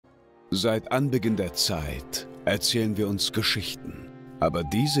Seit Anbeginn der Zeit erzählen wir uns Geschichten. Aber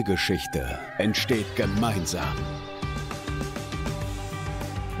diese Geschichte entsteht gemeinsam.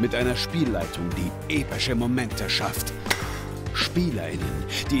 Mit einer Spielleitung, die epische Momente schafft. SpielerInnen,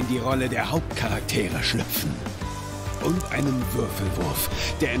 die in die Rolle der Hauptcharaktere schlüpfen. Und einem Würfelwurf,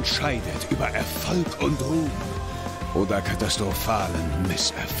 der entscheidet über Erfolg und Ruhm. Oder katastrophalen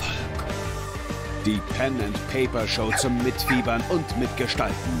Misserfolg. Die Pen-and-Paper-Show zum Mitfiebern und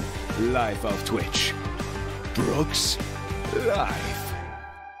Mitgestalten. Live auf Twitch. Brooks Live.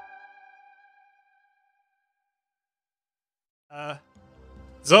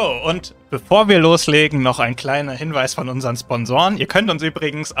 So, und bevor wir loslegen, noch ein kleiner Hinweis von unseren Sponsoren. Ihr könnt uns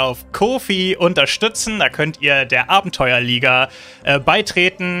übrigens auf Ko-fi unterstützen. Da könnt ihr der Abenteuerliga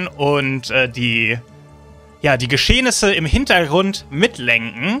beitreten und die Geschehnisse im Hintergrund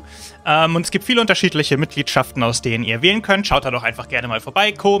mitlenken. Und es gibt viele unterschiedliche Mitgliedschaften, aus denen ihr wählen könnt. Schaut da doch einfach gerne mal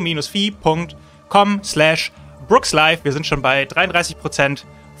vorbei. ko-fi.com/brookslive. Wir sind schon bei 33%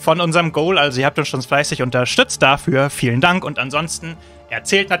 von unserem Goal. Also ihr habt uns schon fleißig unterstützt dafür. Vielen Dank. Und ansonsten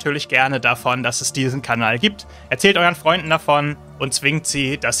erzählt natürlich gerne davon, dass es diesen Kanal gibt. Erzählt euren Freunden davon und zwingt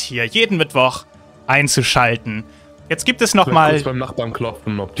sie, das hier jeden Mittwoch einzuschalten. Jetzt gibt es noch mal kurz beim Nachbarn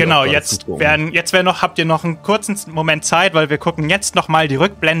klopfen, ob die genau, habt ihr noch einen kurzen Moment Zeit, weil wir gucken jetzt noch mal die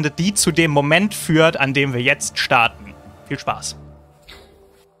Rückblende, die zu dem Moment führt, an dem wir jetzt starten. Viel Spaß.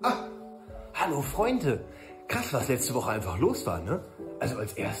 Hallo Freunde. Krass, was letzte Woche einfach los war, ne? Also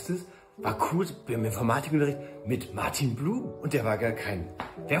als erstes war cool beim Informatikunterricht mit Martin Blum und der war gar kein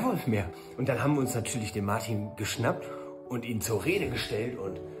Werwolf mehr. Und dann haben wir uns natürlich den Martin geschnappt und ihn zur Rede gestellt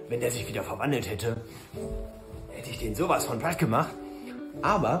und wenn der sich wieder verwandelt hätte, hätte ich den sowas von platt gemacht.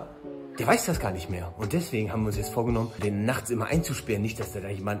 Aber der weiß das gar nicht mehr. Und deswegen haben wir uns jetzt vorgenommen, den nachts immer einzusperren, nicht, dass der da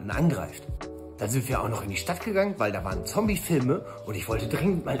jemanden angreift. Dann sind wir auch noch in die Stadt gegangen, weil da waren Zombie-Filme und ich wollte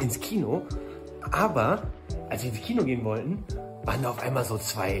dringend mal ins Kino. Aber als wir ins Kino gehen wollten, waren da auf einmal so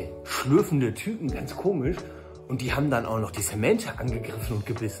zwei schlürfende Typen, ganz komisch. Und die haben dann auch noch die Samantha angegriffen und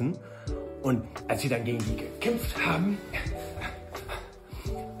gebissen. Und als wir dann gegen die gekämpft haben,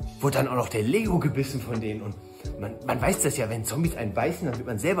 wurde dann auch noch der Lego gebissen von denen. Und man weiß das ja, wenn Zombies einen beißen, dann wird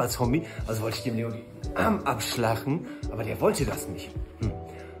man selber Zombie. Also wollte ich dem Leo den Arm abschlagen, aber der wollte das nicht.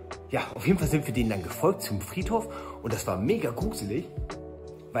 Ja, auf jeden Fall sind wir denen dann gefolgt zum Friedhof. Und das war mega gruselig,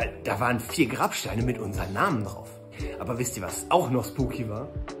 weil da waren 4 Grabsteine mit unseren Namen drauf. Aber wisst ihr, was auch noch spooky war?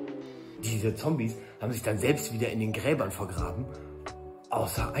 Diese Zombies haben sich dann selbst wieder in den Gräbern vergraben.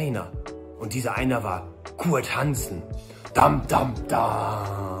 Außer einer. Und dieser einer war Kurt Hansen. Dam, dam,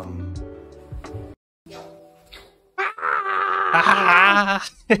 dam.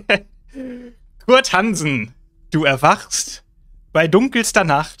 Kurt Hansen, du erwachst bei dunkelster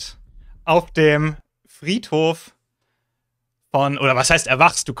Nacht auf dem Friedhof von, oder was heißt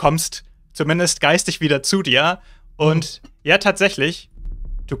erwachst? Du kommst zumindest geistig wieder zu dir. Und ja, tatsächlich,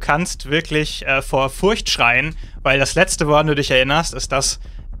 du kannst wirklich vor Furcht schreien, weil das Letzte, woran du dich erinnerst, ist, dass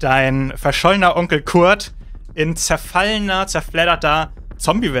dein verschollener Onkel Kurt in zerfallener, zerfledderter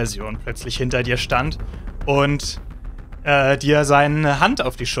Zombie-Version plötzlich hinter dir stand und dir seine Hand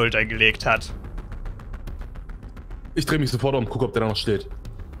auf die Schulter gelegt hat. Ich drehe mich sofort um und gucke, ob der da noch steht.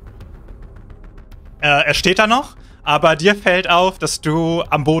 Er steht da noch, aber dir fällt auf, dass du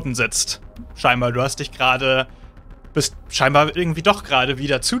am Boden sitzt. Scheinbar, du hast dich bist scheinbar irgendwie doch gerade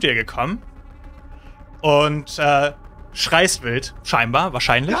wieder zu dir gekommen. Und schreist wild, scheinbar,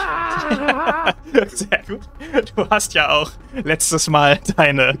 wahrscheinlich. Sehr gut. Du hast ja auch letztes Mal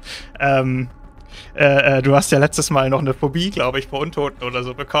du hast ja letztes Mal noch eine Phobie, glaube ich, vor Untoten oder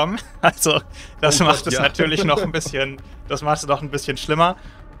so bekommen. Also, das macht es natürlich noch ein bisschen, das macht es noch ein bisschen schlimmer.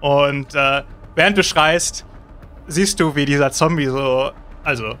 Und während du schreist, siehst du, wie dieser Zombie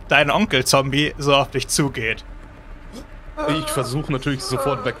also dein Onkel-Zombie so auf dich zugeht. Ich versuche natürlich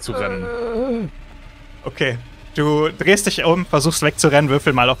sofort wegzurennen. Okay, du drehst dich um, versuchst wegzurennen,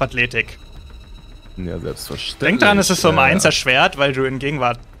 würfel mal auf Athletik. Ja, selbstverständlich. Denk dran, es ist um 1 erschwert, weil du in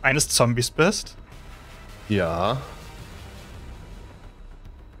Gegenwart eines Zombies bist. Ja.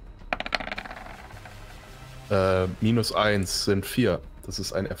 -1 sind 4. Das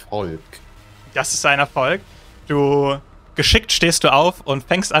ist ein Erfolg. Das ist ein Erfolg. Geschickt stehst du auf und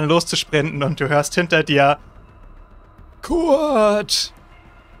fängst an loszusprinten und du hörst hinter dir: Kurt!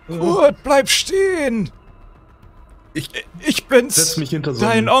 Kurt, bleib stehen! Ich bin's, setz mich hinter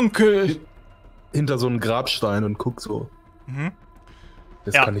dein Onkel! Hinter so einen Grabstein und guck so.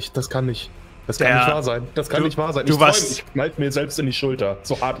 Das kann nicht wahr sein. Das kann nicht wahr sein. Ich kneif mir selbst in die Schulter,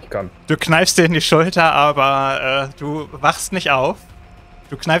 so hart ich kann. Du kneifst dir in die Schulter, aber du wachst nicht auf.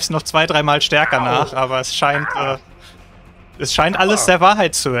 Du kneifst noch 2-3 Mal stärker nach, aber es scheint Es scheint alles der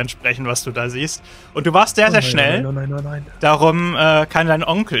Wahrheit zu entsprechen, was du da siehst. Und du warst sehr, sehr schnell. Nein. Darum kann dein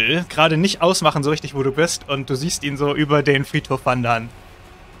Onkel gerade nicht ausmachen, so richtig, wo du bist. Und du siehst ihn so über den Friedhof wandern.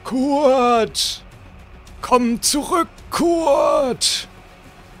 Kurt! Komm zurück, Kurt!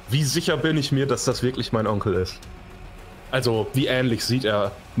 Wie sicher bin ich mir, dass das wirklich mein Onkel ist? Also, wie ähnlich sieht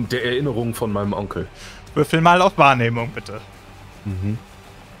er der Erinnerung von meinem Onkel? Würfel mal auf Wahrnehmung, bitte. Mhm.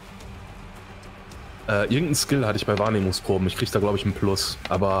 Irgendein Skill hatte ich bei Wahrnehmungsproben. Ich krieg da, glaube ich, ein Plus.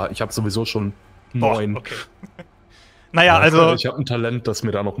 Aber ich habe sowieso schon 9. Okay. Naja, also... Ich habe ein Talent, das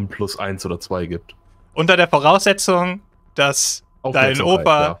mir da noch ein +1 oder 2 gibt. Unter der Voraussetzung, dass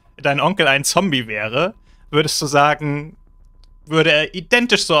dein Onkel ein Zombie wäre, würdest du sagen, würde er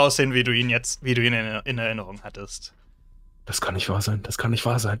identisch so aussehen, wie du ihn in Erinnerung hattest. Das kann nicht wahr sein. Das kann nicht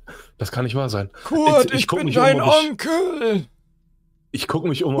wahr sein. Das kann nicht wahr sein. Kurt, ich bin dein Onkel! Ich gucke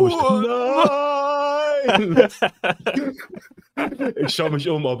mich um, ob ich... Nein! Ich schaue mich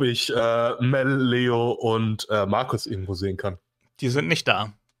um, ob ich Mel, Leo und Markus irgendwo sehen kann. Die sind nicht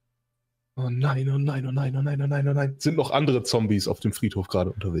da. Oh nein, oh nein, oh nein, oh nein, oh nein, oh nein. Sind noch andere Zombies auf dem Friedhof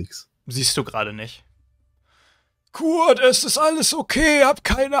gerade unterwegs? Siehst du gerade nicht. Kurt, es ist alles okay, hab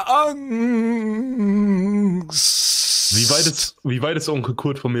keine Angst. Wie weit ist Onkel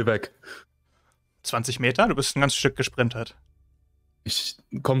Kurt von mir weg? 20 Meter? Du bist ein ganzes Stück gesprintet. Ich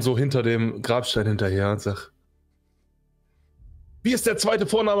komme so hinter dem Grabstein hinterher und sag: Wie ist der zweite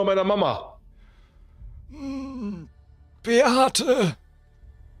Vorname meiner Mama? Beate.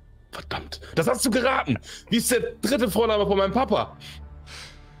 Verdammt, das hast du geraten. Wie ist der dritte Vorname von meinem Papa?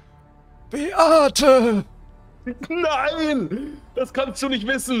 Beate. Nein, das kannst du nicht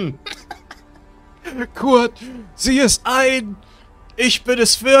wissen. Kurt, sieh es ein. Ich bin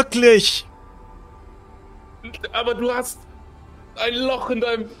es wirklich. Aber du hast ein Loch in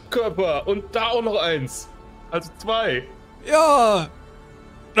deinem Körper und da auch noch eins. Also 2. Ja,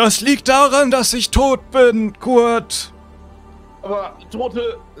 das liegt daran, dass ich tot bin, Kurt. Aber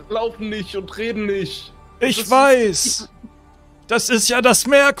Tote laufen nicht und reden nicht. Ich weiß. Das ist ja das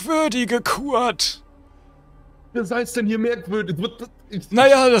Merkwürdige, Kurt. Was heißt denn hier merkwürdig?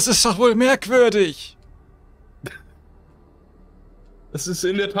 Naja, das ist doch wohl merkwürdig. Es ist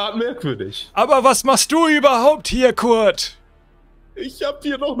in der Tat merkwürdig. Aber was machst du überhaupt hier, Kurt? Ich hab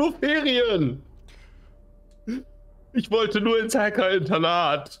hier doch nur Ferien. Ich wollte nur ins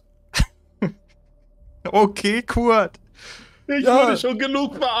Hacker-Internat. Okay, Kurt. Ich wurde schon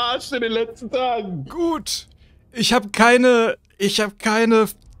genug verarscht in den letzten Tagen. Gut. Ich hab keine...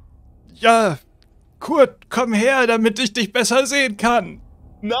 Ja, Kurt, komm her, damit ich dich besser sehen kann.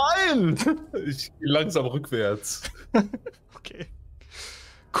 Nein! Ich gehe langsam rückwärts. Okay.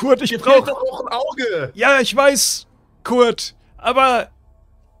 Kurt, ich brauche... brauch... doch auch ein Auge! Ja, ich weiß, Kurt. Aber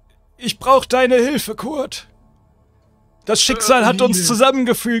ich brauche deine Hilfe, Kurt. Das Schicksal hat uns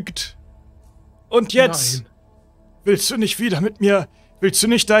zusammengefügt. Und jetzt... Nein. Willst du nicht wieder mit mir... Willst du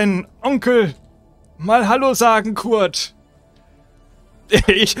nicht deinen Onkel mal Hallo sagen, Kurt?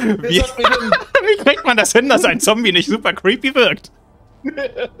 Wie kriegt man das hin, dass ein Zombie nicht super creepy wirkt?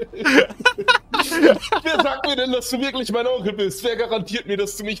 Wer sagt mir denn, dass du wirklich mein Onkel bist? Wer garantiert mir,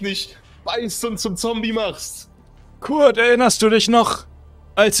 dass du mich nicht beißt und zum Zombie machst? Kurt, erinnerst du dich noch,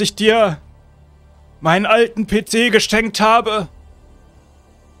 als ich dir meinen alten PC geschenkt habe?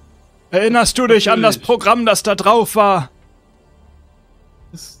 Erinnerst du dich an das Programm, das da drauf war?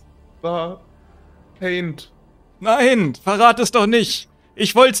 Es war Paint. Nein, verrat es doch nicht.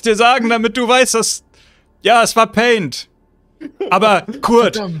 Ich wollte es dir sagen, damit du weißt, dass... Ja, es war Paint. Aber,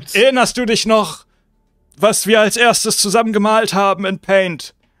 Kurt, verdammt, erinnerst du dich noch, was wir als erstes zusammen gemalt haben in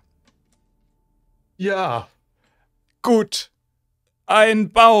Paint? Ja. Gut.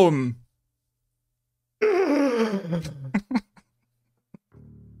 Ein Baum.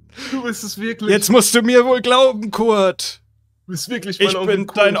 Du bist es wirklich. Jetzt musst du mir wohl glauben, Kurt. Du bist wirklich mein Onkel. Ich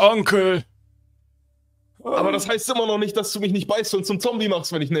bin dein Onkel. Aber das heißt immer noch nicht, dass du mich nicht beißt und zum Zombie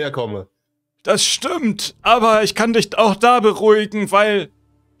machst, wenn ich näher komme. Das stimmt, aber ich kann dich auch da beruhigen, weil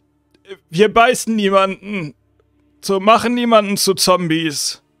wir beißen niemanden. Machen niemanden zu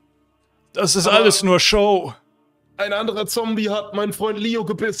Zombies. Das ist alles nur Show. Ein anderer Zombie hat meinen Freund Leo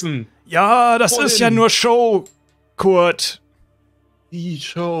gebissen. Ja, das ist ja nur Show, Kurt. Die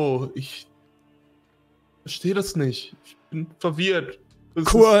Show. Ich verstehe das nicht. Ich bin verwirrt.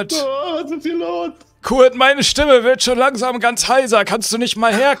 Kurt. Was ist hier los? Kurt, meine Stimme wird schon langsam ganz heiser. Kannst du nicht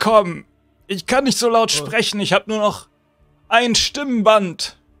mal herkommen? Ich kann nicht so laut sprechen. Ich habe nur noch ein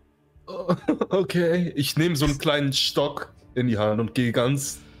Stimmband. Okay. Ich nehme so einen kleinen Stock in die Hand und gehe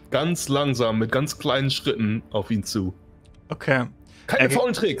ganz langsam mit ganz kleinen Schritten auf ihn zu. Okay. Keine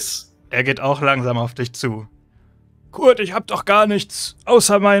faulen Tricks. Er geht auch langsam auf dich zu. Kurt, ich hab doch gar nichts,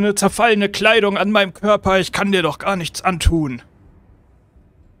 außer meine zerfallene Kleidung an meinem Körper. Ich kann dir doch gar nichts antun.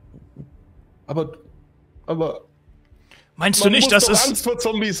 Aber... Meinst du nicht, dass es... Angst vor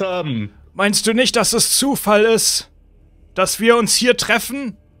Zombies haben? Meinst du nicht, dass es Zufall ist, dass wir uns hier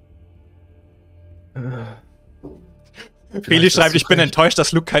treffen? Feli schreibt, ich bin enttäuscht,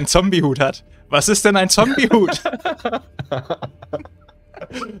 dass Luke keinen Zombiehut hat. Was ist denn ein Zombiehut?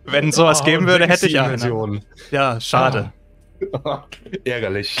 Wenn sowas geben würde, hätte ich einen. Ja, schade.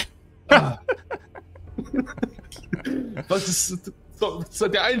 Ärgerlich. Was ist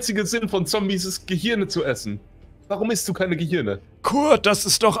der einzige Sinn von Zombies, ist Gehirne zu essen? Warum isst du keine Gehirne? Kurt, das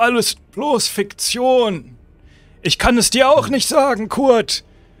ist doch alles bloß Fiktion. Ich kann es dir auch nicht sagen, Kurt.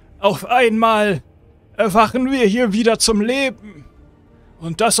 Auf einmal erwachen wir hier wieder zum Leben.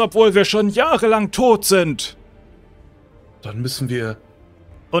 Und das, obwohl wir schon jahrelang tot sind. Dann müssen wir...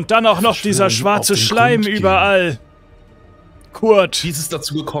 Und dann auch noch dieser schwarze Schleim überall. Kurt. Wie ist es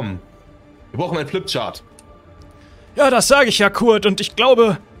dazu gekommen? Wir brauchen einen Flipchart. Ja, das sage ich ja, Kurt. Und ich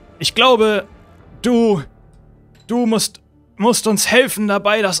glaube, du musst uns helfen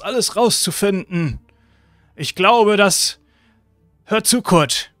dabei, das alles rauszufinden. Ich glaube, Hör zu,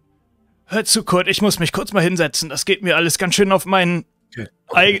 Kurt. Hör zu, Kurt. Ich muss mich kurz mal hinsetzen. Das geht mir alles ganz schön auf mein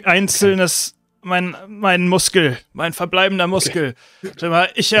einzelnes... Mein Muskel, mein verbleibender Muskel.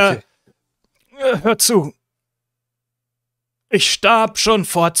 Okay. Hör zu. Ich starb schon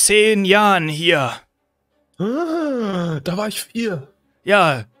vor 10 Jahren hier. Da war ich 4.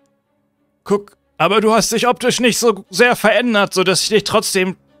 Ja. Guck, aber du hast dich optisch nicht so sehr verändert, sodass ich dich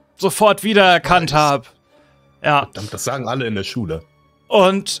trotzdem sofort wiedererkannt habe. Ja. Verdammt, das sagen alle in der Schule.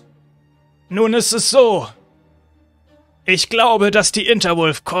 Und nun ist es so. Ich glaube, dass die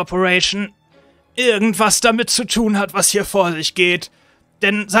Interwolf Corporation irgendwas damit zu tun hat, was hier vor sich geht.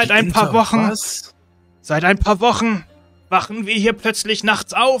 Denn seit ein paar Wochen wachen wir hier plötzlich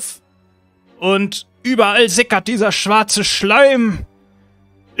nachts auf und überall sickert dieser schwarze Schleim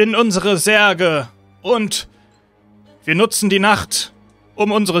in unsere Särge und wir nutzen die Nacht,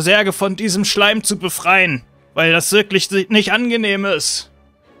 um unsere Särge von diesem Schleim zu befreien, weil das wirklich nicht angenehm ist.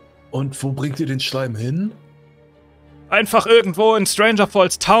 Und wo bringt ihr den Schleim hin? Einfach irgendwo in Stranger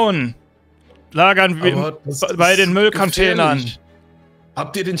Falls Town. Lagern wir bei den Müllcontainern. Gefährlich.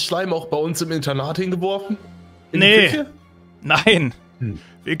 Habt ihr den Schleim auch bei uns im Internat hingeworfen? Nee. Nein.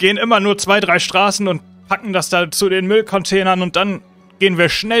 Wir gehen immer nur 2, 3 Straßen und packen das da zu den Müllcontainern und dann gehen wir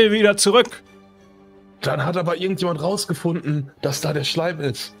schnell wieder zurück. Dann hat aber irgendjemand rausgefunden, dass da der Schleim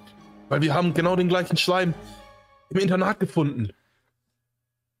ist. Weil wir haben genau den gleichen Schleim im Internat gefunden.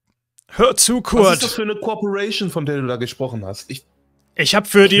 Hör zu, Kurt. Was ist das für eine Corporation, von der du da gesprochen hast? Ich habe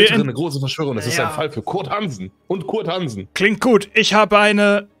für die... eine große Verschwörung. Das ist ein Fall für Kurt Hansen. Und Kurt Hansen. Klingt gut. Ich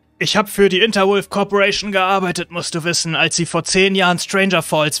habe für die Interwolf Corporation gearbeitet, musst du wissen, als sie vor 10 Jahren Stranger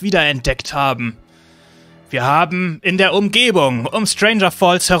Falls wiederentdeckt haben. Wir haben in der Umgebung um Stranger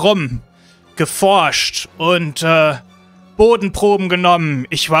Falls herum geforscht und Bodenproben genommen.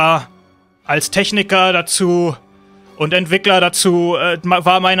 Ich war als Techniker dazu und Entwickler dazu,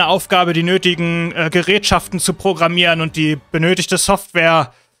 war meine Aufgabe, die nötigen Gerätschaften zu programmieren und die benötigte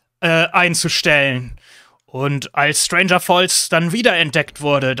Software einzustellen. Und als Stranger Falls dann wiederentdeckt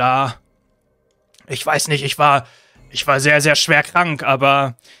wurde, ich weiß nicht, ich war sehr, sehr schwer krank,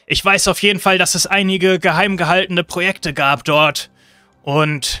 aber ich weiß auf jeden Fall, dass es einige geheim gehaltene Projekte gab dort.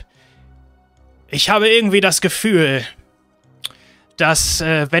 Und ich habe irgendwie das Gefühl, dass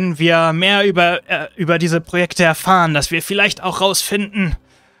wenn wir mehr über diese Projekte erfahren, dass wir vielleicht auch rausfinden,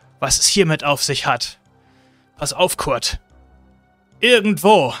 was es hiermit auf sich hat. Pass auf, Kurt.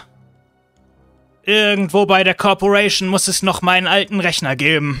 Irgendwo bei der Corporation muss es noch meinen alten Rechner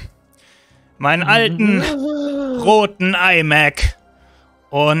geben. Meinen alten roten iMac.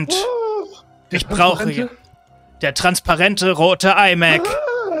 Und ich brauche der transparente rote iMac.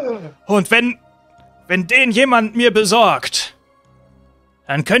 Und wenn den jemand mir besorgt,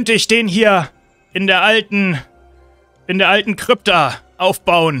 dann könnte ich den hier in der alten Krypta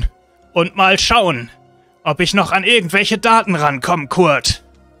aufbauen und mal schauen, ob ich noch an irgendwelche Daten rankomme, Kurt.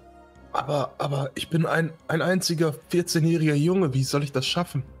 Aber ich bin ein einziger 14-jähriger Junge. Wie soll ich das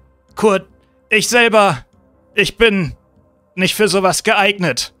schaffen? Kurt, ich bin nicht für sowas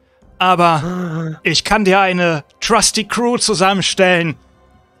geeignet. Aber ich kann dir eine trusty Crew zusammenstellen,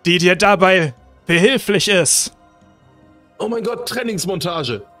 die dir dabei behilflich ist. Oh mein Gott,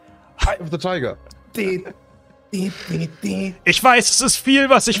 Trainingsmontage. Eye of the Tiger. Ich weiß, es ist viel,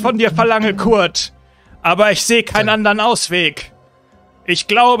 was ich von dir verlange, Kurt. Aber ich sehe keinen anderen Ausweg. Ich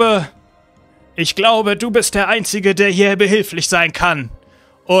glaube, du bist der Einzige, der hier behilflich sein kann.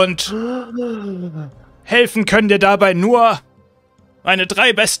 Und helfen können dir dabei nur meine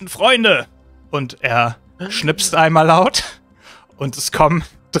 3 besten Freunde. Und er schnipst einmal laut und es kommen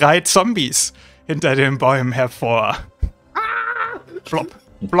 3 Zombies hinter den Bäumen hervor. Plop,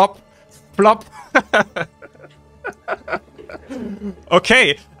 plop, plop.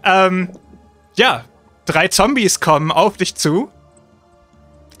 Okay, ja, 3 Zombies kommen auf dich zu.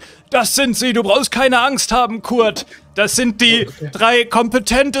 Das sind sie, du brauchst keine Angst haben, Kurt. Das sind die 3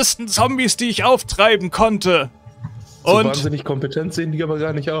 kompetentesten Zombies, die ich auftreiben konnte. So und wahnsinnig kompetent sehen die aber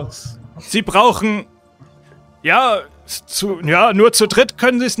gar nicht aus. Sie brauchen... Ja, nur zu dritt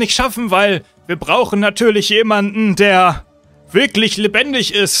können sie es nicht schaffen, weil wir brauchen natürlich jemanden, der wirklich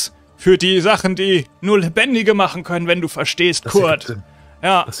lebendig ist für die Sachen, die nur Lebendige machen können, wenn du verstehst, Kurt. Sinn.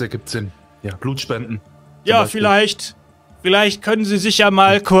 Ja. Das ergibt Sinn. Ja, Blutspenden. Ja, vielleicht können Sie sich ja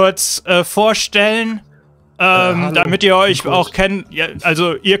mal kurz vorstellen, damit ihr euch auch kennt. Ja,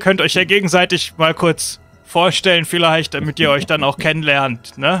 also ihr könnt euch ja gegenseitig mal kurz vorstellen, vielleicht, damit ihr euch dann auch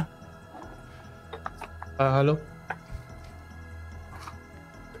kennenlernt, ne? Hallo?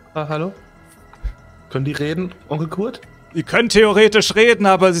 Hallo? Können die reden, Onkel Kurt? Die können theoretisch reden,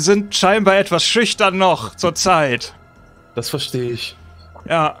 aber sie sind scheinbar etwas schüchtern noch zur Zeit. Das verstehe ich.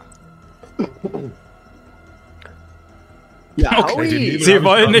 Ja. Ja, okay. Sie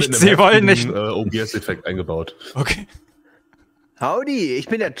wollen nicht. OBS-Effekt eingebaut. Okay. Howdy, ich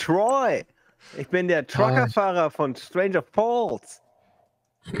bin der Troy. Ich bin der Truckerfahrer von Stranger Falls.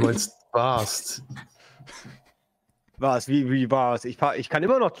 Du meinst warst. Was? Wie war's? Ich kann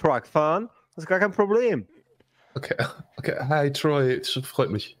immer noch Truck fahren. Das ist gar kein Problem. Okay. Hi, Troy.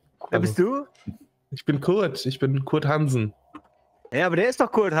 Freut mich. Wer bist du? Ich bin Kurt. Ich bin Kurt Hansen. Ja, aber der ist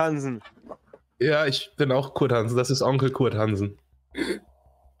doch Kurt Hansen. Ja, ich bin auch Kurt Hansen. Das ist Onkel Kurt Hansen.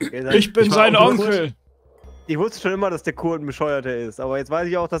 Ich bin sein Onkel. Ich wusste schon immer, dass der Kurt ein Bescheuerter ist. Aber jetzt weiß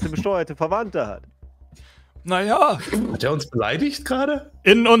ich auch, dass er bescheuerte Verwandte hat. Naja. Hat er uns beleidigt gerade?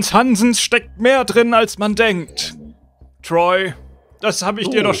 In uns Hansens steckt mehr drin, als man denkt. Troy, das habe ich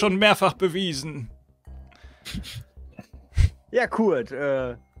dir doch schon mehrfach bewiesen. Ja, Kurt,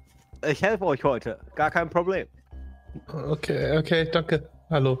 ich helfe euch heute. Gar kein Problem. Okay, danke.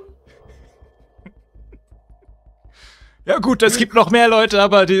 Hallo. Ja gut, es gibt noch mehr Leute,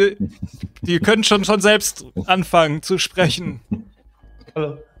 aber die können schon selbst anfangen zu sprechen.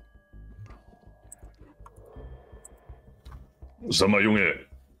 Hallo. Sag mal, Junge,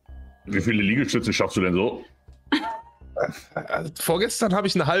 wie viele Liegestütze schaffst du denn so? Vorgestern habe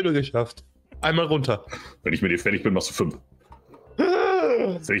ich eine halbe geschafft. Einmal runter. Wenn ich mit dir fertig bin, machst du 5.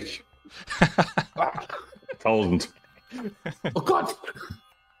 60. 1000. Oh Gott!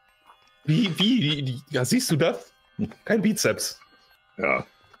 Wie? Ja, siehst du das? Kein Bizeps. Ja,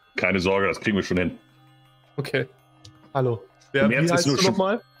 keine Sorge, das kriegen wir schon hin. Okay. Hallo. Wie heißt du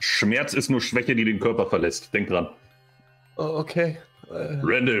nochmal? Schmerz ist nur Schwäche, die den Körper verlässt. Denk dran. Oh, okay.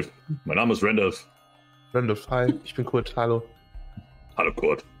 Randolph. Mein Name ist Randolph. Randolph, hi. Ich bin Kurt. Hallo. Hallo,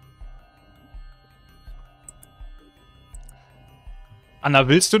 Kurt. Anna,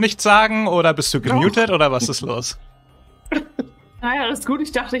 willst du nichts sagen oder bist du gemutet oder was ist los? Naja, das ist gut.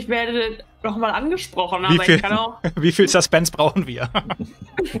 Ich dachte, ich werde nochmal angesprochen, aber ich kann auch... Wie viel Suspense brauchen wir?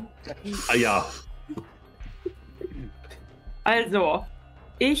 Ja. Also,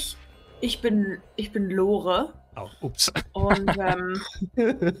 ich bin Lore. Oh, ups. Und,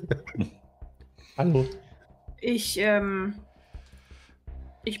 Hallo. Ich bin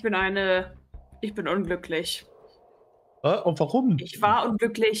unglücklich. Und warum? Ich war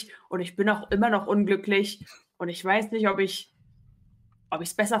unglücklich und ich bin auch immer noch unglücklich. Und ich weiß nicht, ob ich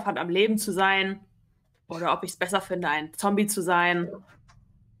es besser fand, am Leben zu sein oder ob ich es besser finde, ein Zombie zu sein.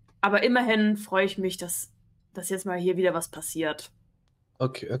 Aber immerhin freue ich mich, dass jetzt mal hier wieder was passiert.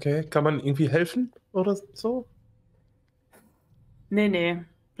 Okay. Kann man irgendwie helfen oder so? Nee.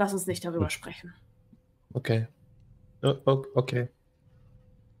 Lass uns nicht darüber sprechen. Okay.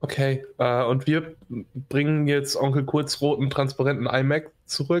 Okay, und wir bringen jetzt Onkel Kurz roten, transparenten iMac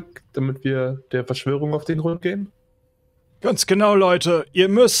zurück, damit wir der Verschwörung auf den Grund gehen? Ganz genau, Leute. Ihr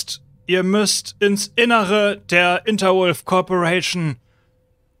müsst ins Innere der Interwolf Corporation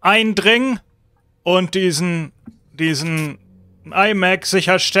eindringen und diesen iMac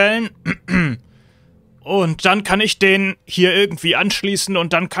sicherstellen. Und dann kann ich den hier irgendwie anschließen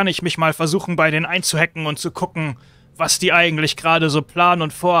und dann kann ich mich mal versuchen, bei denen einzuhacken und zu gucken, was die eigentlich gerade so planen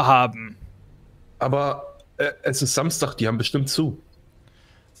und vorhaben. Aber es ist Samstag, die haben bestimmt zu.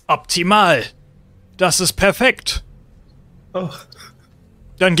 Optimal. Das ist perfekt. Ach.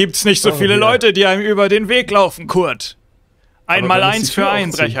 Dann gibt's nicht so viele Leute, die einem über den Weg laufen, Kurt. Einmal eins für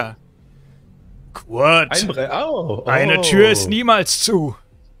Einbrecher. Kurt. Eine Tür Eine Tür ist niemals zu.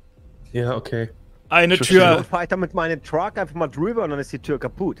 Ja, okay. eine Tür. Dann fahre ich da mit meinem Truck einfach mal drüber und dann ist die Tür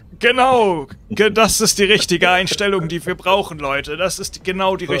kaputt. Genau, das ist die richtige Einstellung, die wir brauchen, Leute. Das ist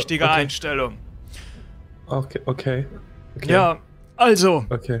genau die richtige Einstellung. Okay. Ja, also,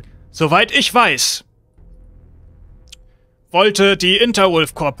 soweit ich weiß, wollte die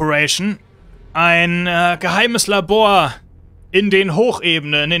Interwolf Corporation ein geheimes Labor in den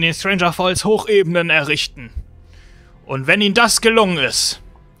Hochebenen, in den Stranger Falls Hochebenen errichten. Und wenn ihnen das gelungen ist,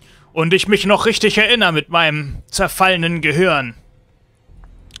 und ich mich noch richtig erinnere mit meinem zerfallenen Gehirn,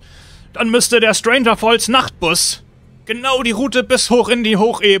 dann müsste der Stranger Falls Nachtbus genau die Route bis hoch in die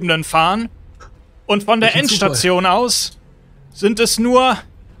Hochebenen fahren. Und von der Endstation aus sind es nur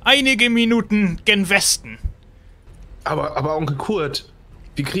einige Minuten gen Westen. Aber Onkel Kurt,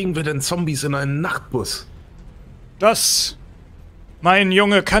 wie kriegen wir denn Zombies in einen Nachtbus? Das, mein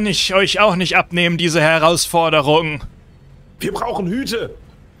Junge, kann ich euch auch nicht abnehmen, diese Herausforderung. Wir brauchen Hüte.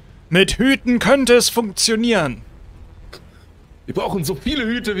 Mit Hüten könnte es funktionieren. Wir brauchen so viele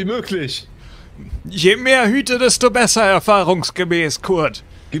Hüte wie möglich. Je mehr Hüte, desto besser, erfahrungsgemäß, Kurt.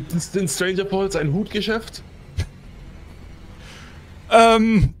 Gibt es in Stranger Falls ein Hutgeschäft?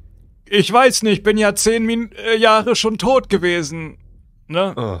 Ich weiß nicht, bin ja 10 Jahre schon tot gewesen.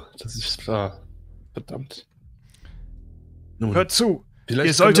 Ne? Oh, das ist klar. Verdammt. Nun, hört zu.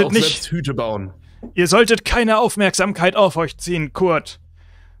 Ihr solltet nicht selbst Hüte bauen. Ihr solltet keine Aufmerksamkeit auf euch ziehen, Kurt.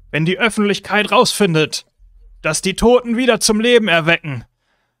 Wenn die Öffentlichkeit rausfindet, dass die Toten wieder zum Leben erwecken,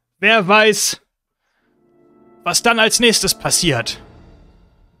 wer weiß, was dann als nächstes passiert.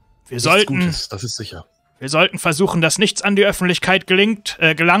 Das ist sicher. Wir sollten versuchen, dass nichts an die Öffentlichkeit gelangt,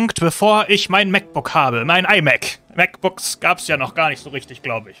 bevor ich mein MacBook habe. Mein iMac. MacBooks gab's ja noch gar nicht so richtig,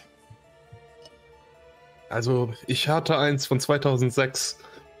 glaube ich. Also, ich hatte eins von 2006.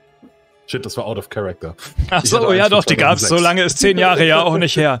 Shit, das war out of character. Ach so, ja doch, die gab's. So lange ist 10 Jahre ja auch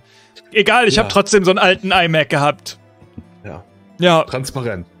nicht her. Egal, ich habe trotzdem so einen alten iMac gehabt. Ja.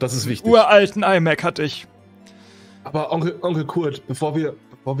 Transparent, das ist wichtig. Uralten iMac hatte ich. Aber Onkel Kurt, bevor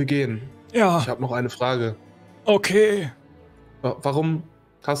wir gehen, ich habe noch eine Frage. Okay. Warum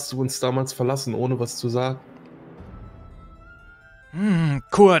hast du uns damals verlassen, ohne was zu sagen?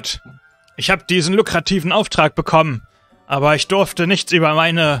 Kurt, ich habe diesen lukrativen Auftrag bekommen, aber ich durfte nichts über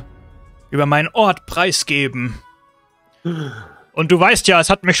meinen Ort preisgeben. Und du weißt ja, es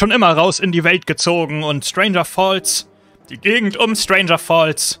hat mich schon immer raus in die Welt gezogen und Stranger Falls, die Gegend um Stranger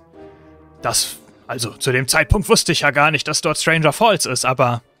Falls, also zu dem Zeitpunkt wusste ich ja gar nicht, dass dort Stranger Falls ist,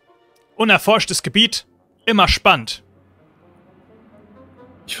 aber unerforschtes Gebiet, immer spannend.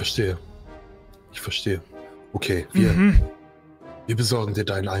 Ich verstehe. Okay, wir besorgen dir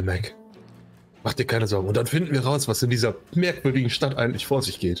deinen iMac. Mach dir keine Sorgen. Und dann finden wir raus, was in dieser merkwürdigen Stadt eigentlich vor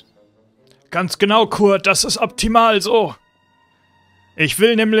sich geht. Ganz genau, Kurt, das ist optimal so. Ich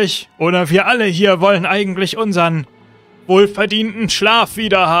will nämlich, oder wir alle hier wollen eigentlich unseren wohlverdienten Schlaf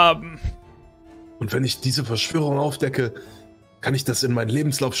wieder haben. Und wenn ich diese Verschwörung aufdecke, kann ich das in meinen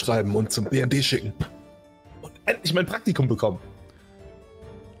Lebenslauf schreiben und zum BND schicken. Und endlich mein Praktikum bekommen.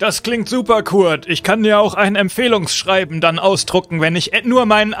 Das klingt super, Kurt. Ich kann dir auch ein Empfehlungsschreiben dann ausdrucken, wenn ich nur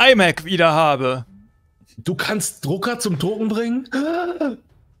meinen iMac wieder habe. Du kannst Drucker zum Drucken bringen?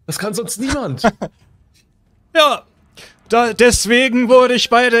 Das kann sonst niemand. Ja, deswegen wurde ich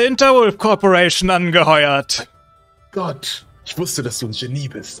bei der Interwolf Corporation angeheuert. Gott, ich wusste, dass du ein Genie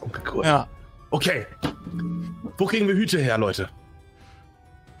bist, Onkel Kurt. Ja. Okay. Wo kriegen wir Hüte her, Leute?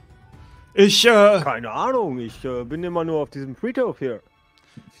 Keine Ahnung, ich bin immer nur auf diesem Friedhof hier.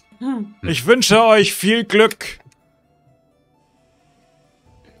 Ich wünsche euch viel Glück.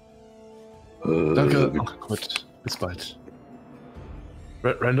 Danke. Ach gut, bis bald.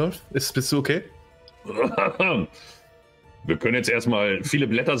 Randolph, bist du okay? Wir können jetzt erstmal viele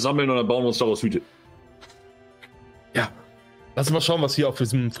Blätter sammeln und dann bauen wir uns daraus Hüte. Ja. Lass mal schauen, was hier auf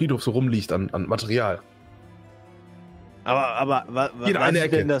diesem Friedhof so rumliegt an Material. Aber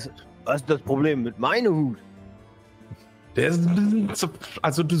was ist das Problem mit meinem Hut? Der ist ein bisschen,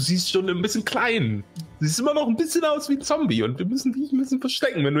 also du siehst schon ein bisschen klein. Du siehst immer noch ein bisschen aus wie ein Zombie und wir müssen dich ein bisschen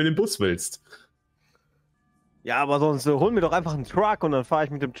verstecken, wenn du in den Bus willst. Ja, aber sonst hol mir doch einfach einen Truck und dann fahre ich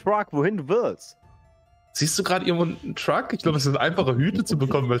mit dem Truck, wohin du willst. Siehst du gerade irgendwo einen Truck? Ich glaube, es sind einfache Hüte zu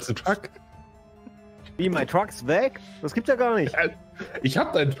bekommen als ein Truck. Wie, mein Truck ist weg? Das gibt's ja gar nicht. Ich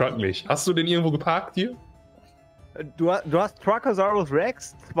hab deinen Truck nicht. Hast du den irgendwo geparkt hier? Du hast Truckosaurus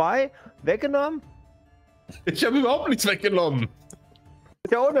Rex 2 weggenommen? Ich habe überhaupt nichts weggenommen.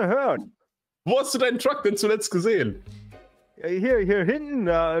 Ist ja unerhört. Wo hast du deinen Truck denn zuletzt gesehen? Ja, hier hinten,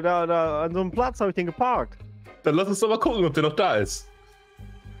 da an so einem Platz habe ich den geparkt. Dann lass uns doch mal gucken, ob der noch da ist.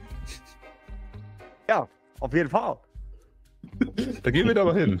 Ja, auf jeden Fall. Da gehen wir da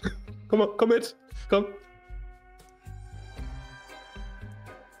mal hin. Komm mit. komm.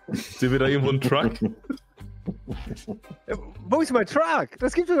 Sehen wir da irgendwo einen Truck? Wo ist mein Truck?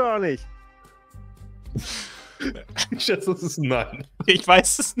 Das gibt's doch gar nicht. Ich schätze, das ist ein Nein. Ich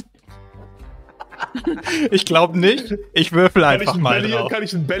weiß es nicht. Ich glaube nicht. Ich würfel einfach mal drauf. Kann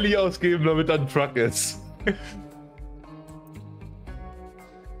ich einen Belly ausgeben, damit da ein Truck ist?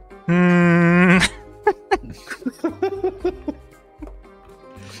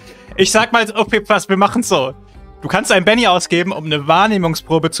 Ich sag mal, okay, was, wir machen so. Du kannst einen Benny ausgeben, um eine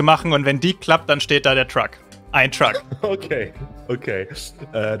Wahrnehmungsprobe zu machen, und wenn die klappt, dann steht da der Truck. Ein Truck. Okay.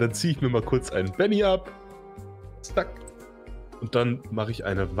 Dann ziehe ich mir mal kurz einen Benny ab. Zack. Und dann mache ich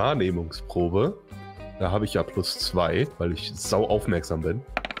eine Wahrnehmungsprobe. Da habe ich ja +2, weil ich sau aufmerksam bin.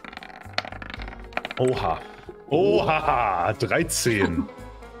 Oha, 13.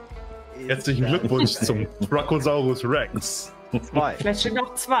 Herzlichen Glückwunsch zum Truckosaurus Rex. 2. Vielleicht steht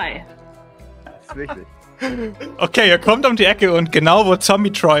noch 2. Das ist richtig. Okay, ihr kommt um die Ecke und genau wo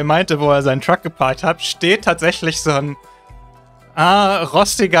Zombie Troy meinte, wo er seinen Truck geparkt hat, steht tatsächlich so ein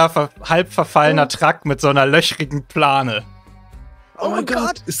rostiger, halb verfallener Truck mit so einer löchrigen Plane. Oh mein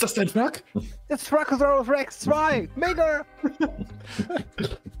Gott! Ist das dein Truck? Das Truckosaurus Rex 2! Mega!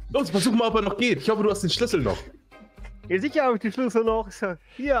 Los, versuch mal, ob er noch geht. Ich hoffe, du hast den Schlüssel noch. Ja, sicher habe ich die Schlüssel noch.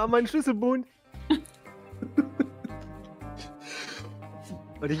 Hier, an meinen Schlüsselbund.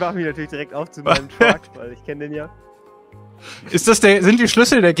 Und ich mache mich natürlich direkt auf zu meinem Truck, weil ich kenne den ja. Sind die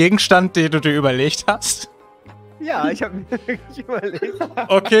Schlüssel der Gegenstand, den du dir überlegt hast? Ja, ich habe mir wirklich überlegt.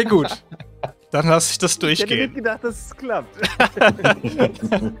 Okay, gut. Dann lasse ich das Ich hätte durchgehen. nicht gedacht, dass es klappt.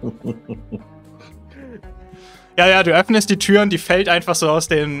 Ja, du öffnest die Tür und die fällt einfach so aus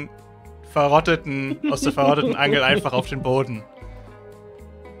der verrotteten Angel einfach auf den Boden.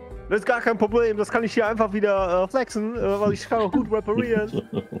 Das ist gar kein Problem, das kann ich hier einfach wieder flexen, weil ich kann auch gut reparieren.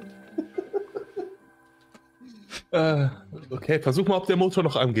 Okay, versuch mal, ob der Motor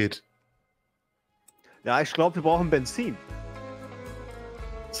noch angeht. Ja, ich glaube, wir brauchen Benzin.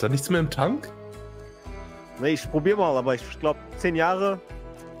 Ist da nichts mehr im Tank? Nee, ich probiere mal, aber ich glaube 10 Jahre.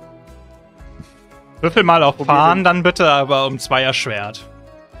 Würfel mal auf Fahren dann bitte, aber um 2 erschwert.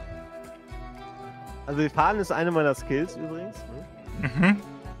 Also Fahren ist eine meiner Skills übrigens. Ne? Mhm.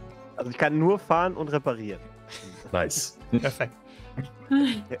 Also ich kann nur fahren und reparieren. Nice. Perfekt.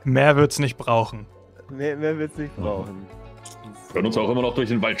 Mehr wird's nicht brauchen. Mehr wird's nicht brauchen. Wir können uns auch immer noch durch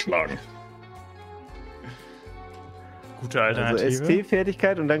den Wald schlagen. Gute Also Alternative.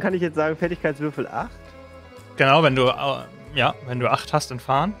 ST-Fertigkeit und dann kann ich jetzt sagen Fertigkeitswürfel 8. Genau, wenn du 8 hast in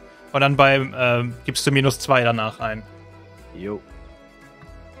Fahren. Und dann gibst du -2 danach ein. Jo.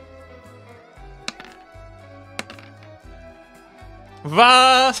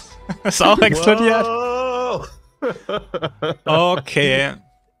 Was? Ist auch explodiert? Wow. Okay.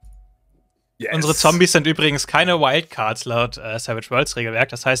 Yes. Unsere Zombies sind übrigens keine Wildcards laut Savage Worlds Regelwerk.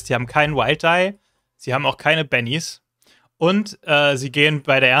 Das heißt, sie haben keinen Wild Die, sie haben auch keine Bennies und sie gehen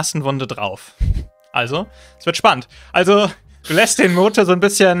bei der ersten Wunde drauf. Also, es wird spannend. Also, du lässt den Motor so ein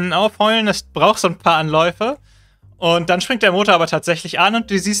bisschen aufheulen, es braucht so ein paar Anläufe und dann springt der Motor aber tatsächlich an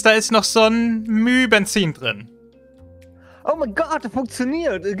und du siehst, da ist noch so ein Müh Benzin drin. Oh mein Gott, das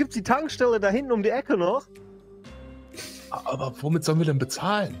funktioniert. Gibt's die Tankstelle da hinten um die Ecke noch? Aber womit sollen wir denn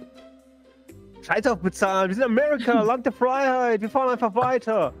bezahlen? Scheiß auf bezahlen. Wir sind Amerika, Land der Freiheit. Wir fahren einfach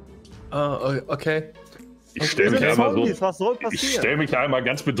weiter. Okay. Ich stelle mich, Was soll passieren? stell mich einmal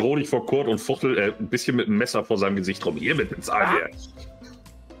ganz bedrohlich vor Kurt und fuchtel ein bisschen mit dem Messer vor seinem Gesicht rum. Hiermit bezahlen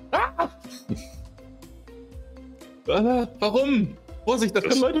wir. Warum? Vorsicht, das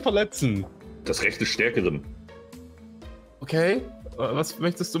können Leute verletzen. Das Recht des Stärkeren. Okay, was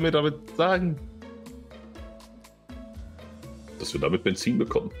möchtest du mir damit sagen? Dass wir damit Benzin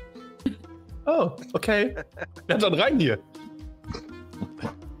bekommen. Oh, okay. Ja, dann rein hier.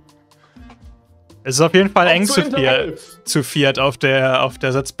 Es ist auf jeden Fall eng zu zu viert auf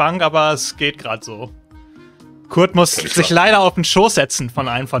der Sitzbank, aber es geht gerade so. Kurt muss sich leider auf den Schoß setzen von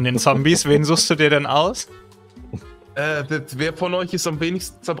einem von den Zombies. Wen suchst du dir denn aus? Wer von euch ist am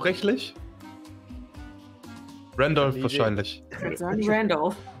wenigsten zerbrechlich? Randolph wahrscheinlich. Ich würde sagen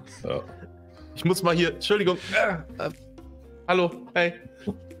Randolph. Ja. Ich muss mal hier, Entschuldigung. Hallo, hey.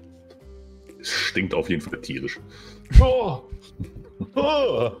 Es stinkt auf jeden Fall tierisch. Oh.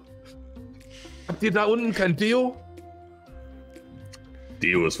 Habt ihr da unten kein Deo?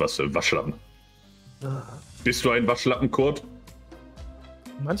 Deo ist was für Waschlappen. Bist du ein Waschlappen, Kurt?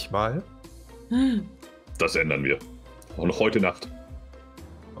 Manchmal. Das ändern wir. Auch noch heute Nacht.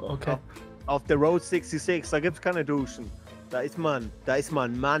 Okay. Auf der Road 66, da gibt's keine Duschen. Da ist man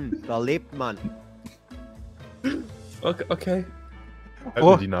Mann, da lebt man. Okay. Halt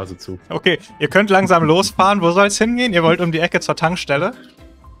mir die Nase zu. Okay, ihr könnt langsam losfahren. Wo soll es hingehen? Ihr wollt um die Ecke zur Tankstelle?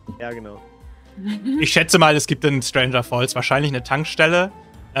 Ja, genau. Ich schätze mal, es gibt in Stranger Falls wahrscheinlich eine Tankstelle,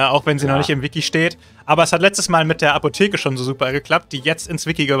 auch wenn sie noch nicht im Wiki steht. Aber es hat letztes Mal mit der Apotheke schon so super geklappt, die jetzt ins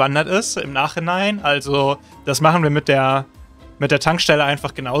Wiki gewandert ist, im Nachhinein. Also, das machen wir mit der Tankstelle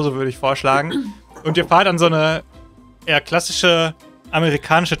einfach genauso, würde ich vorschlagen. Und ihr fahrt an so eine eher klassische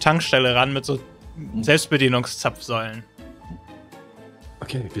amerikanische Tankstelle ran mit so Selbstbedienungszapfsäulen.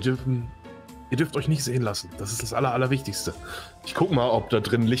 Okay, ihr dürft euch nicht sehen lassen. Das ist das Allerwichtigste. Ich guck mal, ob da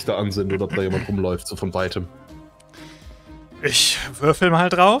drin Lichter an sind oder ob da jemand rumläuft, so von weitem. Ich würfel mal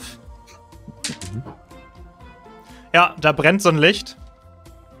drauf. Ja, da brennt so ein Licht.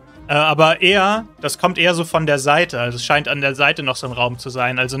 Aber das kommt eher so von der Seite. Also es scheint an der Seite noch so ein Raum zu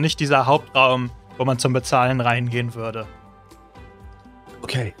sein. Also nicht dieser Hauptraum, wo man zum Bezahlen reingehen würde.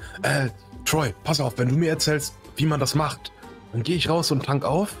 Okay, Troy, pass auf, wenn du mir erzählst, wie man das macht, dann gehe ich raus und tank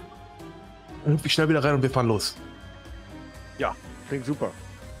auf und hüpfe ich schnell wieder rein und wir fahren los. Ja, klingt super.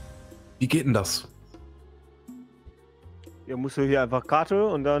 Wie geht denn das? Ja, musst du hier einfach Karte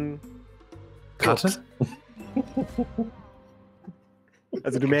und dann... Karte?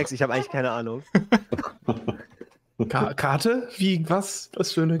 Also du merkst, ich habe eigentlich keine Ahnung. Karte? Wie? Was?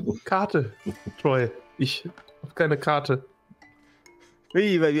 Was für eine Karte? Troy, ich habe keine Karte.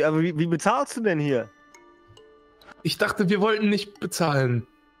 Wie bezahlst du denn hier? Ich dachte, wir wollten nicht bezahlen.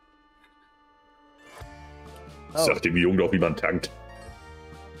 Sagt dem Jungen doch, wie man tankt.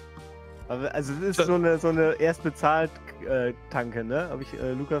 Aber, also das ist so eine erst bezahlt Tanke, ne?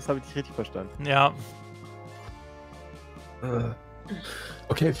 Lukas, habe ich dich richtig verstanden? Ja.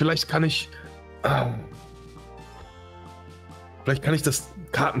 Okay, vielleicht kann ich das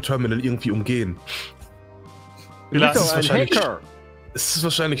Kartenterminal irgendwie umgehen. Du bist doch ein Hacker. Es ist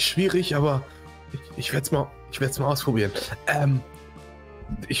wahrscheinlich schwierig, aber ich werde es mal ausprobieren.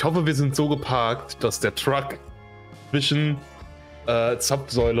 Ich hoffe, wir sind so geparkt, dass der Truck zwischen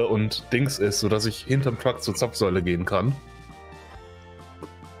Zapfsäule und Dings ist, sodass ich hinterm Truck zur Zapfsäule gehen kann.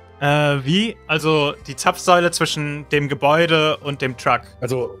 Wie? Also die Zapfsäule zwischen dem Gebäude und dem Truck?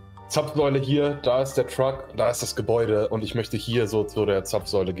 Also Zapfsäule hier, da ist der Truck, da ist das Gebäude und ich möchte hier so zu der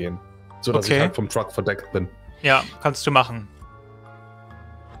Zapfsäule gehen, sodass ich halt vom Truck verdeckt bin. Ja, kannst du machen.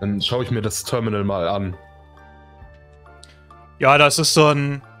 Dann schaue ich mir das Terminal mal an. Ja, das ist so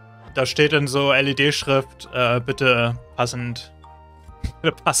ein... Da steht in so LED-Schrift, bitte passend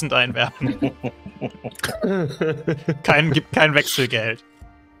einwerfen. Gibt kein Wechselgeld.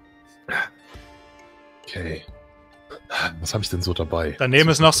 Okay. Was habe ich denn so dabei? Daneben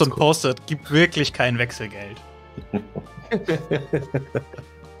ist noch so ein Post-it. Gibt wirklich kein Wechselgeld.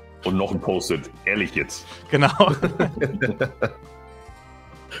 Und noch ein Post-it. Ehrlich jetzt. Genau.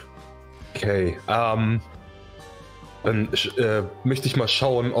 Okay, dann möchte ich mal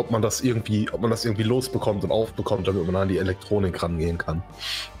schauen, ob man das irgendwie losbekommt und aufbekommt, damit man an die Elektronik rangehen kann.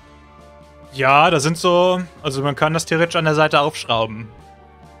 Ja, da sind so, also man kann das theoretisch an der Seite aufschrauben.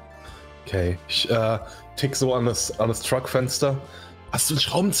 Okay, ich tick so an das Truckfenster. Hast du einen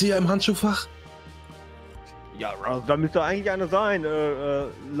Schraubenzieher im Handschuhfach? Ja, da müsste eigentlich einer sein.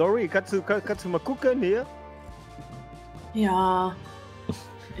 Lori, kannst du mal gucken hier? Ja.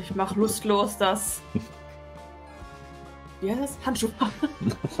 Ich mach lustlos das. Wie heißt das? Handschuhfach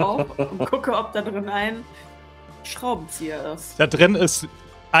auf und gucke, ob da drin ein Schraubenzieher ist. Da drin ist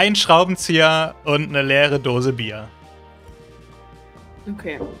ein Schraubenzieher und eine leere Dose Bier.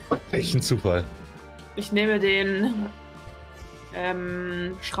 Okay. Echt ein Zufall. Ich nehme den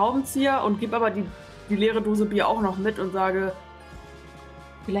Schraubenzieher und gebe aber die leere Dose Bier auch noch mit und sage,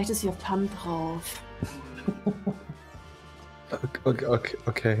 vielleicht ist hier Pfand drauf.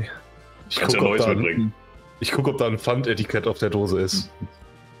 Okay. Ich Kannst ja Neues mitbringen. Ich gucke, ob da ein Pfandetikett auf der Dose ist.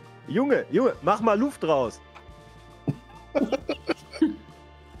 Junge, mach mal Luft raus.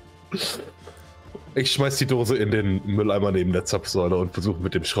 Ich schmeiß die Dose in den Mülleimer neben der Zapfsäule und versuche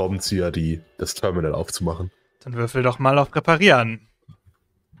mit dem Schraubenzieher das Terminal aufzumachen. Dann würfel doch mal auf Reparieren.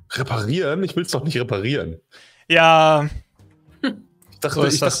 Reparieren? Ich will es doch nicht reparieren. Ja.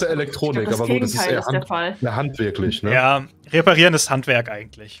 Ich dachte Elektronik, aber gut, das ist eher handwerklich, ne? Ja, reparieren ist Handwerk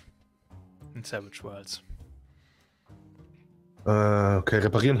eigentlich. In Savage Worlds. Okay,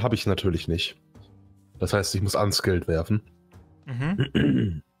 reparieren habe ich natürlich nicht. Das heißt, ich muss unskilled werfen.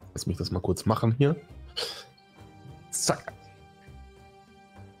 Mhm. Lass mich das mal kurz machen hier. Zack.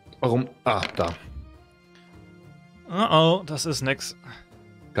 Warum? Ah, da. Oh, das ist nix.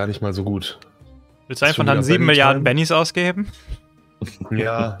 Gar nicht mal so gut. Willst du einfach dann 7 Milliarden Bennys ausgeben?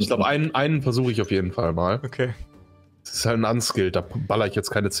 Ja, ich glaube, einen versuche ich auf jeden Fall mal. Okay. Das ist halt ein Unskilled, da baller ich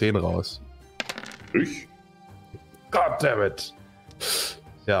jetzt keine 10 raus. Ich? God damn it.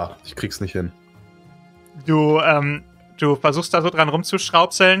 Ja, ich krieg's nicht hin. Du versuchst da so dran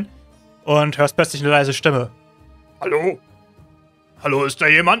rumzuschraubseln und hörst plötzlich eine leise Stimme. Hallo? Hallo, ist da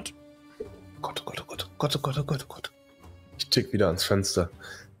jemand? Gott, oh Gott, oh Gott, oh Gott, oh Gott, oh Gott, oh Gott. Ich tick wieder ans Fenster.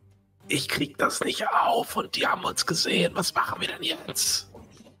 Ich krieg das nicht auf und die haben uns gesehen. Was machen wir denn jetzt?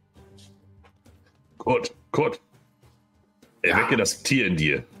 Gut. Erwecke das Tier in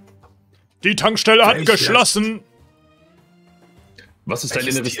dir. Die Tankstelle hat geschlossen. Was ist dein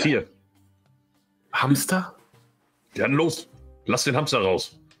inneres Tier? Hamster? Dann los. Lass den Hamster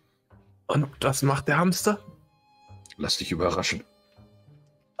raus. Und was macht der Hamster? Lass dich überraschen.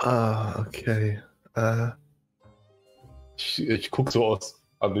 Ah, okay. Ich guck so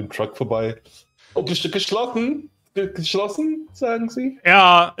an dem Truck vorbei. Oh, geschlossen? Geschlossen, sagen Sie?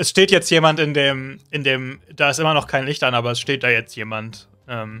 Ja, es steht jetzt jemand in dem, da ist immer noch kein Licht an, aber es steht da jetzt jemand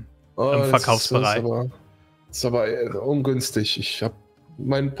im Verkaufsbereich. Das ist aber ungünstig. Ich habe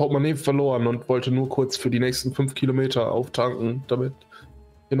mein Portemonnaie verloren und wollte nur kurz für die nächsten 5 Kilometer auftanken, damit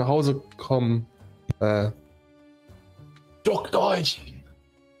wir nach Hause kommen. Duckt euch!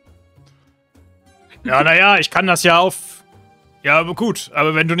 Ja, naja, ich kann das ja auf... Ja, aber gut,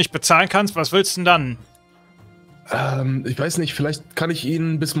 aber wenn du nicht bezahlen kannst, was willst du denn dann? Ich weiß nicht, vielleicht kann ich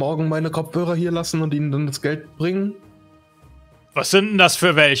Ihnen bis morgen meine Kopfhörer hier lassen und Ihnen dann das Geld bringen? Was sind denn das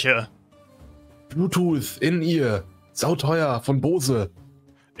für welche? Bluetooth, in ihr. Sauteuer, von Bose.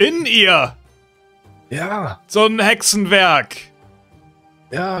 In ihr? Ja. So ein Hexenwerk.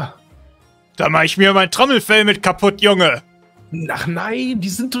 Ja. Da mach ich mir mein Trommelfell mit kaputt, Junge. Ach nein, die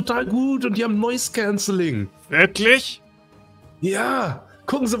sind total gut und die haben Noise Cancelling. Wirklich? Ja.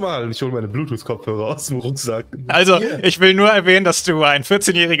 Gucken Sie mal. Ich hole meine Bluetooth-Kopfhörer aus dem Rucksack. Also, ich will nur erwähnen, dass du ein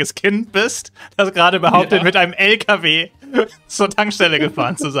 14-jähriges Kind bist, das gerade behauptet, mit einem LKW zur Tankstelle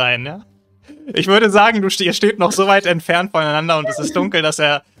gefahren zu sein, ja? Ich würde sagen, ihr steht noch so weit entfernt voneinander und es ist dunkel, dass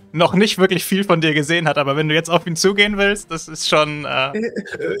er noch nicht wirklich viel von dir gesehen hat. Aber wenn du jetzt auf ihn zugehen willst, das ist schon...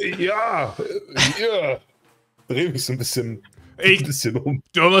 Ja. Dreh mich so ein bisschen um.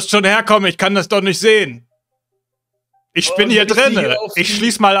 Du musst schon herkommen, ich kann das doch nicht sehen. Ich bin hier drin. Ich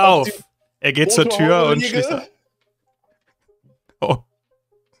schließ mal auf. Er geht zur Tür und schließt auf. Oh.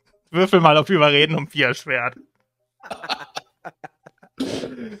 Würfel mal auf Überreden um 4 Schwert.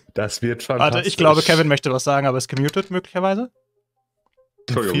 Das wird fantastisch. Warte, ich glaube, Kevin möchte was sagen, aber ist gemutet möglicherweise.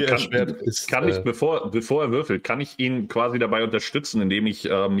 Entschuldigung, kann ich, bevor er würfelt, kann ich ihn quasi dabei unterstützen, indem ich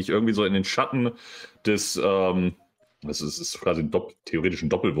mich irgendwie so in den Schatten des, das ist quasi theoretisch ein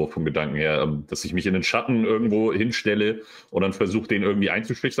Doppelwurf vom Gedanken her, dass ich mich in den Schatten irgendwo hinstelle und dann versuche, den irgendwie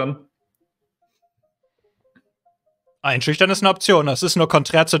einzuschüchtern? Einschüchtern ist eine Option. Das ist nur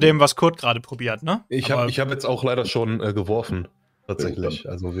konträr zu dem, was Kurt gerade probiert, ne? Ich hab jetzt auch leider schon geworfen. Tatsächlich.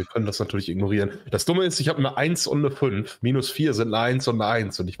 Also wir können das natürlich ignorieren. Das Dumme ist, ich habe eine 1 und eine 5. -4 sind eine 1 und eine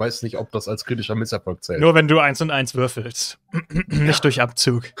 1. Und ich weiß nicht, ob das als kritischer Misserfolg zählt. Nur wenn du 1 und 1 würfelst. Nicht durch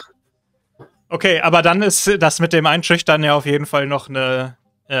Abzug. Okay, aber dann ist das mit dem Einschüchtern ja auf jeden Fall noch eine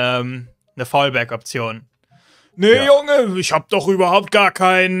Fallback-Option. Nee, ja. Junge, ich hab doch gar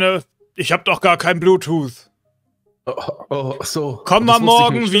kein Bluetooth. So. Komm mal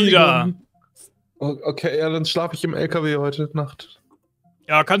morgen wieder. Okay, ja, dann schlafe ich im LKW heute Nacht.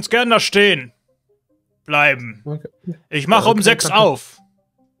 Ja, kannst gern da stehen. Bleiben. Okay. Ich mach um 6 auf.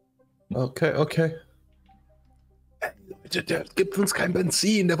 Okay. Der gibt uns kein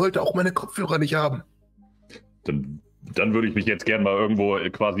Benzin, der wollte auch meine Kopfhörer nicht haben. Dann würde ich mich jetzt gern mal irgendwo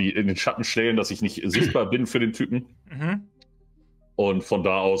quasi in den Schatten stellen, dass ich nicht sichtbar bin für den Typen. Mhm. Und von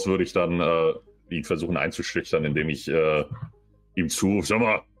da aus würde ich dann ihn versuchen einzuschüchtern, indem ich ihm zurufe, sag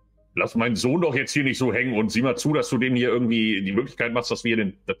mal, lass meinen Sohn doch jetzt hier nicht so hängen und sieh mal zu, dass du dem hier irgendwie die Möglichkeit machst, dass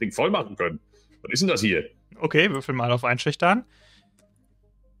wir das Ding voll machen können. Was ist denn das hier? Okay, würfel mal auf Einschüchtern.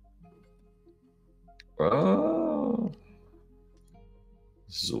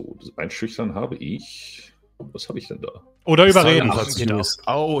 So, das Einschüchtern habe ich. Was habe ich denn da? Oder überreden.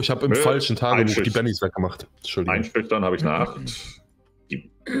 Ich habe im falschen Tagebuch die Bennys weggemacht. Entschuldigung. Einschüchtern habe ich eine 8.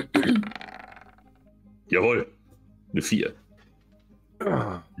 Jawohl. Eine 4.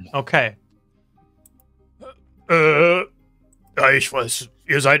 Okay. Ja, ich weiß,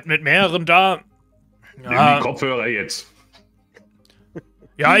 ihr seid mit mehreren da. Ja. Nimm die Kopfhörer jetzt.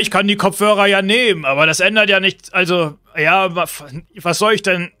 Ja, ich kann die Kopfhörer ja nehmen, aber das ändert ja nichts. Also, ja, was soll ich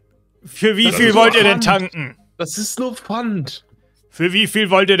denn? Für wie viel wollt ihr denn tanken? Das ist nur Pfand. Für wie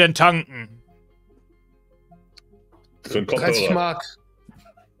viel wollt ihr denn tanken? Für einen Kopfhörer. 30 Mark.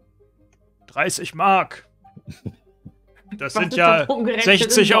 30 Mark. Das sind ja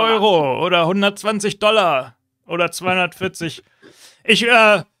 60 Euro oder 120 Dollar oder 240.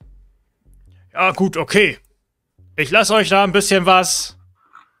 Ja gut, okay. Ich lasse euch da ein bisschen was.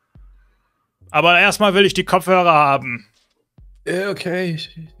 Aber erstmal will ich die Kopfhörer haben. Okay,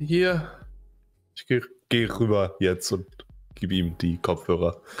 hier. Ich geh rüber jetzt und gebe ihm die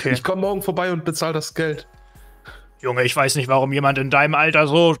Kopfhörer. Okay. Ich komme morgen vorbei und bezahle das Geld. Junge, ich weiß nicht, warum jemand in deinem Alter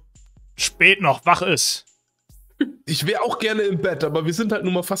so spät noch wach ist. Ich wäre auch gerne im Bett, aber wir sind halt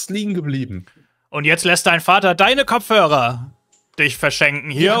nur mal fast liegen geblieben. Und jetzt lässt dein Vater deine Kopfhörer dich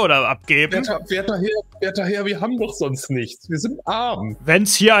verschenken hier oder abgeben? Werter Herr, wir haben doch sonst nichts. Wir sind arm.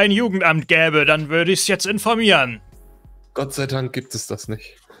 Wenn's hier ein Jugendamt gäbe, dann würde ich's jetzt informieren. Gott sei Dank gibt es das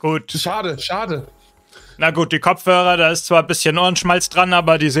nicht. Gut. Schade. Na gut, die Kopfhörer, da ist zwar ein bisschen Ohrenschmalz dran,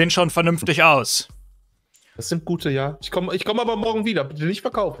 aber die sehen schon vernünftig aus. Das sind gute, ja. Ich komm aber morgen wieder. Bitte nicht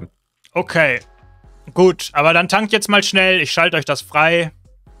verkaufen. Okay. Gut, aber dann tankt jetzt mal schnell. Ich schalte euch das frei.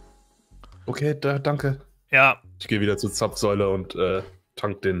 Okay, danke. Ja. Ich gehe wieder zur Zapfsäule und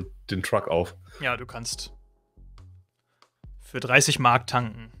tank den Truck auf. Ja, du kannst für 30 Mark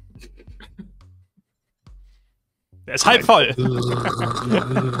tanken. Der ist halb voll.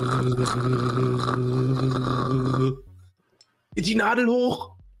 Die Nadel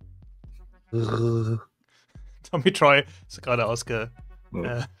hoch. Tommy Troy ist gerade ausgedingst.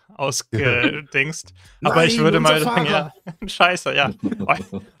 Aber nein, ich würde mal sagen, ja, scheiße, ja.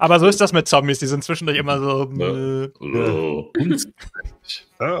 Aber so ist das mit Zombies, die sind zwischendurch immer so.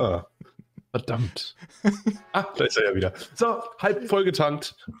 Verdammt. Da ist er ja wieder. So, halb voll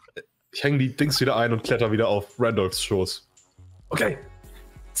getankt. Ich hänge die Dings wieder ein und kletter wieder auf Randolphs Schoß. Okay,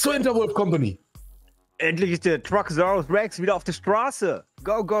 zur Interwolf Company. Endlich ist der Truckosaurus Rex wieder auf der Straße.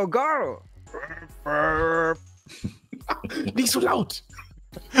 Go, go, go. Nicht so laut.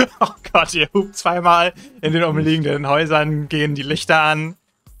 Oh Gott, ihr hupt zweimal. In den umliegenden Häusern gehen die Lichter an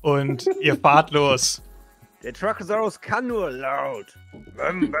und ihr fahrt los. Der Truckosaurus kann nur laut.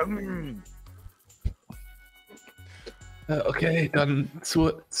 Okay, dann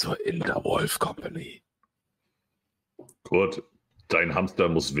zur Interwolf Company. Kurt, dein Hamster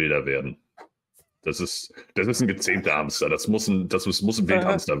muss wilder werden. Das ist ein gezähmter Hamster. Das muss ein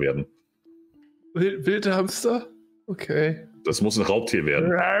Wildhamster werden. Wilde Hamster? Okay. Das muss ein Raubtier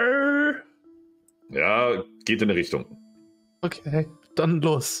werden. Ja, geht in eine Richtung. Okay, dann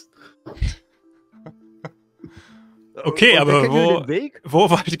los. Okay, aber wo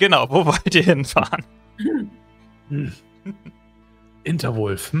wollt ihr hinfahren?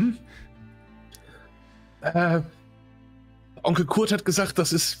 Interwolf, Onkel Kurt hat gesagt,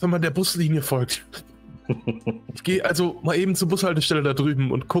 das ist, wenn man der Buslinie folgt. Ich gehe also mal eben zur Bushaltestelle da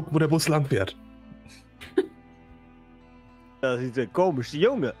drüben und guck, wo der Bus lang fährt. Das ist der komische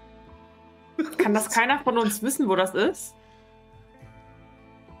Junge. Kann das keiner von uns wissen, wo das ist?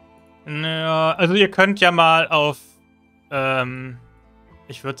 Naja, also ihr könnt ja mal auf,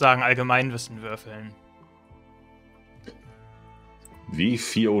 ich würde sagen, Allgemeinwissen würfeln. Wie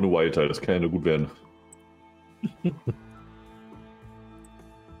 4 ohne Wildteil, das kann ja nur gut werden.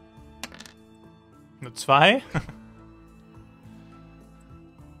 Eine 2?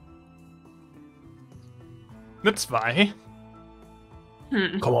 Eine 2?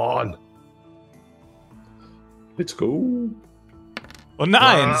 Come on. Let's go. Und eine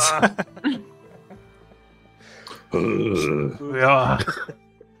 1. Ja.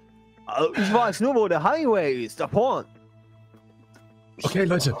 Ich weiß nur, wo der Highway ist. Da vorne. Okay,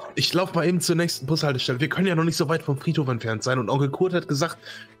 Leute, ich laufe mal eben zur nächsten Bushaltestelle. Wir können ja noch nicht so weit vom Friedhof entfernt sein. Und Onkel Kurt hat gesagt,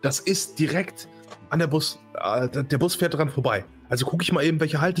 das ist direkt an der Bus. Der Bus fährt dran vorbei. Also gucke ich mal eben,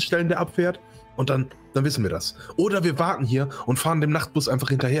 welche Haltestellen der abfährt. Und dann wissen wir das. Oder wir warten hier und fahren dem Nachtbus einfach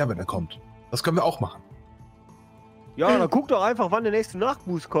hinterher, wenn er kommt. Das können wir auch machen. Ja, dann guck doch einfach, wann der nächste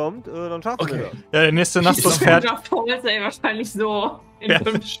Nachtbus kommt. Dann schaffen wir das. Ja, der nächste Nachtbus fährt. Wahrscheinlich so in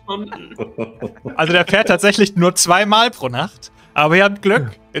 5 Stunden. Also der fährt tatsächlich nur 2-mal pro Nacht. Aber ihr habt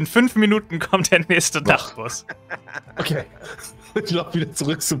Glück. In 5 Minuten kommt der nächste Nachtbus. Okay. Ich laufe wieder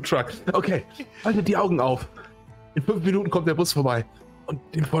zurück zum Truck. Okay, haltet die Augen auf. In 5 Minuten kommt der Bus vorbei. Und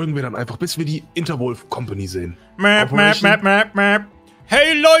dem folgen wir dann einfach, bis wir die Interwolf Company sehen. Map.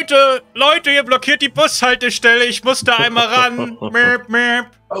 Hey Leute, ihr blockiert die Bushaltestelle. Ich muss da einmal ran.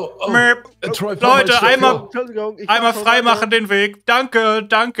 Map. Troy, Leute, einmal freimachen den Weg.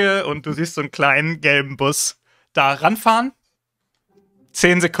 Danke. Und du siehst so einen kleinen gelben Bus da ranfahren.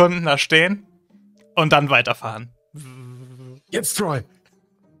 10 Sekunden da stehen. Und dann weiterfahren. Jetzt, Troy.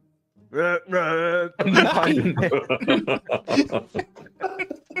 Nein.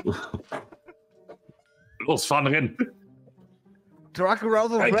 Los, fahren, rennen. Truck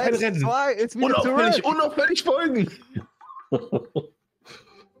Around the Red 2 ist wieder zurück. Unauffällig folgen. Oh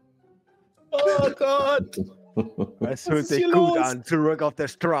Gott. Es fühlt sich gut an, zurück auf der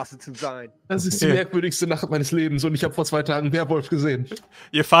Straße zu sein. Das ist die merkwürdigste Nacht meines Lebens und ich habe vor 2 Tagen einen Werwolf gesehen.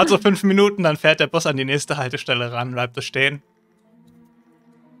 Ihr fahrt so 5 Minuten, dann fährt der Bus an die nächste Haltestelle ran, bleibt es stehen.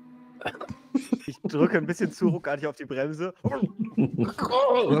 Ich drücke ein bisschen zu ruckartig auf die Bremse.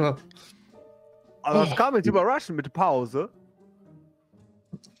 Aber das kam jetzt überraschend mit Pause.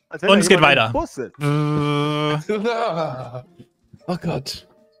 Und es geht weiter. Oh Gott.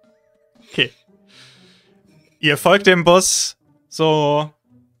 Okay. Ihr folgt dem Bus so.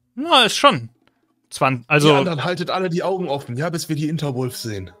 Na, ist schon. 20, also. Ja, dann haltet alle die Augen offen, ja, bis wir die Interwolf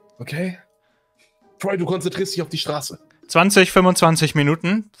sehen. Okay? Troy, du konzentrierst dich auf die Straße. 20, 25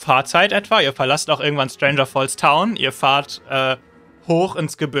 Minuten Fahrzeit etwa. Ihr verlasst auch irgendwann Stranger Falls Town. Ihr fahrt hoch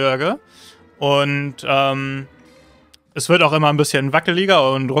ins Gebirge. Und es wird auch immer ein bisschen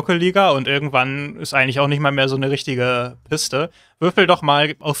wackeliger und ruckeliger. Und irgendwann ist eigentlich auch nicht mal mehr so eine richtige Piste. Würfel doch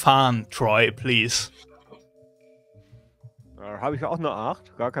mal auf Fahren, Troy, please. Habe ich auch eine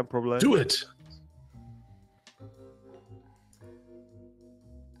 8, gar kein Problem. Do it!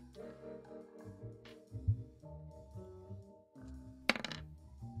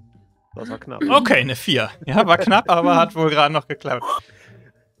 Das war knapp. Okay, eine 4. Ja, war knapp, aber hat wohl gerade noch geklappt.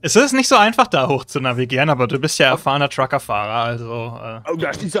 Es ist nicht so einfach, da hoch zu navigieren, aber du bist ja erfahrener Truckerfahrer, also... Oh,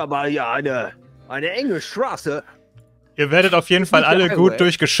 das ist aber ja eine enge Straße. Ihr werdet auf jeden Fall alle gut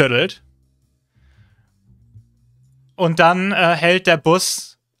durchgeschüttelt. Und dann hält der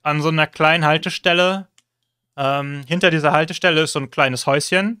Bus an so einer kleinen Haltestelle. Hinter dieser Haltestelle ist so ein kleines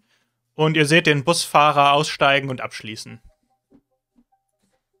Häuschen. Und ihr seht den Busfahrer aussteigen und abschließen.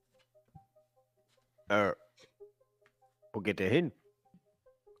 Wo geht der hin?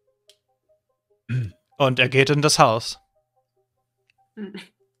 Und er geht in das Haus.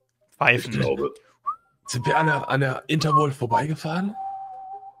 Pfeifen. Ich glaube. Sind wir an der Interwolf vorbeigefahren?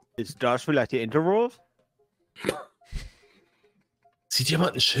 Ist das vielleicht die Interwolf? Sieht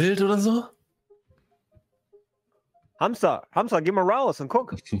jemand ein Schild oder so? Hamster, geh mal raus und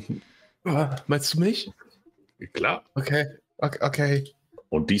guck. Meinst du mich? Klar. Okay.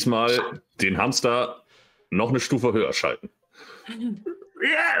 Und diesmal den Hamster noch eine Stufe höher schalten.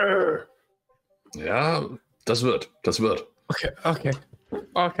 Ja, das wird.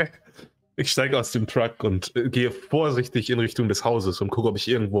 Okay. Ich steige aus dem Truck und gehe vorsichtig in Richtung des Hauses und gucke, ob ich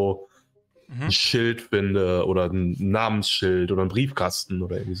irgendwo ein Schild finde oder ein Namensschild oder ein Briefkasten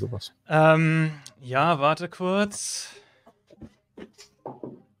oder irgendwie sowas. Ja, warte kurz.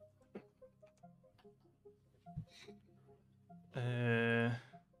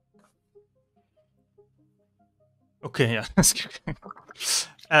 Okay, ja.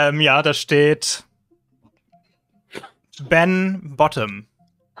 Ja, da steht Ben Bottom.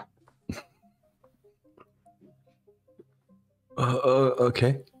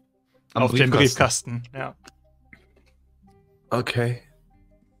 Okay. Auf dem Briefkasten, ja. Okay.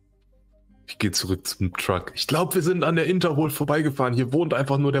 Ich gehe zurück zum Truck. Ich glaube, wir sind an der Interwolf vorbeigefahren. Hier wohnt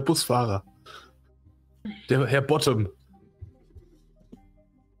einfach nur der Busfahrer. Der Herr Bottom.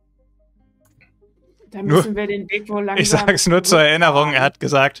 Da müssen wir den Weg wohl langsam... Ich sag's nur zur Erinnerung, er hat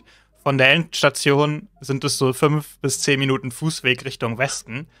gesagt, von der Endstation sind es so 5 bis 10 Minuten Fußweg Richtung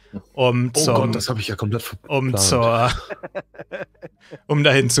Westen, oh Gott, das habe ich ja komplett verplant. Um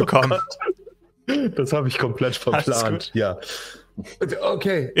dahin zu kommen. Das habe ich komplett verplant, ja.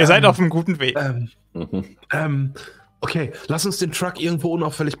 Okay. Ihr seid auf einem guten Weg. Okay, lass uns den Truck irgendwo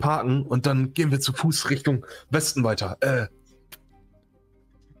unauffällig parken und dann gehen wir zu Fuß Richtung Westen weiter.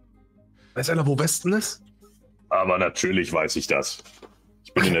 Weiß einer, wo Westen ist? Aber natürlich weiß ich das.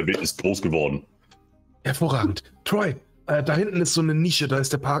 Ich bin in der Wildnis groß geworden. Hervorragend. Troy, da hinten ist so eine Nische, da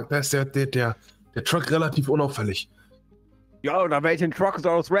ist der Park, da ist der Truck relativ unauffällig. Ja, da werde ich den Truck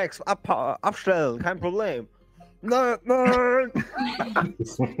aus Rex abstellen, kein Problem. Nein!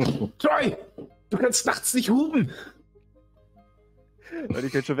 Troy, du kannst nachts nicht hupen. Und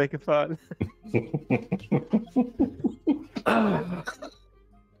ich bin schon weggefahren.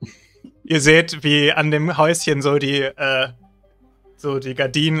 Ihr seht, wie an dem Häuschen so die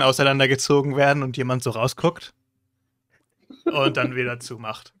Gardinen auseinandergezogen werden und jemand so rausguckt und dann wieder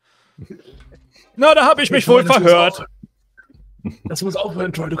zumacht. Na, da habe ich mich wohl verhört. Das muss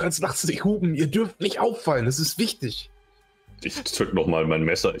aufhören, Troy. Du kannst nachts nicht hupen. Ihr dürft nicht auffallen. Das ist wichtig. Ich zück noch mal mein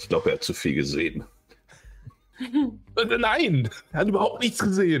Messer. Ich glaube, er hat zu viel gesehen. Nein, er hat überhaupt nichts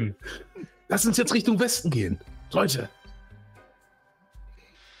gesehen. Lass uns jetzt Richtung Westen gehen. Leute.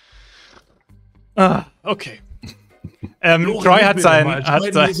 Ah, okay. Troy hat sein...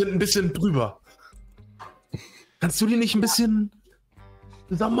 Wir sind ein bisschen drüber. Kannst du die nicht ein bisschen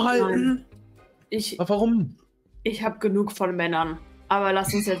zusammenhalten? Nein. Aber warum? Ich habe genug von Männern. Aber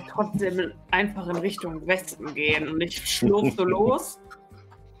lass uns jetzt trotzdem einfach in Richtung Westen gehen. Und ich schlurf so los.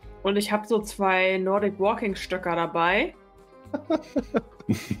 Und ich habe so 2 Nordic Walking Stöcker dabei.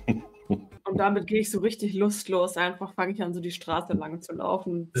 Und damit gehe ich so richtig lustlos. Einfach fange ich an, so die Straße lang zu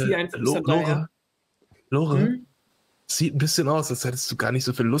laufen. Ziehe ein Fuß hinterher. Lore, sieht ein bisschen aus, als hättest du gar nicht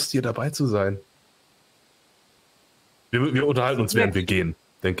so viel Lust, hier dabei zu sein. Wir unterhalten uns, während wir gehen,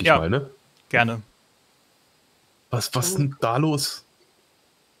 denke ich mal, ne? Gerne. Was ist denn da los?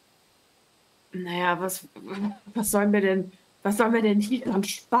 Naja, was soll mir denn hier an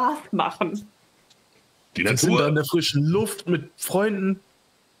Spaß machen? Die Wir sind da in der frischen Luft mit Freunden.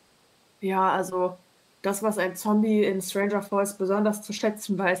 Ja, also das, was ein Zombie in Stranger Falls besonders zu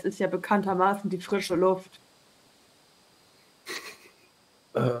schätzen weiß, ist ja bekanntermaßen die frische Luft.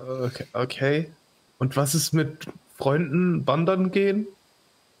 Okay. Und was ist mit Freunden wandern gehen?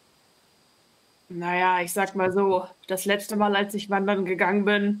 Naja, ich sag mal so, das letzte Mal, als ich wandern gegangen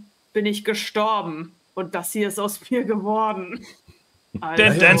bin, bin ich gestorben. Und das hier ist aus mir geworden. Also,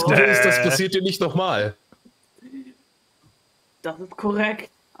 das passiert dir nicht nochmal. Das ist korrekt.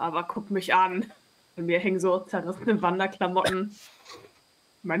 Aber guck mich an. Bei mir hängen so zerrissene Wanderklamotten.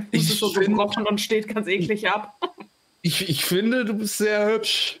 Mein Fuß ist so gebrochen und steht ganz eklig ab. Ich finde, du bist sehr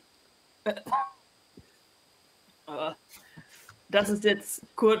hübsch. Das ist jetzt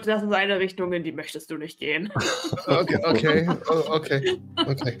kurz, das ist eine Richtung, in die möchtest du nicht gehen. Okay.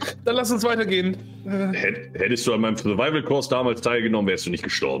 Dann lass uns weitergehen. Hättest du an meinem Survival-Kurs damals teilgenommen, wärst du nicht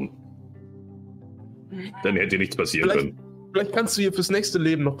gestorben. Dann hätte dir nichts passieren können. Vielleicht kannst du hier fürs nächste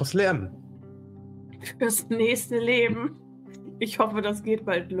Leben noch was lernen. Fürs nächste Leben? Ich hoffe, das geht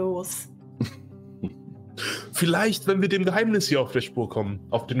bald los. Vielleicht, wenn wir dem Geheimnis hier auf der Spur kommen,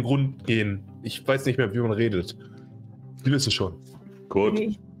 auf den Grund gehen. Ich weiß nicht mehr, wie man redet. Sie wissen schon. Gut.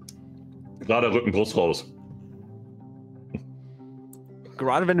 Gerade Rücken, Brust raus.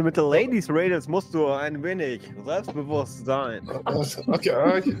 Gerade wenn du mit den Ladies redest, musst du ein wenig selbstbewusst sein.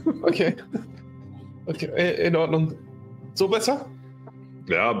 Okay, in Ordnung. So besser?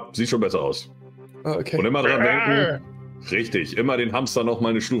 Ja, sieht schon besser aus. Okay. Und immer dran denken, richtig, immer den Hamster noch mal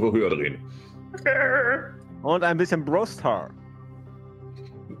eine Stufe höher drehen. Und ein bisschen Brusthaar.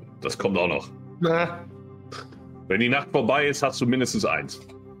 Das kommt auch noch. Na. Wenn die Nacht vorbei ist, hast du mindestens 1.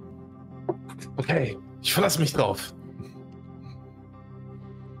 Okay, ich verlasse mich drauf.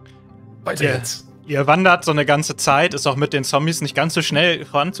 Weiter jetzt. Ihr wandert so eine ganze Zeit, ist auch mit den Zombies nicht ganz so schnell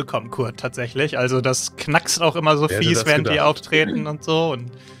voranzukommen, Kurt, tatsächlich. Also das knackst auch immer so fies, während die auftreten und so und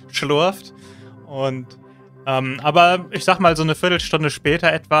schlurft. Und aber ich sag mal, so eine Viertelstunde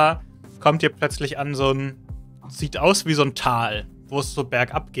später etwa kommt ihr plötzlich an so ein, sieht aus wie so ein Tal, wo es so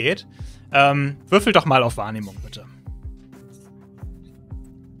bergab geht. Würfel doch mal auf Wahrnehmung, bitte.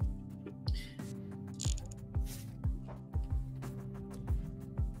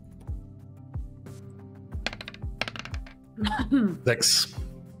 Sechs.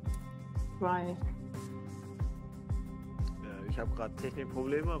 2. Ich habe gerade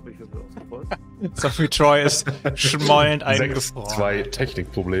Technikprobleme, aber ich habe auch sofort. Sophie Troy ist schmollend eingefroren. 2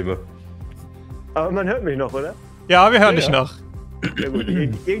 Technikprobleme. Aber man hört mich noch, oder? Ja, wir hören dich noch. Ja, gut.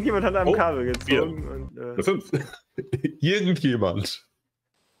 Irgendjemand hat am Kabel gezogen. 5. Irgendjemand.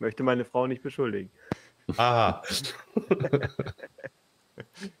 Möchte meine Frau nicht beschuldigen. Aha.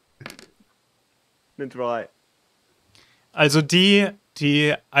 Eine 3. Also die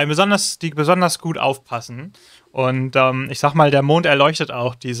besonders gut aufpassen. Und ich sag mal, der Mond leuchtet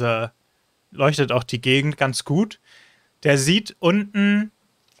auch die Gegend ganz gut. Der sieht unten,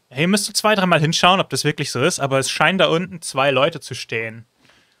 hey, müsst du 2-3 Mal hinschauen, ob das wirklich so ist, aber es scheinen da unten 2 Leute zu stehen.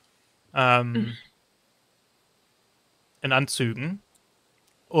 In Anzügen.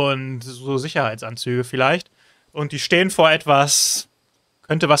 Und so Sicherheitsanzüge vielleicht. Und die stehen vor etwas,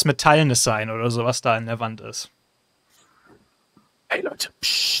 könnte was Metallenes sein oder so, was da in der Wand ist. Hey Leute,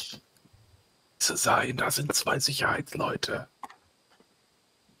 psst. Szenarien, da sind 2 Sicherheitsleute.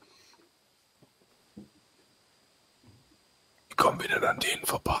 Wie kommen wir denn an denen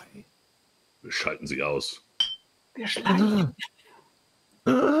vorbei? Wir schalten sie aus. Wir schleichen.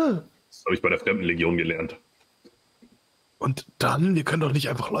 Das habe ich bei der Fremdenlegion gelernt. Und dann, wir können doch nicht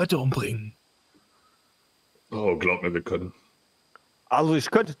einfach Leute umbringen. Oh, glaub mir, wir können. Also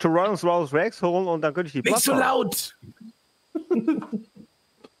ich könnte Tyrannosaurus Rex holen und dann könnte ich die Nicht so Plattform. laut!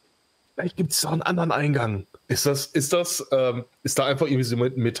 Vielleicht gibt es auch einen anderen Eingang. Ist da einfach irgendwie so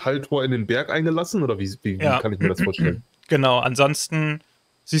ein Metalltor in den Berg eingelassen? Oder wie kann ich mir das vorstellen? Genau, ansonsten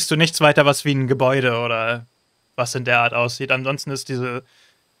siehst du nichts weiter, was wie ein Gebäude oder was in der Art aussieht. Ansonsten ist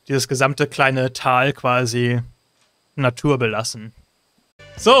dieses gesamte kleine Tal quasi naturbelassen.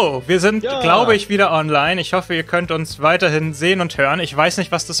 So, wir sind, glaube ich, wieder online. Ich hoffe, ihr könnt uns weiterhin sehen und hören. Ich weiß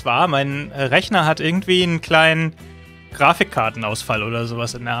nicht, was das war. Mein Rechner hat irgendwie einen kleinen Grafikkartenausfall oder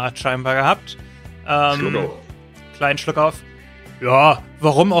sowas in der Art scheinbar gehabt. Schluck auf. Kleinen Schluck auf. Ja,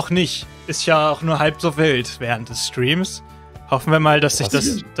 warum auch nicht? Ist ja auch nur halb so wild während des Streams. Hoffen wir mal, dass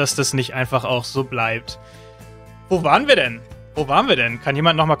das nicht einfach auch so bleibt. Wo waren wir denn? Kann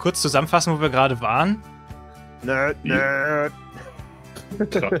jemand noch mal kurz zusammenfassen, wo wir gerade waren? Nerd.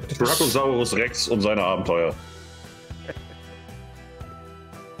 Brachiosaurus Rex und seine Abenteuer.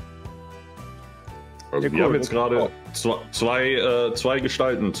 Also wir haben jetzt gerade zwei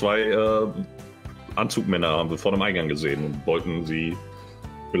Gestalten, zwei Anzugmänner haben wir vor dem Eingang gesehen und wollten sie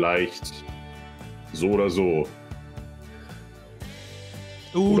vielleicht so oder so.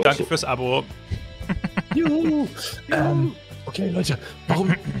 Oder danke so. fürs Abo. Juhu. Okay, Leute,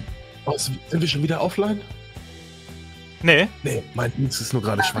 warum sind wir schon wieder offline? Nee, mein Dienst ist nur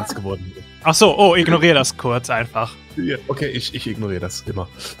gerade schwarz geworden. Ach so, ignoriere das kurz einfach. Ja, okay, ich ignoriere das immer.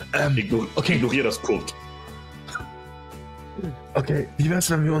 Ignoriere das kurz. Okay, wie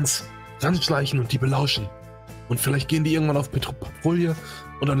wär's, wenn wir uns ranschleichen und die belauschen? Und vielleicht gehen die irgendwann auf Patrouille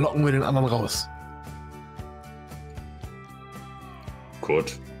und dann locken wir den anderen raus.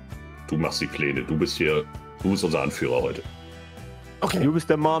 Kurt, du machst die Pläne. Du bist unser Anführer heute. Okay. Du bist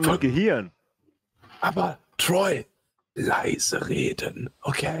der Mann mit Gehirn. Aber Troy, leise reden,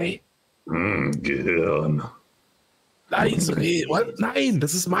 okay? Gehirn. Leise reden. What? Nein,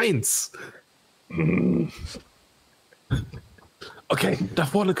 das ist meins. Okay, da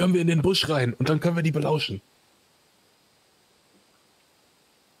vorne können wir in den Busch rein und dann können wir die belauschen.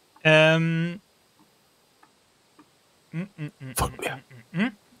 Von mir.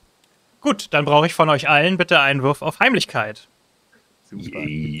 Gut, dann brauche ich von euch allen bitte einen Wurf auf Heimlichkeit.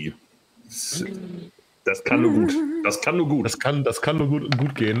 Yay. Das kann nur gut. Das kann nur gut. Das kann nur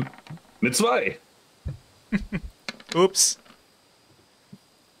gut gehen. Mit 2. Ups.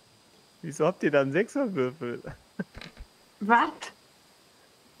 Wieso habt ihr da einen Sechserwürfel? Was?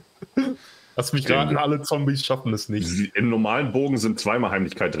 Lass mich raten, alle Zombies schaffen es nicht. Im normalen Bogen sind 2-mal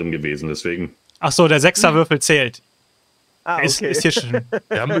Heimlichkeit drin gewesen, deswegen. Ach so, der Sechserwürfel zählt. Okay. Ist hier schon.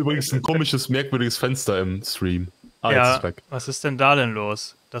 Wir haben übrigens ein komisches, merkwürdiges Fenster im Stream. Jetzt Ja, ist weg. was ist denn da denn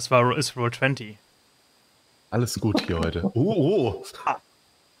los? Das ist Roll 20. Alles gut hier heute. Oh.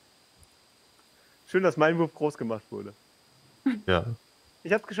 Schön, dass mein Wurf groß gemacht wurde. Ja.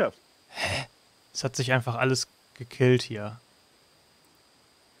 Ich hab's geschafft. Es hat sich einfach alles gekillt hier.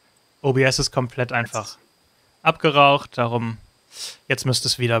 OBS ist komplett einfach abgeraucht, darum jetzt müsste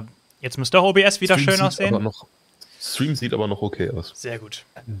auch OBS wieder schön aussehen. Stream sieht aber noch okay aus. Sehr gut.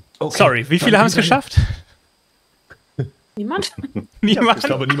 Okay. Sorry, wie viele haben es geschafft? Niemand? Niemand? Ich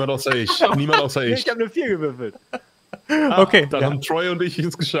glaube, niemand außer ich. Ich habe eine 4 gewürfelt. Okay. Dann haben Troy und ich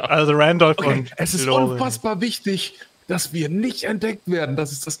es geschafft. Also Randolph und es ist Lore. unfassbar wichtig, dass wir nicht entdeckt werden.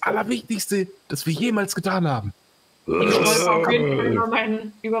 Das ist das Allerwichtigste, das wir jemals getan haben. Ich läufe auf jeden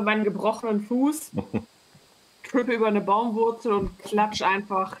Fall über meinen gebrochenen Fuß, trippe über eine Baumwurzel und klatsch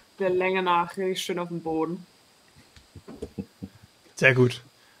einfach der Länge nach richtig schön auf den Boden. Sehr gut.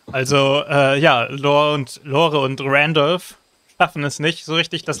 Also, ja, Lore und Randolph schaffen es nicht, so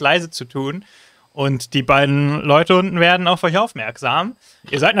richtig das leise zu tun. Und die beiden Leute unten werden auf euch aufmerksam.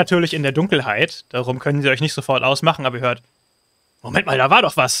 Ihr seid natürlich in der Dunkelheit, darum können sie euch nicht sofort ausmachen, aber ihr hört, Moment mal, da war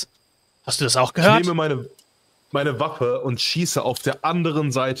doch was. Hast du das auch gehört? Ich nehme meine Waffe und schieße auf der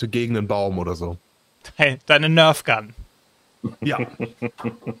anderen Seite gegen einen Baum oder so. Hey, deine Nerf-Gun. Ja.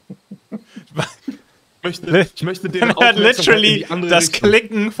 Ich möchte den Man hört literally das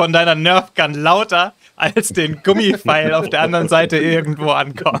Klicken von deiner Nerf-Gun lauter, als den Gummipfeil auf der anderen Seite irgendwo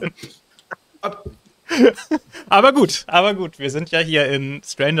ankommt. Aber gut, wir sind ja hier in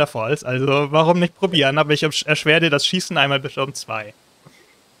Stranger Falls, also warum nicht probieren? Aber ich erschwere dir das Schießen einmal bitte um 2.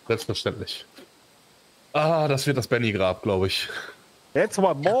 Selbstverständlich. Das wird das Benny-Grab, glaube ich. That's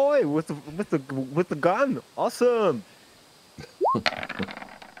my boy with the gun. Awesome.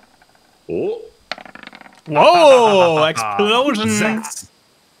 Oh. Wow, Explosion. 6.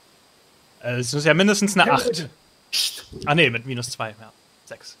 Es ist ja mindestens eine 8. Ah ne, mit -2, ja.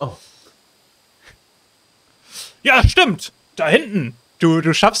 6. Oh. Ja, stimmt. Da hinten.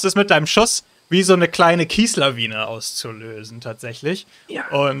 Du schaffst es mit deinem Schuss, wie so eine kleine Kieslawine auszulösen, tatsächlich. Ja.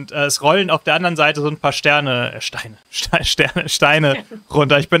 Und es rollen auf der anderen Seite so ein paar Steine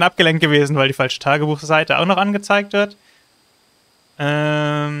runter. Ich bin abgelenkt gewesen, weil die falsche Tagebuchseite auch noch angezeigt wird.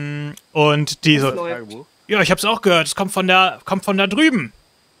 Und die so. Ja, ich hab's auch gehört. Es kommt von da drüben.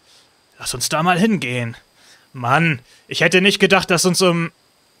 Lass uns da mal hingehen. Mann, ich hätte nicht gedacht, dass uns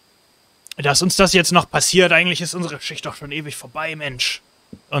das jetzt noch passiert. Eigentlich ist unsere Geschichte doch schon ewig vorbei, Mensch.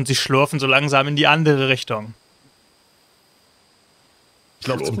 Und sie schlurfen so langsam in die andere Richtung. Ich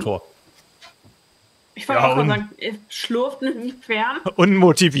laufe zum Tor. Ich wollte auch mal sagen, schlurft inwiefern?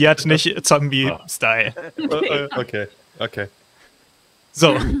 Unmotiviert, nicht Zombie-Style. Okay.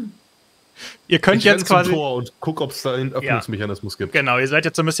 So. Ihr könnt jetzt quasi zum Tor und guck, ob es da einen Öffnungsmechanismus gibt. Genau, ihr seid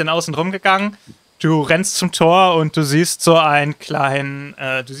jetzt so ein bisschen außen rum gegangen. Du rennst zum Tor und du siehst so ein kleines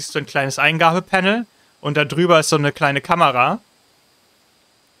Eingabepanel und da drüber ist so eine kleine Kamera.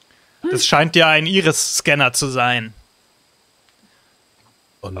 Das scheint dir ein Iris-Scanner zu sein.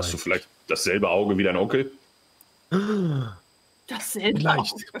 Oh, hast du vielleicht dasselbe Auge wie dein Onkel? Dasselbe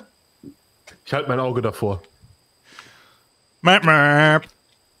Vielleicht. Auge. Ich halte mein Auge davor. Mäp, mäp.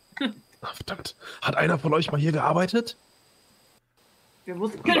 Ach, verdammt. Hat einer von euch mal hier gearbeitet? Wir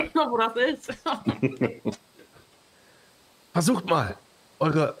wussten gar nicht mehr, wo das ist. Versucht mal,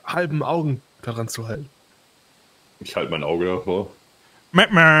 eure halben Augen daran zu halten. Ich halte mein Auge davor.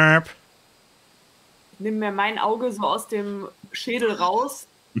 Mäp, mäp. Nimm mir mein Auge so aus dem Schädel raus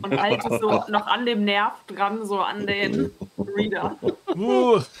und halte es so noch an dem Nerv dran, so an den Reader.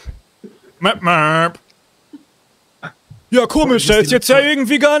 Mäp, mäp. Ja, komisch, da ist jetzt ja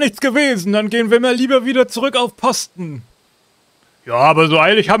irgendwie gar nichts gewesen. Dann gehen wir mal lieber wieder zurück auf Posten. Ja, aber so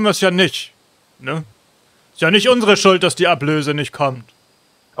eilig haben wir es ja nicht. Ne? Ist ja nicht unsere Schuld, dass die Ablöse nicht kommt.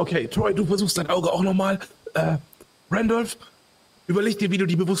 Okay, Troy, du versuchst dein Auge auch nochmal. Randolph, überleg dir, wie du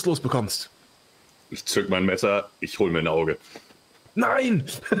die bewusstlos bekommst. Ich zück mein Messer, ich hol mir ein Auge. Nein!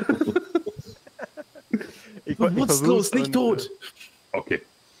 Bewusstlos, nicht tot. Okay.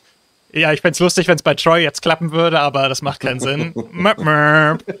 Ja, ich fänd's lustig, wenn es bei Troy jetzt klappen würde, aber das macht keinen Sinn. Möp,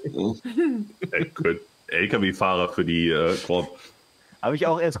 möp. LKW-Fahrer für die Korb. Habe ich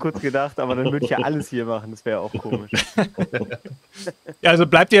auch erst kurz gedacht, aber dann würde ich ja alles hier machen. Das wäre auch komisch. Ja, also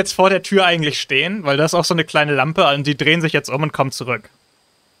bleibt ihr jetzt vor der Tür eigentlich stehen, weil da ist auch so eine kleine Lampe und die drehen sich jetzt um und kommen zurück.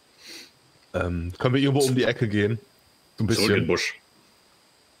 Können wir irgendwo um die Ecke gehen? So ein bisschen. Zurück in den Busch.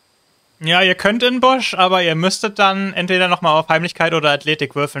 Ja, ihr könnt in den Busch, aber ihr müsstet dann entweder nochmal auf Heimlichkeit oder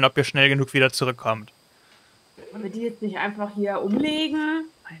Athletik würfeln, ob ihr schnell genug wieder zurückkommt. Wollen wir die jetzt nicht einfach hier umlegen?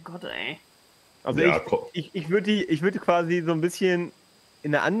 Mein Gott, ey. Also Ja, ich würde quasi so ein bisschen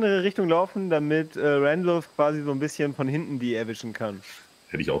in eine andere Richtung laufen, damit Randolph quasi so ein bisschen von hinten die erwischen kann.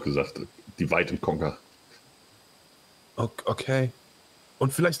 Hätte ich auch gesagt. Die Weit und Conquer. Okay.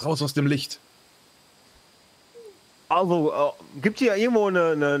 Und vielleicht raus aus dem Licht. Also, gibt hier irgendwo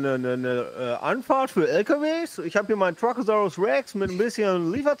eine Anfahrt für LKWs? Ich habe hier meinen Truckosaurus Rex mit ein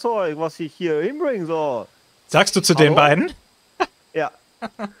bisschen Lieferzeug, was ich hier hinbringen soll. Sagst du zu den beiden? Ja.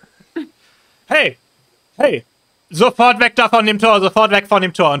 Hey! Hey! Sofort weg da von dem Tor, sofort weg von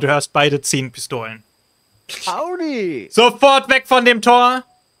dem Tor. Und du hörst, beide ziehen Pistolen. Howdy! Sofort weg von dem Tor!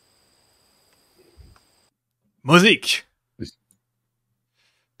 Musik!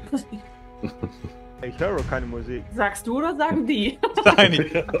 Ich höre keine Musik. Sagst du oder sagen die? Nein.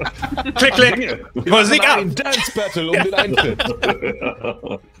 Klick, klick! Musik ab! Ein Dance Battle um den Eintritt.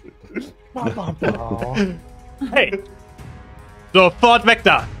 Hey! Sofort weg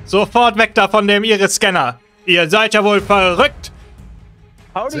da! Sofort weg da von dem Iris-Scanner! Ihr seid ja wohl verrückt!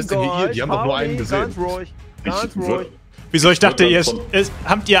 Howdy, Was ist denn hier? guys. Die haben doch nur einen Howdy, gesehen. Ganz ruhig. Ganz ruhig. Wieso? Ich dachte,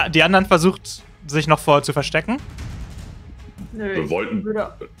 habt ihr die anderen versucht, sich noch vorher zu verstecken? Nö, Wir wollten.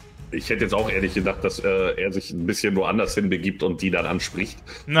 Ich hätte jetzt auch ehrlich gedacht, dass er sich ein bisschen woanders hinbegibt und die dann anspricht.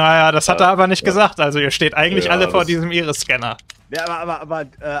 Naja, das hat er aber nicht gesagt. Also ihr steht eigentlich alle vor diesem Iris-Scanner. Ja,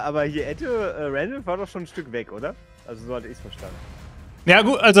 aber hier Randolph war doch schon ein Stück weg, oder? Also so hatte ich es verstanden. Ja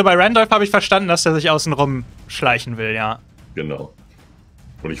gut, also bei Randolph habe ich verstanden, dass er sich außen rum schleichen will, ja. Genau.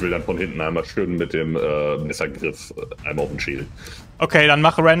 Und ich will dann von hinten einmal schön mit dem Messergriff einmal auf den Schädel. Okay, dann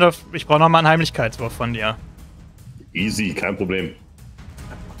mache Randolph, ich brauche nochmal einen Heimlichkeitswurf von dir. Easy, kein Problem.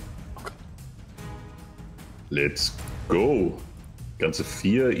 Let's go. Ganze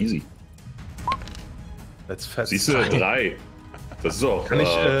 4, easy. Siehst du, 3. Das ist auch...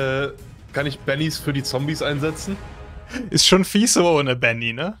 Kann ich Bennys für die Zombies einsetzen? Ist schon fies so ohne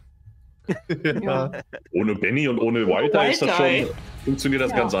Benny, ne? Ja. Ohne Benny und ohne Walter ist das schon... Funktioniert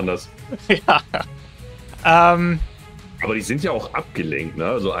das ganz anders. Ja. Aber die sind ja auch abgelenkt, ne?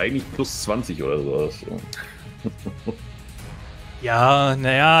 Also eigentlich plus 20 oder sowas. Ja,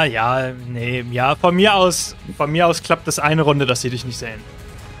 naja, ja, nee, ja, von mir aus klappt das eine Runde, dass sie dich nicht sehen.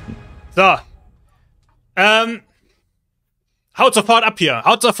 So. Haut sofort ab hier,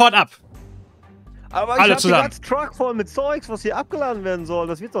 haut sofort ab. Aber Alle ich hab zusammen. den ganzen Truck voll mit Zeugs, was hier abgeladen werden soll.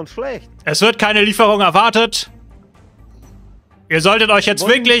 Das wird sonst schlecht. Es wird keine Lieferung erwartet. Ihr solltet euch jetzt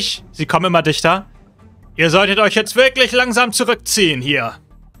wirklich, sie kommen immer dichter, ihr solltet euch jetzt wirklich langsam zurückziehen hier.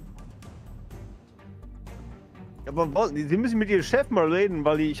 Aber Sie müssen mit Ihrem Chef mal reden,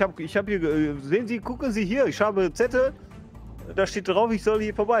 weil ich hab hier, sehen Sie, gucken Sie hier, ich habe Zettel, da steht drauf, ich soll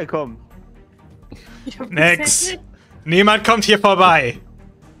hier vorbeikommen. Nix. Niemand kommt hier vorbei.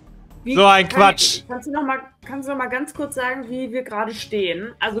 So ein Quatsch. Kannst du noch mal ganz kurz sagen, wie wir gerade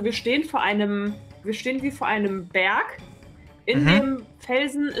stehen? Also wir stehen wie vor einem Berg. In dem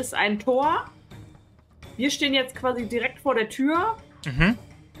Felsen ist ein Tor. Wir stehen jetzt quasi direkt vor der Tür.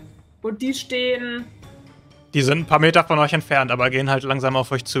 Und die stehen... Die sind ein paar Meter von euch entfernt, aber gehen halt langsam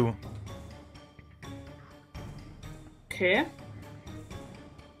auf euch zu. Okay.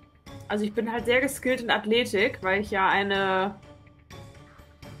 Also ich bin halt sehr geskillt in Athletik, weil ich ja eine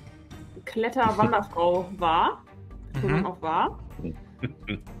Kletter-Wanderfrau war. Auch war.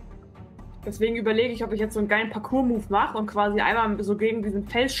 Deswegen überlege ich, ob ich jetzt so einen geilen Parcours-Move mache und quasi einmal so gegen diesen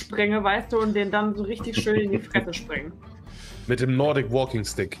Fels springe, weißt du, und den dann so richtig schön in die Fresse springen. Mit dem Nordic Walking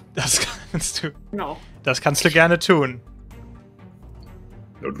Stick. Das kannst du. Genau. Das kannst du gerne tun.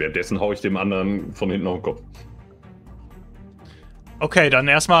 Und währenddessen hau ich dem anderen von hinten auf den Kopf. Okay, dann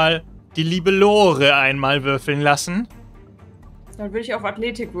erstmal die liebe Lore einmal würfeln lassen. Dann würde ich auf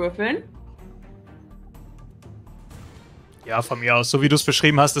Athletik würfeln. Ja, von mir aus. So wie du es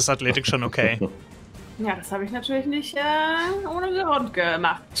beschrieben hast, ist Athletik schon okay. Ja, das habe ich natürlich nicht ohne Grund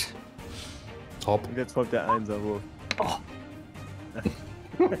gemacht. Top. Und jetzt kommt der Einserwurf. Oh.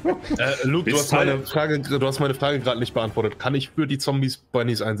 Luke, du hast meine Frage gerade nicht beantwortet. Kann ich für die Zombies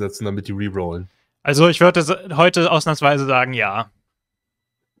Bunnies einsetzen, damit die rerollen? Also ich würde heute ausnahmsweise sagen, ja.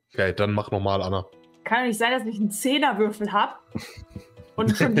 Okay, dann mach nochmal, Anna. Kann ja nicht sein, dass ich einen 10er-Würfel habe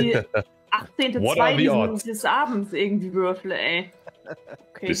und schon die 18. des Abends irgendwie würfle, ey.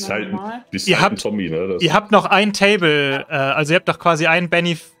 Okay, bist halt ihr habt, ein Zombie, ne? Ihr habt noch ein Table, also ihr habt doch quasi einen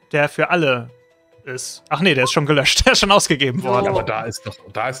Benny, der für alle ist. Ach nee, der ist schon gelöscht, der ist schon ausgegeben worden. Aber da ist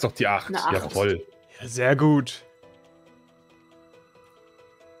doch die 8. Eine 8. Jawohl. Ja, sehr gut.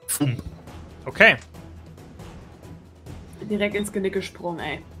 Fump. Okay. Direkt ins Genick gesprungen,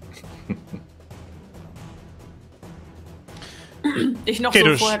 ey. Ich noch okay,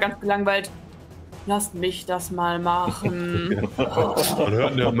 so vorher ganz gelangweilt. Lasst mich das mal machen.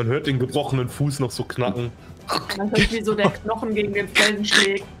 Man hört den gebrochenen Fuß noch so knacken. Man hört, wie so der Knochen gegen den Felsen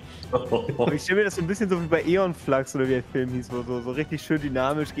schlägt. Ich stelle mir das so ein bisschen so wie bei Eon Flux oder wie der Film hieß, wo so richtig schön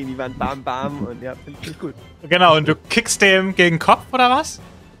dynamisch gegen die Wand, bam, bam, und ja, finde ich gut. Genau, und du kickst dem gegen den Kopf, oder was?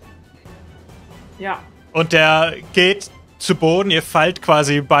 Ja. Und der geht zu Boden, ihr fallt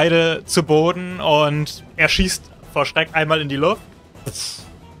quasi beide zu Boden und er schießt vor Schreck einmal in die Luft.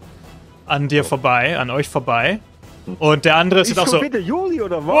 An dir vorbei, an euch vorbei. Und der andere ist auch so... bitte Juli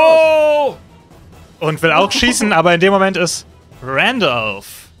oder was? Wow! Und will auch schießen, aber in dem Moment ist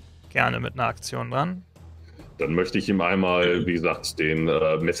Randolph gerne mit einer Aktion dran. Dann möchte ich ihm einmal, wie gesagt, den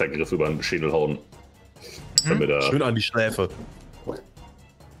Messergriff über den Schädel hauen. Damit er, schön an die Schläfe.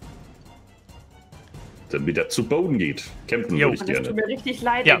 Damit er zu Boden geht. Kämpfen würde ich gerne. Das tut mir richtig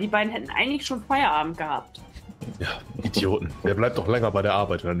leid, ja. Die beiden hätten eigentlich schon Feierabend gehabt. Ja, Idioten. Wer bleibt doch länger bei der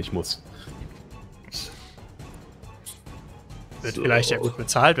Arbeit, wenn er nicht muss? Wird vielleicht ja gut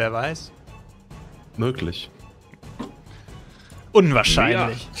bezahlt, wer weiß. Möglich.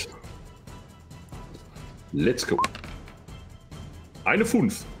 Unwahrscheinlich. Ja. Let's go. Eine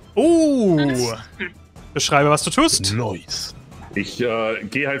 5. Beschreibe, was du tust. Nice. Ich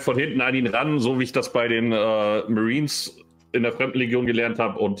gehe halt von hinten an ihn ran, so wie ich das bei den Marines in der Fremdenlegion gelernt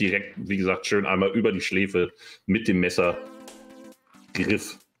habe und direkt, wie gesagt, schön einmal über die Schläfe mit dem Messer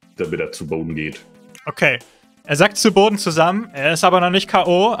Griff, damit er zu Boden geht. Okay. Er sackt zu Boden zusammen. Er ist aber noch nicht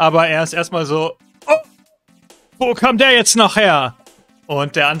K.O., aber er ist erstmal so, oh, wo kam der jetzt noch her?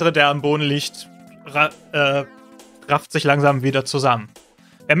 Und der andere, der am Boden liegt, rafft sich langsam wieder zusammen.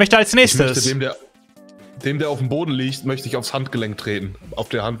 Wer möchte als nächstes? Ich möchte dem, der auf dem Boden liegt, möchte ich aufs Handgelenk treten. Auf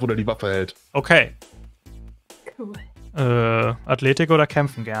der Hand, wo der die Waffe hält. Okay. Cool. Athletik oder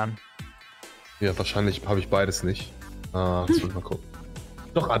Kämpfen gern? Ja, wahrscheinlich habe ich beides nicht. Jetzt muss ich mal gucken.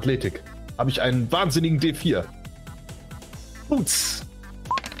 Doch, Athletik. Habe ich einen wahnsinnigen D4. Ups.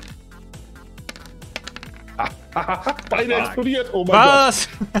 Beine explodiert. Oh mein Was?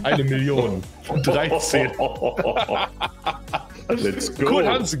 Gott. 1 Million. 13. Let's go. Cool,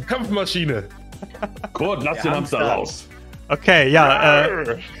 Hansen, Kampfmaschine. Gut, lass den Hamster raus. Okay, ja,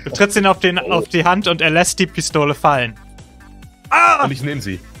 du trittst ihn auf die Hand und er lässt die Pistole fallen. Ah! Und ich nehme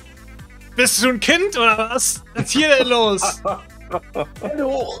sie. Bist du ein Kind oder was? Was ist hier denn los? Hände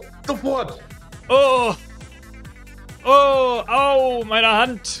hoch, sofort. Oh! Oh, au, meine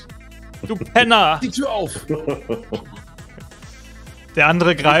Hand! Du Penner! Die Tür auf! Der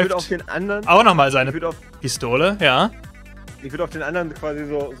andere greift auf den anderen, auch nochmal seine Pistole, ja. Ich würde auf den anderen quasi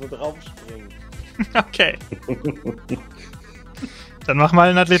so drauf springen. Okay. Dann mach mal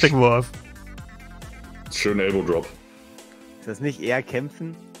einen Athletikwurf. Schön Elbow Drop. Ist das nicht eher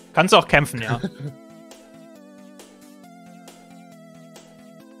kämpfen? Kannst du auch kämpfen, ja.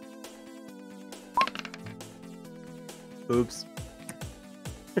 Ups.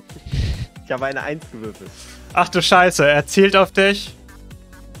 Ich habe eine 1 gewürfelt. Ach du Scheiße, er zielt auf dich.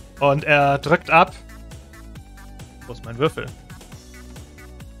 Und er drückt ab. Wo ist mein Würfel?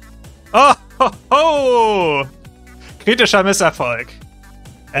 Oh, ho, ho! Kritischer Misserfolg.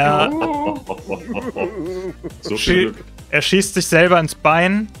 So viel Glück. Er schießt sich selber ins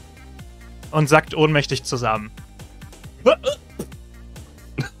Bein und sackt ohnmächtig zusammen.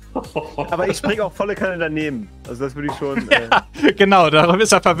 Aber ich springe auch volle Kanne daneben. Also das würde ich schon... Ja, genau, darum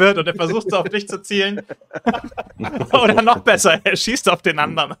ist er verwirrt und er versucht so auf dich zu zielen. Oder noch besser, er schießt auf den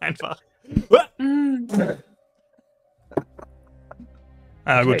anderen einfach.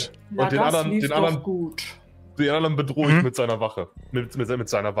 Ah, gut. Na, Und den anderen bedrohe ich mit seiner Waffe. Mit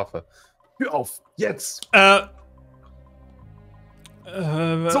seiner Waffe. Hör auf, jetzt!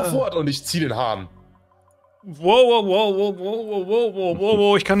 Sofort! Und ich ziehe den Hahn. Wow,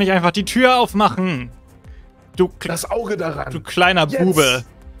 ich kann nicht einfach die Tür aufmachen. Das Auge daran. Du kleiner Bube.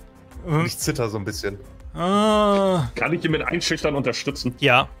 Ich zitter so ein bisschen. Kann ich ihn mit Einschüchtern unterstützen?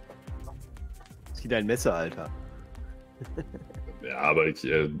 Ja. Zieh dein Messer, Alter. Ja, aber ich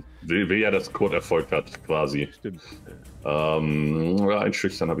will ja, dass Kurt Erfolg hat, quasi. Stimmt.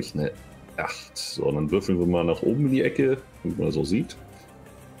 Einschüchtern habe ich eine 8. So, dann würfeln wir mal nach oben in die Ecke, wie man so sieht.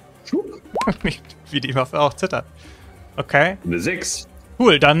 Schub. Wie die Waffe auch zittert. Okay. Eine 6.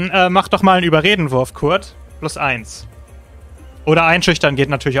 Cool, dann mach doch mal einen Überredenwurf, Kurt. +1. Oder einschüchtern geht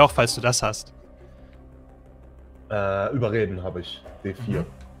natürlich auch, falls du das hast. Überreden habe ich. D4.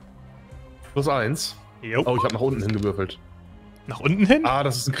 +1. Jo. Oh, ich habe nach unten hingewürfelt. Nach unten hin? Ah,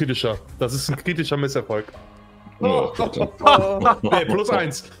 das ist ein kritischer. Das ist ein kritischer Misserfolg. Oh, Nee,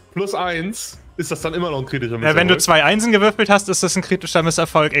 +1. +1 ist das dann immer noch ein kritischer Misserfolg. Wenn du 2 Einsen gewürfelt hast, ist das ein kritischer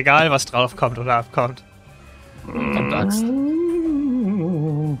Misserfolg, egal was draufkommt oder abkommt. Verdammt Axt.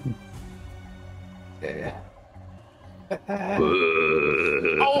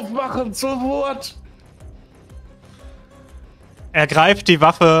 Aufmachen, sofort! Er greift die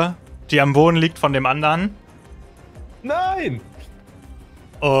Waffe, die am Boden liegt, von dem anderen Nein!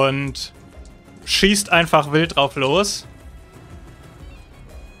 und schießt einfach wild drauf los.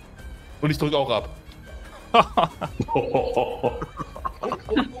 Und ich drück auch ab.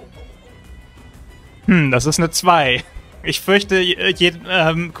 Das ist eine 2. Ich fürchte,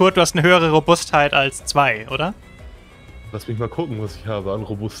 Kurt, du hast eine höhere Robustheit als 2, oder? Lass mich mal gucken, was ich habe an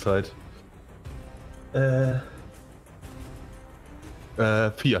Robustheit. 4.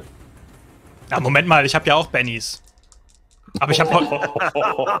 Ja, Moment mal, ich habe ja auch Bennys. Aber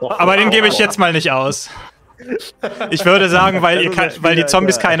aber den gebe ich jetzt mal nicht aus. Ich würde sagen, weil die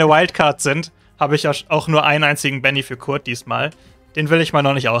Zombies keine Wildcards sind, habe ich auch nur einen einzigen Benny für Kurt diesmal. Den will ich mal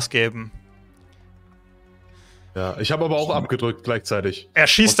noch nicht ausgeben. Ja, ich habe aber auch abgedrückt gleichzeitig. Er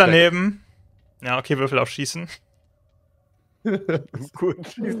schießt daneben. Ja, okay, Würfel auf Schießen. Gut,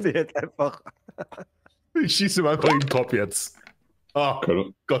 schießt ihr jetzt einfach. Ich schieße ihm einfach in den Kopf jetzt. Ah,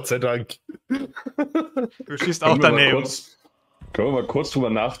 Gott sei Dank. Du schießt auch daneben. Können wir mal kurz drüber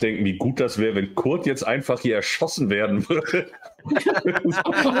nachdenken, wie gut das wäre, wenn Kurt jetzt einfach hier erschossen werden würde?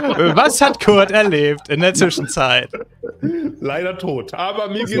 Was hat Kurt erlebt in der Zwischenzeit? Leider tot, aber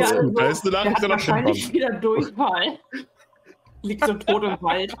mir geht's gut. Da ist eine Nachricht, der hat wahrscheinlich wieder Durchfall. Liegt so tot im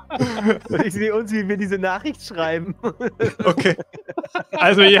Wald. Ich sehe uns, wie wir diese Nachricht schreiben. Okay.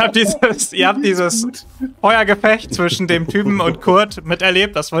 Also ihr habt dieses Feuergefecht zwischen dem Typen und Kurt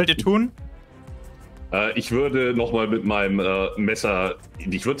miterlebt. Was wollt ihr tun? Ich würde nochmal mit meinem Messer,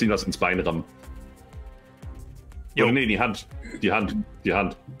 ich würde ihm das ins Bein rammen. Jo. Oder nee, die Hand.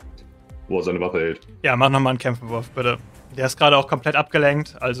 Wo er seine Waffe hält. Ja, mach nochmal einen Kämpfenwurf, bitte. Der ist gerade auch komplett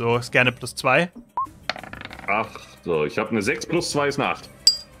abgelenkt, also ist gerne +2. Ach, so, ich habe eine 6 + 2 ist eine 8.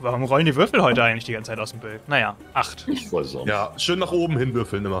 Warum rollen die Würfel heute eigentlich die ganze Zeit aus dem Bild? Naja, 8. Ich weiß es auch nicht. Ja, schön nach oben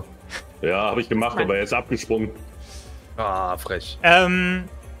hinwürfeln immer. Ja, habe ich gemacht, aber er ist abgesprungen. Ah, frech.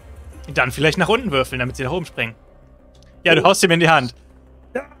 Dann vielleicht nach unten würfeln, damit sie nach oben springen. Ja, du haust ihm in die Hand.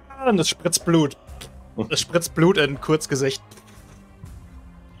 Ja, und es spritzt Blut. Es spritzt Blut in Kurts Gesicht.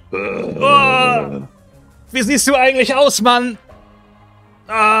 Oh, wie siehst du eigentlich aus, Mann?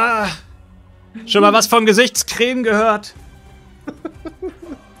 Ah, schon mal was von Gesichtscreme gehört?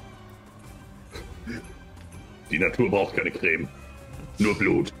 Die Natur braucht keine Creme. Nur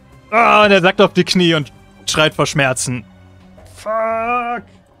Blut. Ah, und er sackt auf die Knie und schreit vor Schmerzen. Fuck.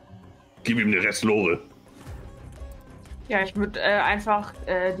 Gib ihm den Rest Lore. Ja, ich würde einfach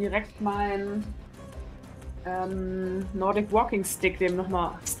direkt mein Nordic Walking Stick, dem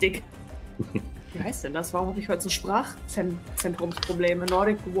nochmal Stick. Wie heißt denn das? Warum habe ich heute so Sprachzentrumsprobleme?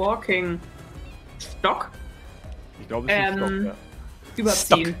 Nordic Walking Stock? Ich glaube, es ist ein Stock, ja.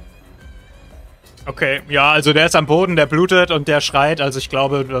 Überziehen. Stock. Okay, ja, also der ist am Boden, der blutet und der schreit. Also ich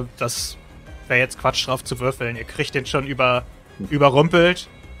glaube, das wäre jetzt Quatsch drauf zu würfeln. Ihr kriegt den schon überrumpelt.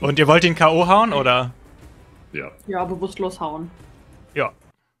 Und ihr wollt ihn K.O. hauen, oder? Ja. Ja, bewusstlos hauen. Ja,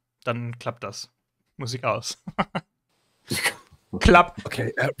 dann klappt das. Musik aus. Klapp.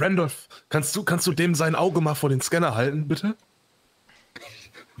 Okay, Randolph, kannst du dem sein Auge mal vor den Scanner halten, bitte?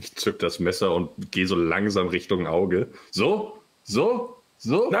 Ich zück das Messer und gehe so langsam Richtung Auge. So.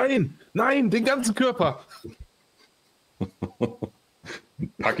 Nein, den ganzen Körper.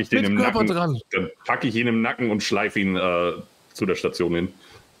 Packe ich den im Nacken. Dran. Dann packe ich ihn im Nacken und schleife ihn zu der Station hin.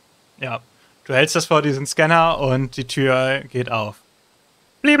 Ja, du hältst das vor diesen Scanner und die Tür geht auf.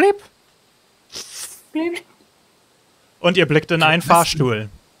 Blieb, blieb. Blieb. Und ihr blickt in einen Fahrstuhl.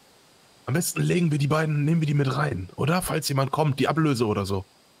 Am besten nehmen wir die mit rein, oder? Falls jemand kommt, die Ablöse oder so.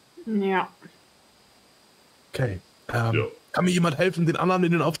 Ja. Okay. Kann mir jemand helfen, den anderen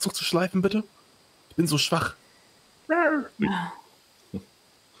in den Aufzug zu schleifen, bitte? Ich bin so schwach.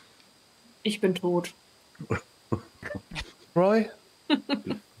 Ich bin tot. Roy?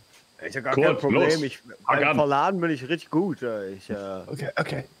 Ich habe gar kein Problem. Beim Verladen bin ich richtig gut.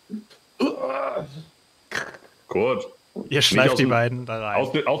 Okay. Gut. Ihr schleift die beiden da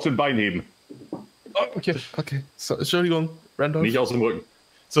rein. Aus den Beinen heben. Oh, okay. So, Entschuldigung, Randolph. Nicht aus dem Rücken.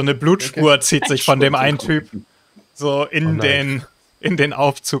 So eine Blutspur zieht sich von dem einen Typ so in den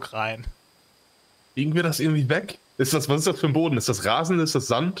Aufzug rein. Kriegen wir das irgendwie weg? Was ist das für ein Boden? Ist das Rasen? Ist das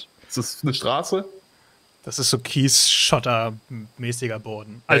Sand? Ist das eine Straße? Das ist so Kies-Schotter-mäßiger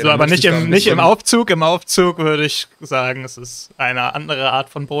Boden. Also aber nicht im Aufzug. Im Aufzug würde ich sagen, es ist eine andere Art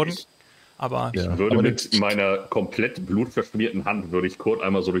von Boden. Aber ich würde mit meiner komplett blutverschmierten Hand würde ich Kurt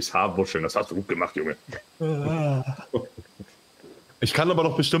einmal so durchs Haar wuscheln. Das hast du gut gemacht, Junge. Ich kann aber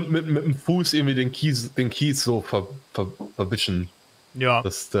doch bestimmt mit dem Fuß irgendwie den Kies so verwischen. Ja.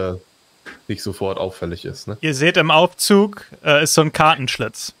 Dass der nicht sofort auffällig ist. Ne? Ihr seht im Aufzug ist so ein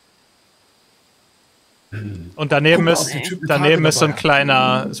Kartenschlitz. Und daneben ist so ein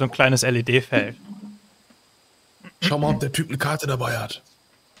kleines LED-Feld. Schau mal, ob der Typ eine Karte dabei hat.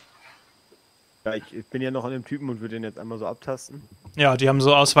 Ja, ich bin ja noch an dem Typen und würde den jetzt einmal so abtasten. Ja, die haben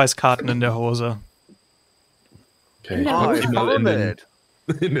so Ausweiskarten in der Hose. Okay, ich pack die mal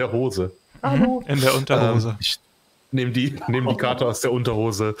in der Hose. Hallo. In der Unterhose. Ich nehme die Karte aus der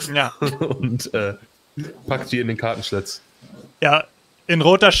Unterhose. Ja. Und pack die in den Kartenschlitz. Ja, in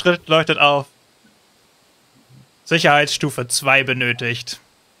roter Schrift leuchtet auf. Sicherheitsstufe 2 benötigt.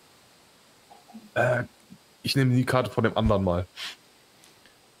 Ich nehme die Karte von dem anderen mal.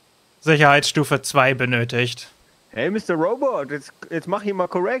 Sicherheitsstufe 2 benötigt. Hey, Mr. Robot, jetzt mach ihn mal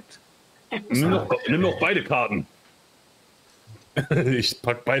korrekt. Nimm doch beide Karten. Ich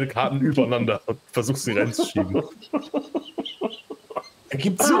pack beide Karten übereinander und versuch sie reinzuschieben.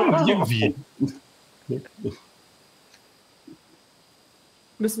 Ergibt Sinn irgendwie.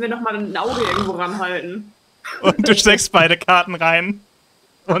 Müssen wir noch mal ein Auge irgendwo ranhalten. Und du steckst beide Karten rein.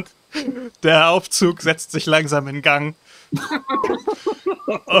 Und der Aufzug setzt sich langsam in Gang.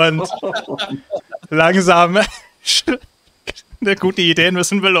 Und langsam gute Ideen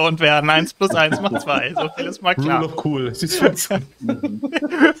müssen belohnt werden. 1 + 1 macht 2. So viel ist mal klar. Noch cool.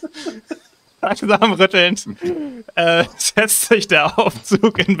 Langsam rüttelnd setzt sich der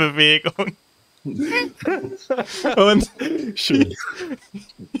Aufzug in Bewegung. Und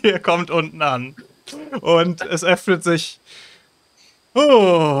ihr kommt unten an. Und es öffnet sich.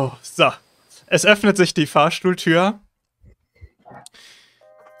 Es öffnet sich die Fahrstuhltür.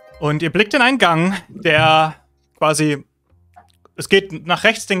 Und ihr blickt in einen Gang, der quasi. Es geht nach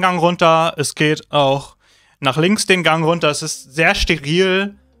rechts den Gang runter, es geht auch nach links den Gang runter. Es ist sehr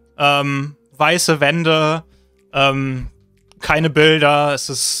steril. Weiße Wände, keine Bilder, es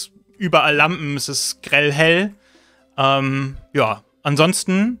ist überall Lampen, es ist grell hell. Ja,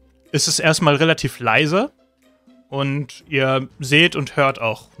 ansonsten ist es erstmal relativ leise und ihr seht und hört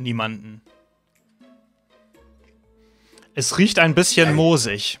auch niemanden. Es riecht ein bisschen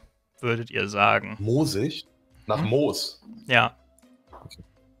moosig, würdet ihr sagen. Moosig? Nach Moos? Ja.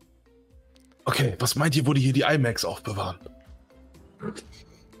 Okay, was meint ihr, wo die hier die IMAX aufbewahren?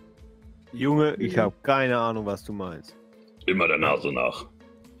 Junge, ich habe keine Ahnung, was du meinst. Immer der Nase nach.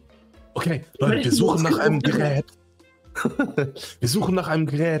 Okay, Leute, wir suchen nach einem Gerät. Wir suchen nach einem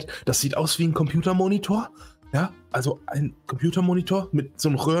Gerät, das sieht aus wie ein Computermonitor. Ja, also ein Computermonitor mit so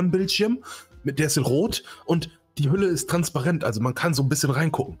einem Röhrenbildschirm, der ist in Rot und die Hülle ist transparent, also man kann so ein bisschen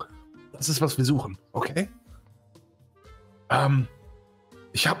reingucken. Das ist, was wir suchen, okay?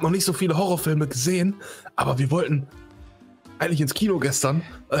 Ich habe noch nicht so viele Horrorfilme gesehen, aber wir wollten eigentlich ins Kino gestern.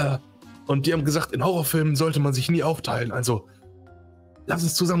 Und die haben gesagt, in Horrorfilmen sollte man sich nie aufteilen. Also, lass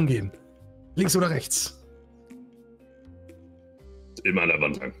uns zusammengehen. Links oder rechts? Immer an der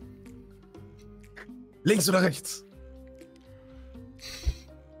Wand hängen. Links oder rechts?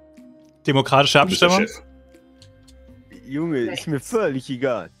 Demokratische Abstimmung? Junge, ist mir völlig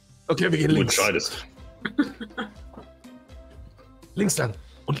egal. Okay, wir gehen links. Du entscheidest. Links lang.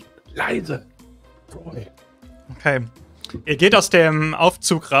 Und leise. Okay. Ihr geht aus dem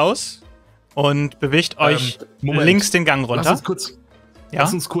Aufzug raus und bewegt euch links den Gang runter.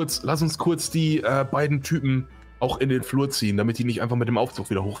 Lass uns kurz die beiden Typen auch in den Flur ziehen, damit die nicht einfach mit dem Aufzug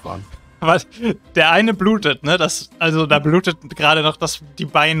wieder hochfahren. Was? Der eine blutet, ne? Also da blutet gerade noch die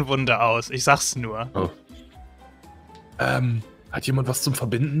Beinwunde aus. Ich sag's nur. Oh. Hat jemand was zum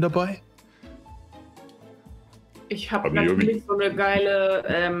Verbinden dabei? Ich habe natürlich so eine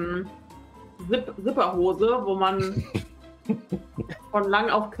geile Zipperhose, wo man von lang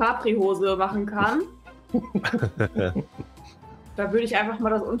auf Capri-Hose machen kann. Da würde ich einfach mal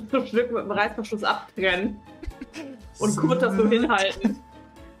das untere Stück mit dem Reißverschluss abtrennen und Kurt das so hinhalten.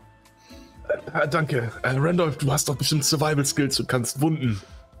 Danke. Randolph, du hast doch bestimmt Survival-Skills und kannst Wunden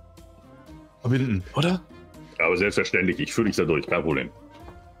verbinden, oder? Aber selbstverständlich, ich fühle dich da durch, kein Problem.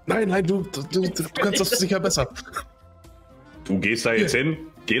 Nein, du kannst das sicher besser. Du gehst da jetzt hin,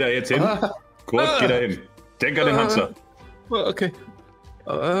 geh da jetzt hin. Kurt, geh da hin. Denk an den Hamster. Okay.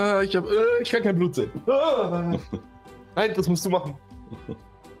 Ich kann kein Blut sehen. Nein, das musst du machen.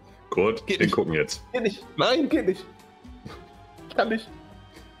 Kurt, den gucken jetzt. Geht nicht. Nein, geht nicht. Ich kann nicht.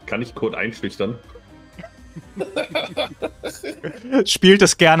 Kann ich Kurt einschüchtern? Spielt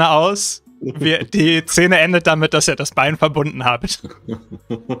es gerne aus. Die Szene endet damit, dass ihr das Bein verbunden habt.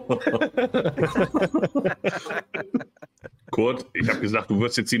 Kurt, ich habe gesagt, du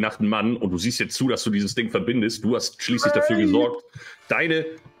wirst jetzt die Nacht ein Mann und du siehst jetzt zu, dass du dieses Ding verbindest. Du hast schließlich dafür gesorgt. Deine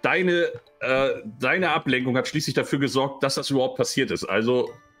Ablenkung hat schließlich dafür gesorgt, dass das überhaupt passiert ist. Also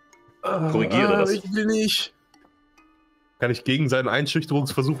korrigiere das. Ich will nicht. Kann ich gegen seinen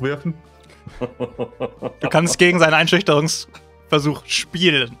Einschüchterungsversuch werfen? Du kannst gegen seinen Einschüchterungsversuch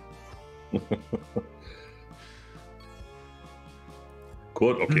spielen.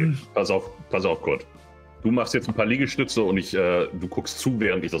 Kurt, okay. Pass auf, Kurt. Du machst jetzt ein paar Liegestütze und du guckst zu,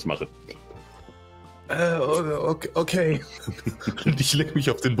 während ich das mache. Okay. Und ich leg mich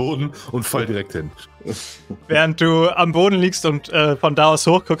auf den Boden und fall direkt hin. Während du am Boden liegst und von da aus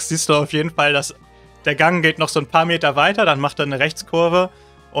hochguckst, siehst du auf jeden Fall, dass der Gang geht noch so ein paar Meter weiter, dann macht er eine Rechtskurve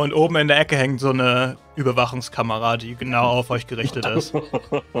und oben in der Ecke hängt so eine Überwachungskamera, die genau auf euch gerichtet ist. Oh,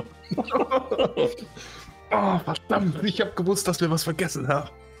 verdammt, ich habe gewusst, dass wir was vergessen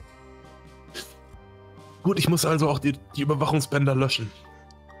haben. Gut, ich muss also auch die Überwachungsbänder löschen.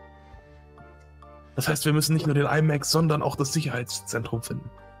 Das heißt, wir müssen nicht nur den IMAX, sondern auch das Sicherheitszentrum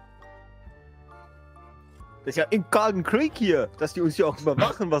finden. Das ist ja in Garden Creek hier, dass die uns hier auch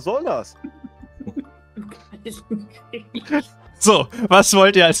überwachen. Was soll das? So, was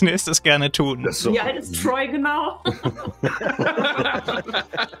wollt ihr als nächstes gerne tun? Wie alt ist Troy genau?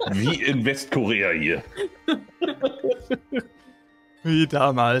 Wie in Westkorea hier. Wie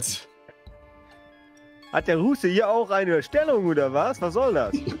damals. Hat der Russe hier auch eine Stellung oder was? Was soll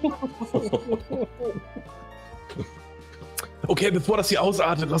das? Okay, bevor das hier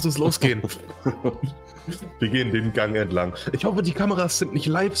ausartet, lass uns losgehen. Wir gehen den Gang entlang. Ich hoffe, die Kameras sind nicht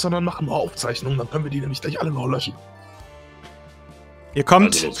live, sondern machen nur Aufzeichnungen. Dann können wir die nämlich gleich alle noch löschen. Ihr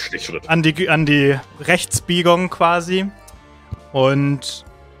kommt an die Rechtsbiegung quasi. Und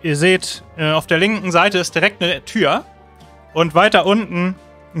ihr seht, auf der linken Seite ist direkt eine Tür. Und weiter unten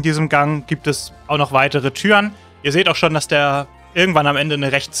in diesem Gang gibt es auch noch weitere Türen. Ihr seht auch schon, dass der irgendwann am Ende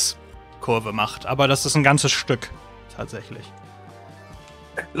eine Rechtskurve macht. Aber das ist ein ganzes Stück, tatsächlich.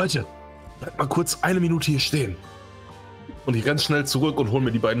 Leute, bleibt mal kurz eine Minute hier stehen. Und ich ganz schnell zurück und hol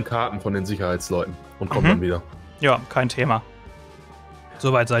mir die beiden Karten von den Sicherheitsleuten. Und komm dann wieder. Ja, kein Thema.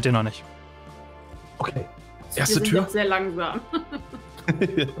 Soweit seid ihr noch nicht. Okay. Erste Wir sind Tür. doch sehr langsam.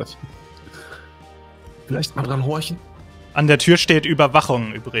 Vielleicht mal dran horchen. An der Tür steht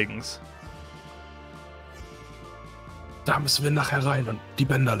Überwachung übrigens. Da müssen wir nachher rein und die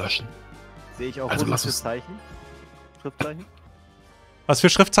Bänder löschen. Sehe ich auch Also russische Zeichen? Schriftzeichen? Was für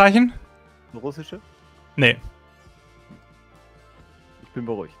Schriftzeichen? Russische? Nee. Ich bin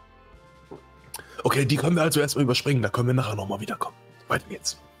beruhigt. Okay, die können wir also erstmal überspringen. Da können wir nachher nochmal wiederkommen. Weiter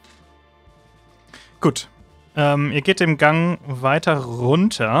geht's. Gut. Ihr geht im Gang weiter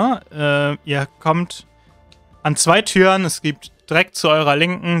runter. Ihr kommt an zwei Türen. Es gibt direkt zu eurer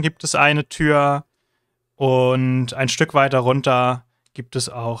Linken gibt es eine Tür Und ein Stück weiter runter gibt es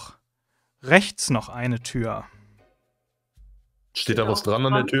auch rechts noch eine Tür. Steht da was dran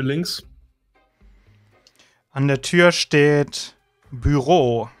an der Tür links? An der Tür steht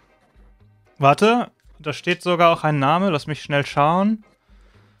Büro. Warte, da steht sogar auch ein Name. Lass mich schnell schauen.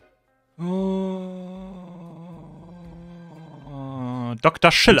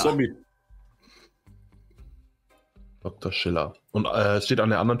 Dr. Schiller. Dr. Schiller. Und steht an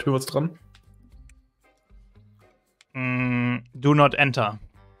der anderen Tür was dran? Do not enter.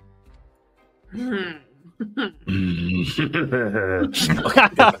 Wir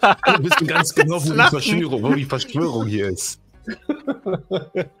wissen ganz genau, wo die Verschwörung hier ist.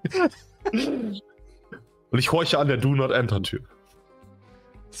 Und ich horche an der Do not enter Tür.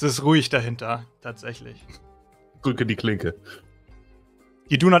 Es ist ruhig dahinter, tatsächlich. Drücke die Klinke.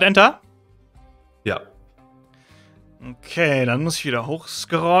 Die Do not enter? Ja. Okay, dann muss ich wieder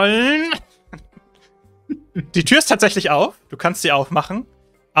hochscrollen. Die Tür ist tatsächlich auf. Du kannst sie aufmachen.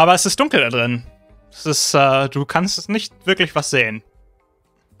 Aber es ist dunkel da drin. Es ist, du kannst nicht wirklich was sehen.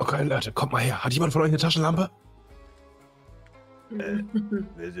 Okay, Leute, kommt mal her. Hat jemand von euch eine Taschenlampe?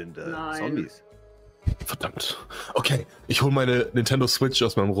 Wir sind Zombies. Verdammt. Okay, ich hole meine Nintendo Switch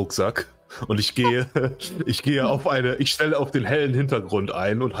aus meinem Rucksack und ich stelle auf den hellen Hintergrund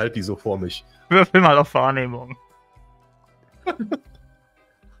ein und halte die so vor mich. Würfel mal auf Wahrnehmung.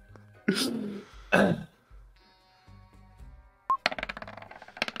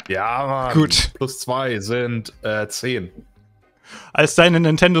 Ja, Mann. Gut. +2 sind 10. Als deine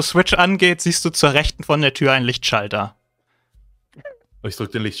Nintendo Switch angeht, siehst du zur Rechten von der Tür einen Lichtschalter. Ich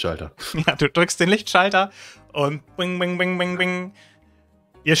drücke den Lichtschalter. Ja, du drückst den Lichtschalter und bing, bing, bing, bing, bing.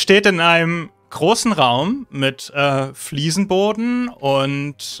 Ihr steht in einem großen Raum mit Fliesenboden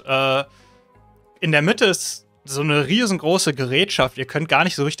und in der Mitte ist so eine riesengroße Gerätschaft. Ihr könnt gar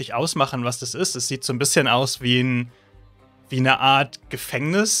nicht so richtig ausmachen, was das ist. Es sieht so ein bisschen aus wie eine Art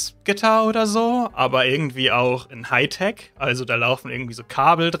Gefängnisgitter oder so, aber irgendwie auch in Hightech. Also da laufen irgendwie so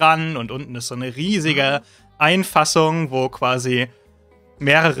Kabel dran und unten ist so eine riesige Einfassung, wo quasi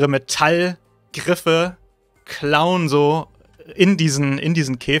mehrere Metallgriffe, Klauen so in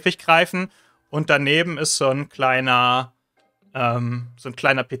diesen Käfig greifen. Und daneben ist so ein kleiner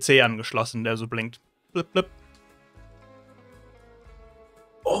PC angeschlossen, der so blinkt. Blip, blip.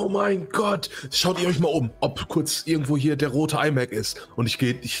 Oh mein Gott! Schaut ihr euch mal um, ob kurz irgendwo hier der rote iMac ist. Und ich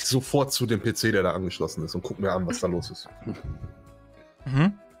gehe sofort zu dem PC, der da angeschlossen ist und guck mir an, was da los ist.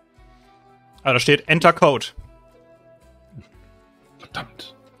 Mhm. Ah, da steht Enter Code.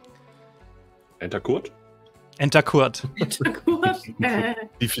 Verdammt. Enter Kurt? Enter Kurt.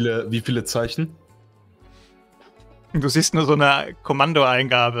 Wie viele Zeichen? Du siehst nur so eine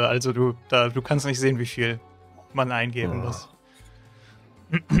Kommandoeingabe, also du kannst nicht sehen, wie viel man eingeben muss.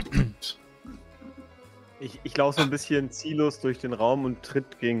 Ich laufe so ein bisschen ziellos durch den Raum und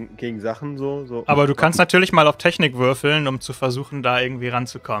tritt gegen Sachen so. Aber du kannst natürlich mal auf Technik würfeln, um zu versuchen, da irgendwie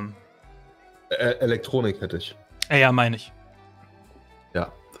ranzukommen. Elektronik hätte ich. Ja, meine ich.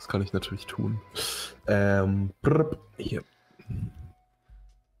 Ja, das kann ich natürlich tun. Hier.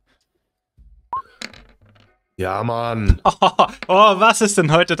 Ja, Mann. Oh, was ist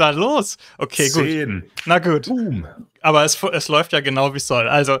denn heute da los? Okay, 10. Gut. Na gut. Boom. Aber es läuft ja genau, wie es soll.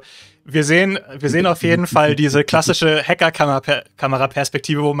 Also, wir sehen auf jeden Fall diese klassische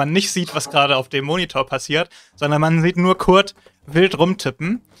Hacker-Kameraperspektive, wo man nicht sieht, was gerade auf dem Monitor passiert, sondern man sieht nur Kurt wild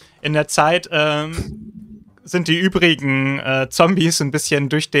rumtippen. In der Zeit sind die übrigen Zombies ein bisschen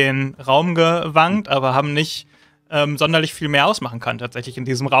durch den Raum gewankt, aber haben nicht sonderlich viel mehr ausmachen können tatsächlich in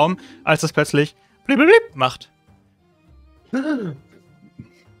diesem Raum, als es plötzlich blip macht.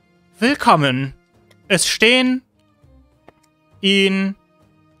 Willkommen. Es stehen Ihnen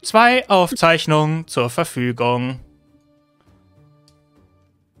 2 Aufzeichnungen zur Verfügung.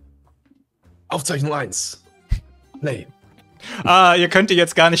 Aufzeichnung 1. Play. Ah, ihr könnt die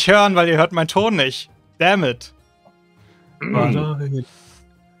jetzt gar nicht hören, weil ihr hört meinen Ton nicht. Damn it.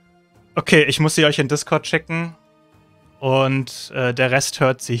 Okay, ich muss sie euch in Discord schicken. Und der Rest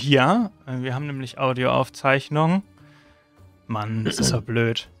hört sie hier. Wir haben nämlich Audioaufzeichnungen. Mann, das ist ja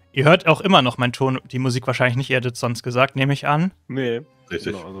blöd. Ihr hört auch immer noch meinen Ton, die Musik wahrscheinlich nicht, ihr hättet sonst gesagt, nehme ich an. Nee.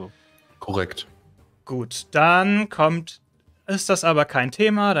 Richtig. Genau, also. Korrekt. Gut, dann ist das aber kein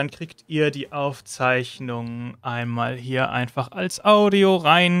Thema, dann kriegt ihr die Aufzeichnung einmal hier einfach als Audio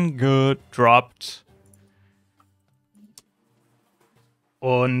reingedroppt.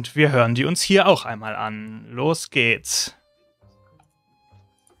 Und wir hören die uns hier auch einmal an. Los geht's.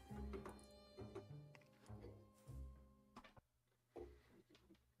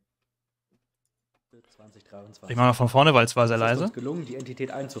 Ich mache mal von vorne, weil es war sehr leise. Es ist uns gelungen, die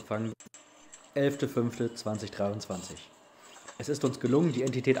Entität einzufangen. 11.05.2023. Es ist uns gelungen, die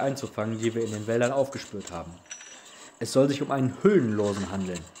Entität einzufangen, die wir in den Wäldern aufgespürt haben. Es soll sich um einen Hüllenlosen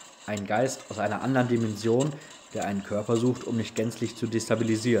handeln. Ein Geist aus einer anderen Dimension, der einen Körper sucht, um nicht gänzlich zu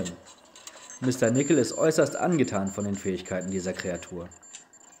destabilisieren. Mr. Nickel ist äußerst angetan von den Fähigkeiten dieser Kreatur.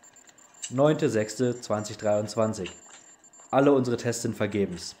 9.06.2023. Alle unsere Tests sind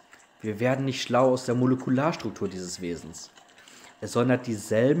vergebens. Wir werden nicht schlau aus der Molekularstruktur dieses Wesens. Es sondert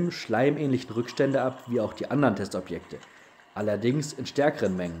dieselben schleimähnlichen Rückstände ab wie auch die anderen Testobjekte, allerdings in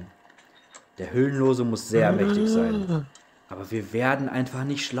stärkeren Mengen. Der Hüllenlose muss sehr mächtig sein, aber wir werden einfach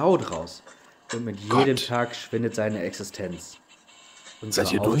nicht schlau draus. Und mit jedem Tag schwindet seine Existenz.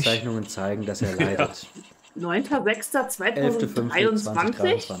 Unsere Aufzeichnungen zeigen, dass er leidet.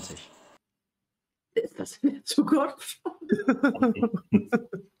 9.06.2023? Ist das in der Zukunft?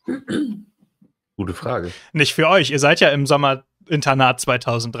 Gute Frage. Nicht für euch, ihr seid ja im Sommerinternat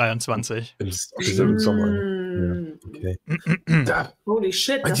 2023. Im Sommer. Ja, okay. Holy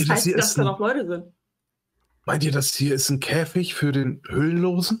shit, das heißt, dass da noch Leute sind. Meint ihr, das hier ist ein Käfig für den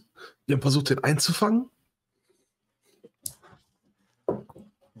Hüllenlosen? Die haben versucht, den einzufangen?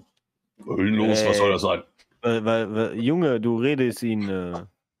 Hüllenlos, was soll das sein? Junge, du redest ihn. Der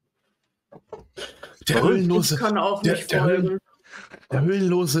Hüllenlose. Ich kann auch nicht folgen. Der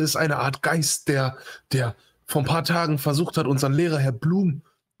Hüllenlose ist eine Art Geist, der vor ein paar Tagen versucht hat, unseren Lehrer Herr Blum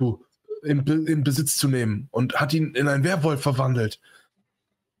in Besitz zu nehmen und hat ihn in einen Werwolf verwandelt.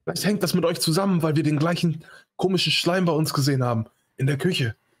 Vielleicht hängt das mit euch zusammen, weil wir den gleichen komischen Schleim bei uns gesehen haben, in der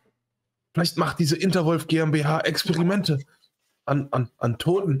Küche. Vielleicht macht diese Interwolf GmbH Experimente an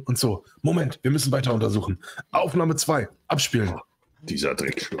Toten und so. Moment, wir müssen weiter untersuchen. Aufnahme 2, abspielen. Dieser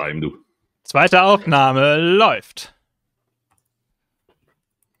Dreckschleim, du. Zweite Aufnahme läuft.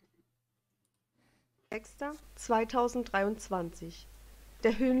 2023.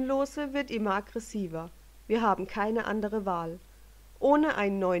 Der Hüllenlose wird immer aggressiver. Wir haben keine andere Wahl. Ohne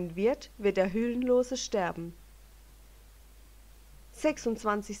einen neuen Wirt wird der Hüllenlose sterben.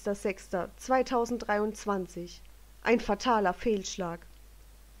 26.06.2023. Ein fataler Fehlschlag.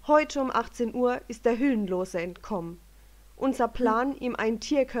 Heute um 18 Uhr ist der Hüllenlose entkommen. Unser Plan, ihm einen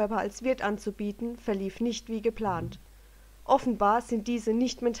Tierkörper als Wirt anzubieten, verlief nicht wie geplant. Offenbar sind diese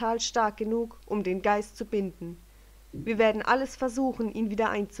nicht mental stark genug, um den Geist zu binden. Wir werden alles versuchen, ihn wieder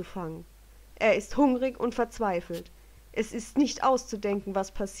einzufangen. Er ist hungrig und verzweifelt. Es ist nicht auszudenken,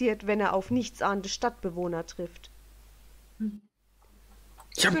 was passiert, wenn er auf nichtsahnende Stadtbewohner trifft.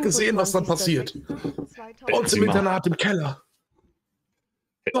 Ich habe gesehen, was dann passiert. Bei uns im Internat im Keller.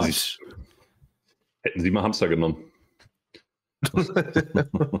 Hätten Sie mal Hamster genommen.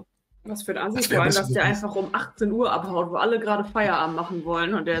 Was für ein Ansatz, vor allem, dass der einfach um 18 Uhr abhaut, wo alle gerade Feierabend machen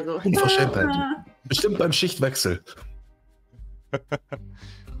wollen und der so... Unverschämtheit. Bestimmt beim Schichtwechsel.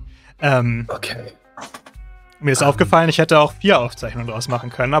 Okay. Mir ist aufgefallen, ich hätte auch 4 Aufzeichnungen draus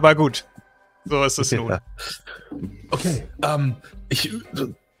machen können, aber gut. So ist es nun. Ja. Okay, ich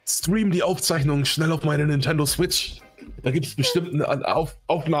stream die Aufzeichnungen schnell auf meine Nintendo Switch. Da gibt es bestimmt eine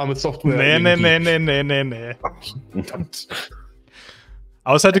Aufnahmesoftware. Nee.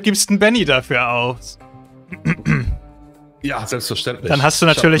 Außer du gibst einen Benny dafür aus. Ja, selbstverständlich. Dann hast du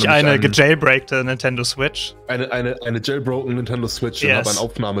natürlich eine gejailbreakte Nintendo Switch. Eine jailbroken Nintendo Switch und habe ein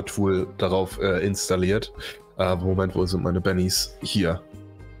Aufnahmetool darauf installiert. Moment, wo sind meine Bennys? Hier.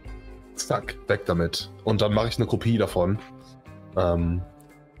 Zack, weg damit. Und dann mache ich eine Kopie davon und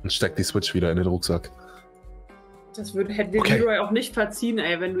steck die Switch wieder in den Rucksack. Das hätte dir Leroy auch nicht verziehen,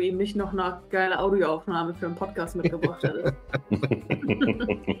 ey, wenn du ihm nicht noch eine geile Audioaufnahme für einen Podcast mitgebracht hättest.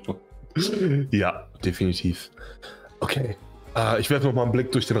 Ja, definitiv. Okay, ich werfe noch mal einen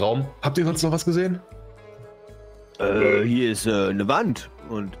Blick durch den Raum. Habt ihr sonst noch was gesehen? Hier ist eine Wand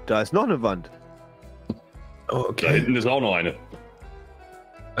und da ist noch eine Wand. Oh, okay. Da hinten ist auch noch eine.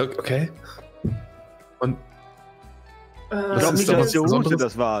 Okay. Und ich glaube nicht, dass die Russe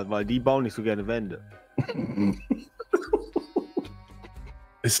das war, weil die bauen nicht so gerne Wände.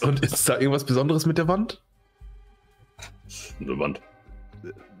 Ist da irgendwas Besonderes mit der Wand? Eine Wand.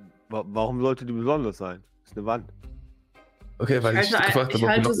 Warum sollte die besonders sein? Ist eine Wand. Okay, weil ich gefragt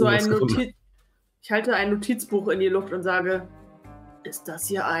habe, ich halte ein Notizbuch in die Luft und sage, ist das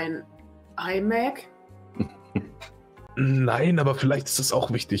hier ein iMac? Nein, aber vielleicht ist das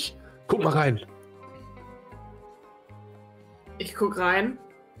auch wichtig. Guck mal rein. Ich guck rein.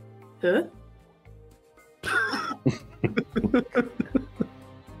 Hä?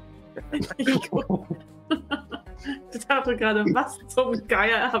 Ich dachte gerade, was zum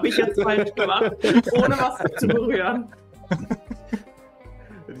Geier habe ich jetzt falsch gemacht, ohne was zu berühren.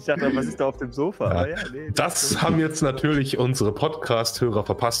 Ich dachte, was ist da auf dem Sofa? Ja. Aber ja, nee, Das haben jetzt natürlich unsere Podcast-Hörer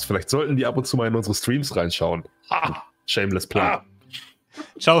verpasst. Vielleicht sollten die ab und zu mal in unsere Streams reinschauen. Ha! Shameless Plug.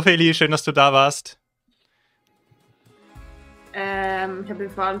 Ciao, Feli, schön, dass du da warst. Ich habe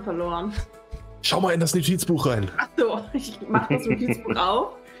den Faden verloren. Schau mal in das Notizbuch rein. Achso, ich mache das Notizbuch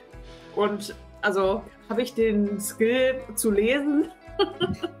auf. Und also habe ich den Skill zu lesen.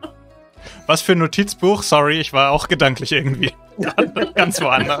 Was für ein Notizbuch? Sorry, ich war auch gedanklich irgendwie ganz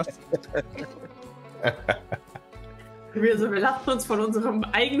woanders. Wir lassen uns von unserem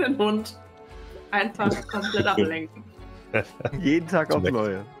eigenen Hund einfach komplett ablenken. jeden Tag aufs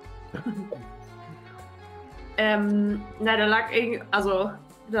Neue. Na,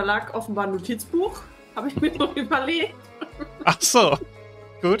 da lag offenbar ein Notizbuch. Habe ich mir so überlegt. Ach so,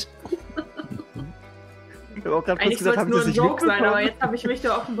 gut. Eigentlich sollte es nur ein Joke sein, aber jetzt habe ich mich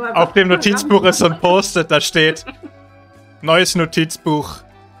da offenbar... Auf dem Notizbuch ist so ein Post-it, da steht: Neues Notizbuch.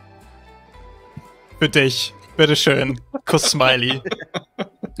 Für dich. Bitteschön. Kuss-Smiley.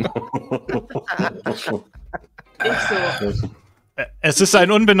 Ich so. Es ist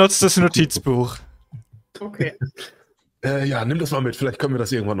ein unbenutztes Notizbuch. Okay. Ja, nimm das mal mit. Vielleicht können wir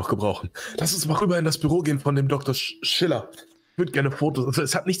das irgendwann noch gebrauchen. Lass uns mal rüber in das Büro gehen von dem Dr. Schiller. Ich würde gerne Fotos. Also,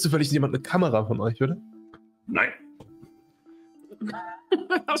 es hat nicht zufällig jemand eine Kamera von euch, oder? Nein.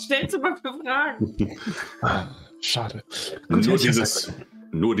 Was stellst du mal für Fragen? Schade.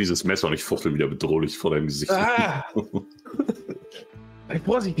 Nur dieses Messer und ich fuchtel wieder bedrohlich vor deinem Gesicht. Sei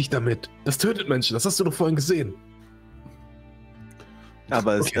vorsichtig damit. Das tötet Menschen. Das hast du doch vorhin gesehen.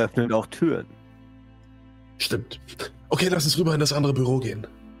 Aber es öffnet auch Türen. Stimmt. Okay, lass uns rüber in das andere Büro gehen.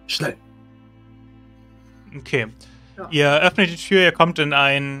 Schnell. Okay. Ja. Ihr öffnet die Tür, ihr kommt in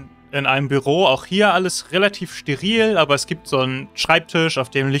ein Büro. Auch hier alles relativ steril, aber es gibt so einen Schreibtisch, auf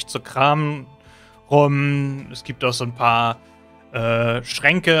dem liegt so Kram rum. Es gibt auch so ein paar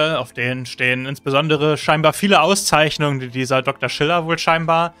Schränke, auf denen stehen insbesondere scheinbar viele Auszeichnungen, die dieser Dr. Schiller wohl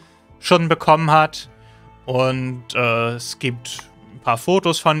scheinbar schon bekommen hat. Und es gibt ein paar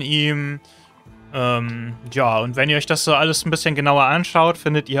Fotos von ihm. Ja, und wenn ihr euch das so alles ein bisschen genauer anschaut,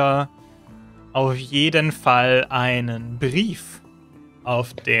 findet ihr auf jeden Fall einen Brief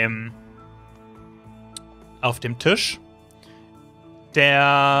auf dem Tisch,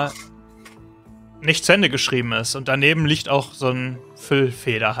 der nicht zu Ende geschrieben ist. Und daneben liegt auch so ein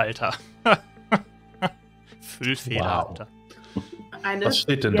Füllfederhalter. Füllfederhalter. Was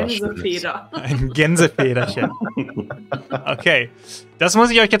steht denn da? Gänsefeder. Ein Gänsefederchen. Okay. Das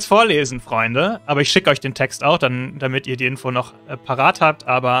muss ich euch jetzt vorlesen, Freunde. Aber ich schicke euch den Text auch, damit ihr die Info noch parat habt.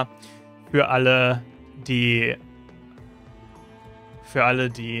 Aber für alle, die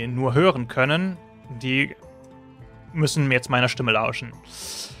nur hören können, die müssen mir jetzt meiner Stimme lauschen.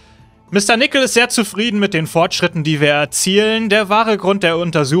 Mr. Nickel ist sehr zufrieden mit den Fortschritten, die wir erzielen. Der wahre Grund der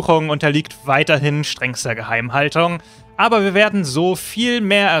Untersuchung unterliegt weiterhin strengster Geheimhaltung. Aber wir werden so viel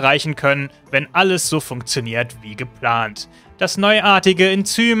mehr erreichen können, wenn alles so funktioniert wie geplant. Das neuartige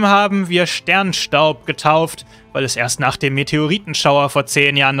Enzym haben wir Sternstaub getauft, weil es erst nach dem Meteoritenschauer vor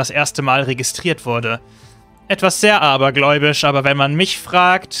 10 Jahren das erste Mal registriert wurde. Etwas sehr abergläubisch, aber wenn man mich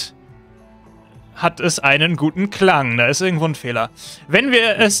fragt, hat es einen guten Klang. Da ist irgendwo ein Fehler. Wenn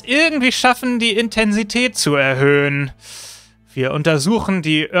wir es irgendwie schaffen, die Intensität zu erhöhen. Wir untersuchen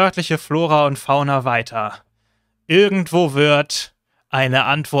die örtliche Flora und Fauna weiter. Irgendwo wird eine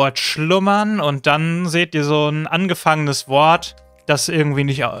Antwort schlummern und dann seht ihr so ein angefangenes Wort, das irgendwie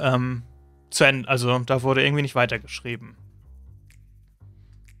nicht zu Ende, also da wurde irgendwie nicht weitergeschrieben.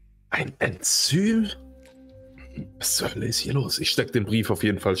 Ein Enzym? Was zur Hölle ist hier los? Ich stecke den Brief auf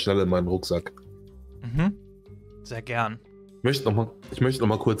jeden Fall schnell in meinen Rucksack. Mhm. Sehr gern. Ich möchte noch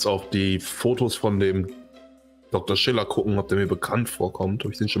mal kurz auf die Fotos von dem Dr. Schiller gucken, ob der mir bekannt vorkommt,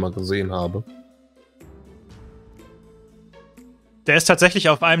 ob ich den schon mal gesehen habe. Der ist tatsächlich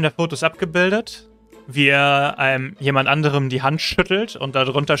auf einem der Fotos abgebildet, wie er jemand anderem die Hand schüttelt und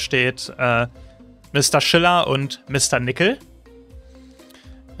darunter steht Mr. Schiller und Mr. Nickel.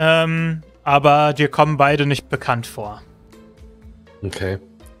 Aber dir kommen beide nicht bekannt vor. Okay.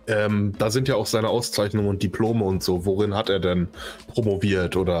 Da sind ja auch seine Auszeichnungen und Diplome und so. Worin hat er denn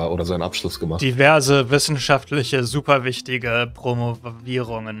promoviert oder seinen Abschluss gemacht? Diverse wissenschaftliche, super wichtige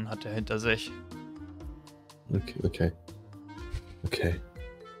Promovierungen hat er hinter sich. Okay.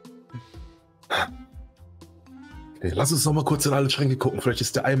 Lass uns noch mal kurz in alle Schränke gucken. Vielleicht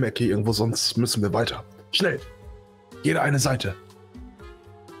ist der Eimecke irgendwo, sonst müssen wir weiter. Schnell! Jede eine Seite.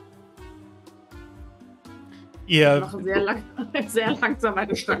 Ich mache sehr langsam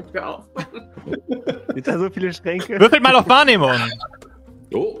eine Schranke auf. Sind da so viele Schränke? Würfelt mal auf Wahrnehmung.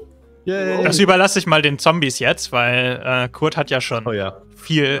 Oh. Yay. Das überlasse ich mal den Zombies jetzt, weil Kurt hat ja schon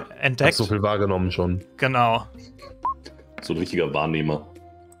viel entdeckt. Hat so viel wahrgenommen schon. Genau. So ein richtiger Wahrnehmer.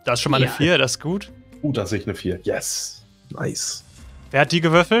 Das ist schon mal eine 4, das ist gut. Gut, dass ich eine 4. Yes. Nice. Wer hat die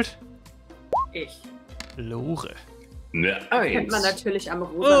gewürfelt? Ich. Lore. Ne, Kennt man natürlich am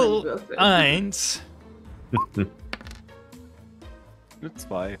rosanen Würfel. 1. Eine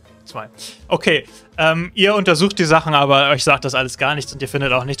 2. 2. Okay, ihr untersucht die Sachen, aber euch sagt das alles gar nichts und ihr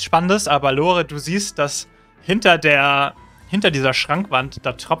findet auch nichts Spannendes. Aber Lore, du siehst, dass hinter dieser Schrankwand,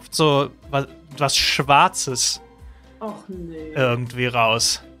 da tropft so was Schwarzes irgendwie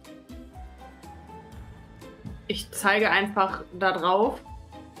raus. Ich zeige einfach da drauf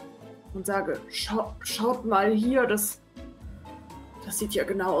und sage, schaut mal hier, das sieht ja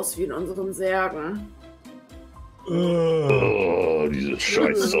genau aus wie in unseren Särgen. Oh, dieses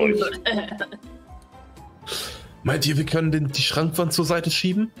Scheißzeug. Meint ihr, wir können die Schrankwand zur Seite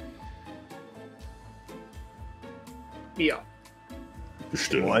schieben? Ja.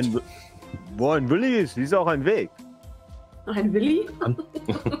 Bestimmt. Wo ein Willi ist, ist auch ein Weg. Ein Willi?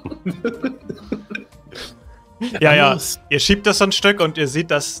 Ja. Ihr schiebt das so ein Stück und ihr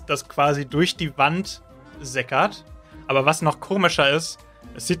seht, dass das quasi durch die Wand sickert. Aber was noch komischer ist,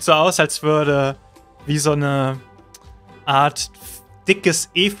 es sieht so aus, als würde wie so eine Art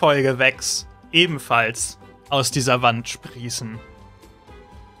dickes Efeugewächs ebenfalls aus dieser Wand sprießen.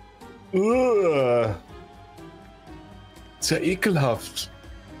 Ist ja ekelhaft.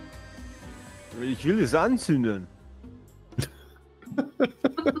 Ich will es anzünden.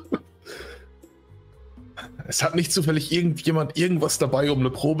 Es hat nicht zufällig irgendjemand irgendwas dabei, um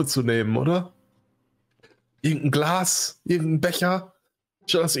eine Probe zu nehmen, oder? Irgendein Glas, irgendein Becher?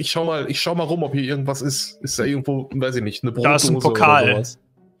 Ich schau mal rum, ob hier irgendwas ist. Ist da irgendwo, weiß ich nicht, eine Brotdose? Da ist ein Pokal.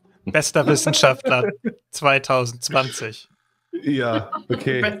 Bester Wissenschaftler 2020. Ja,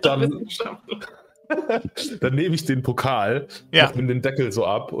 okay. Dann nehme ich den Pokal, mach mir den Deckel so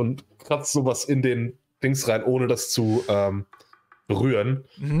ab und kratze sowas in den Dings rein, ohne das zu berühren.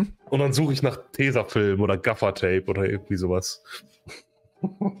 Mhm. Und dann suche ich nach Tesafilm oder Gaffertape oder irgendwie sowas.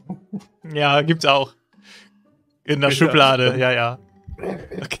 Ja, gibt's auch. In der Schublade, ja.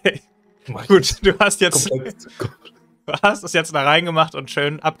 Okay. Gut, du hast es jetzt da reingemacht und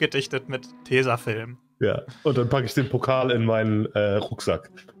schön abgedichtet mit Tesafilm. Ja, und dann packe ich den Pokal in meinen Rucksack.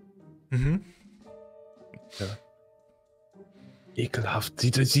 Mhm. Ja. Ekelhaft.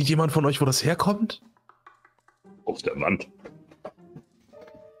 Sieht jemand von euch, wo das herkommt? Aus der Wand.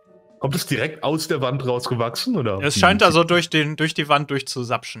 Kommt es direkt aus der Wand rausgewachsen, oder? Es scheint also durch die Wand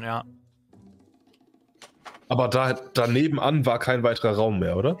durchzusapschen, ja. Aber daneben an war kein weiterer Raum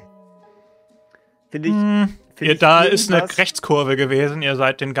mehr, oder? Da ist eine Rechtskurve gewesen, ihr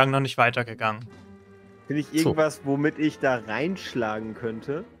seid den Gang noch nicht weitergegangen. Finde ich irgendwas, womit ich da reinschlagen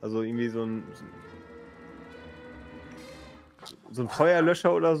könnte? Also irgendwie so ein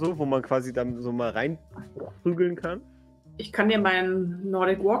Feuerlöscher oder so, wo man quasi dann so mal reinprügeln kann? Ich kann dir meinen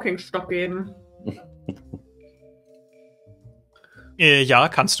Nordic Walking Stock geben. Ja,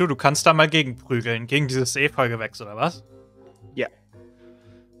 kannst du. Du kannst da mal gegenprügeln. Gegen dieses Efeugewächs, oder was? Ja.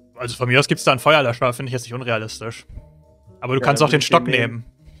 Also von mir aus gibt es da einen Feuerlöscher, finde ich jetzt nicht unrealistisch. Aber du kannst auch den Stock nehmen.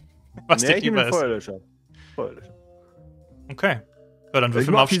 Was dir lieber ist. Feuerlöscher. Okay. Ja, dann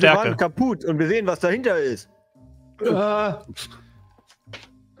würfeln wir auf Stärke. Wand kaputt und wir sehen, was dahinter ist.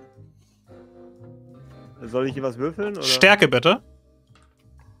 Soll ich hier was würfeln? Oder? Stärke bitte.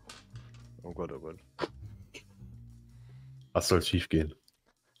 Oh Gott, oh Gott. Was soll schief gehen?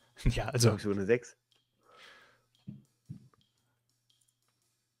 Ja, also. So eine 6.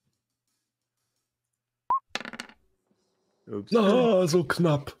 Ups. So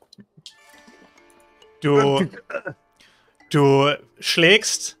knapp. Du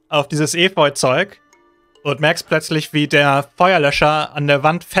schlägst auf dieses Efeu-Zeug und merkst plötzlich, wie der Feuerlöscher an der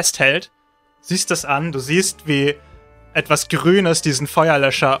Wand festhält. Siehst es an, du siehst, wie etwas Grünes diesen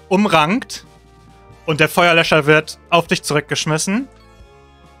Feuerlöscher umrankt und der Feuerlöscher wird auf dich zurückgeschmissen.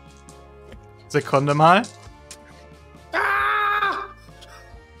 Sekunde mal.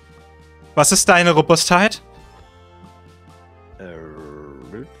 Was ist deine Robustheit?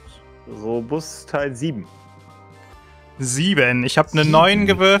 Robustheit 7. 7. Ich habe eine 9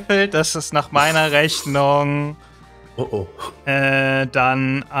 gewürfelt. Das ist nach meiner Rechnung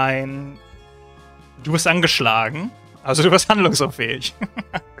dann ein... Du bist angeschlagen. Also du bist handlungsunfähig.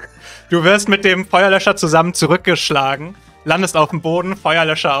 Du wirst mit dem Feuerlöscher zusammen zurückgeschlagen, landest auf dem Boden,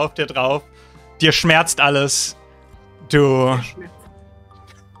 Feuerlöscher auf dir drauf. Dir schmerzt alles. Du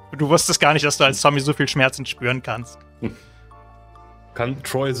wusstest gar nicht, dass du als Zombie so viel Schmerzen spüren kannst. Kann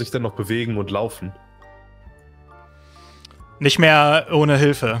Troy sich denn noch bewegen und laufen? Nicht mehr ohne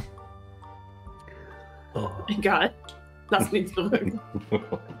Hilfe. Oh. Egal. Lass ihn zurück.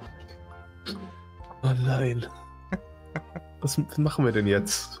 Oh nein. Was machen wir denn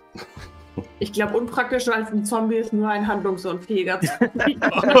jetzt? Ich glaube, unpraktischer als ein Zombie ist nur ein handlungsunfähiger Zombie.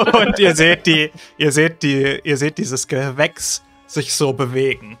 Und ihr seht dieses Gewächs sich so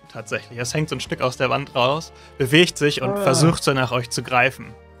bewegen, tatsächlich. Es hängt so ein Stück aus der Wand raus, bewegt sich und versucht so nach euch zu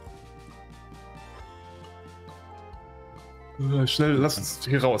greifen. Schnell, lass uns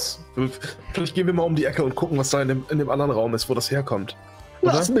hier raus. Vielleicht gehen wir mal um die Ecke und gucken, was da in dem anderen Raum ist, wo das herkommt.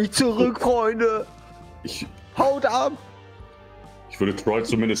 Oder? Lass mich zurück, Freunde! Haut ab! Ich würde Troy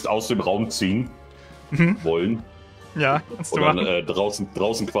zumindest aus dem Raum ziehen wollen. Ja, kannst du machen. Und dann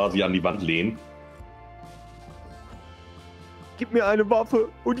draußen quasi an die Wand lehnen. Gib mir eine Waffe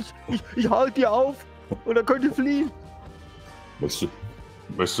und ich halte dir auf und dann könnt ihr fliehen.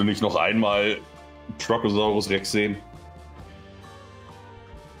 Möchtest du nicht noch einmal Truckosaurus Rex sehen?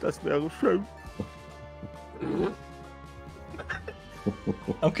 Das wäre schön.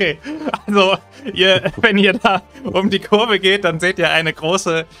 Okay, also wenn ihr da um die Kurve geht, dann seht ihr eine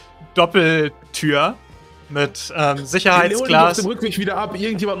große Doppeltür mit Sicherheitsglas. Wir holen auf dem Rückweg wieder ab.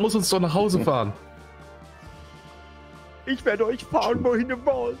 Irgendjemand muss uns doch nach Hause fahren. Ich werde euch fahren, wohin ihr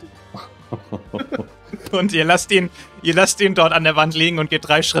wollt. Und ihr lasst ihn dort an der Wand liegen und geht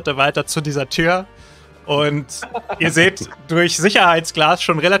 3 Schritte weiter zu dieser Tür. Und ihr seht durch Sicherheitsglas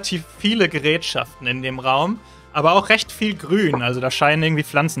schon relativ viele Gerätschaften in dem Raum, aber auch recht viel Grün. Also da scheinen irgendwie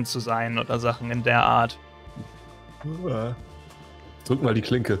Pflanzen zu sein oder Sachen in der Art. Drück mal die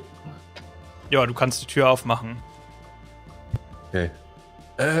Klinke. Ja, du kannst die Tür aufmachen. Okay.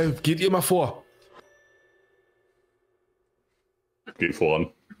 Geht ihr mal vor. Geh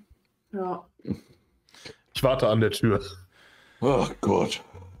voran. Ja. Ich warte an der Tür. Oh Gott.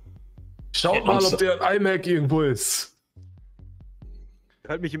 Schaut mal, ob der iMac irgendwo ist. Ich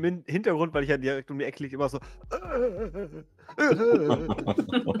halte mich im Hintergrund, weil ich ja direkt um die Ecke liege, immer so.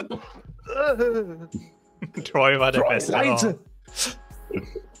 Troy war der Beste. Leite.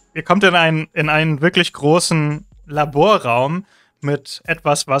 Ihr kommt in einen wirklich großen Laborraum mit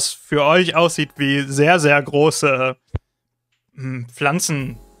etwas, was für euch aussieht wie sehr, sehr große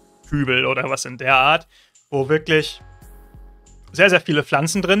Pflanzenkübel oder was in der Art, wo wirklich sehr, sehr viele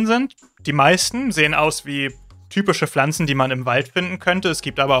Pflanzen drin sind. Die meisten sehen aus wie typische Pflanzen, die man im Wald finden könnte. Es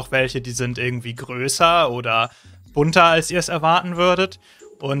gibt aber auch welche, die sind irgendwie größer oder bunter, als ihr es erwarten würdet.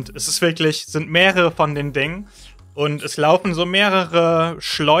 Und es sind mehrere von den Dingen. Und es laufen so mehrere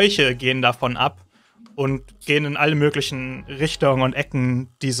Schläuche, gehen davon ab und gehen in alle möglichen Richtungen und Ecken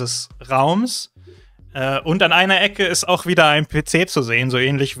dieses Raums. Und an einer Ecke ist auch wieder ein PC zu sehen, so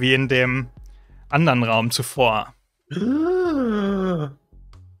ähnlich wie in dem anderen Raum zuvor.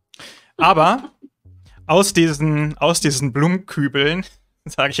 Aber aus diesen Blumenkübeln,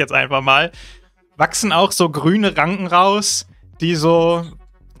 sage ich jetzt einfach mal, wachsen auch so grüne Ranken raus, die so,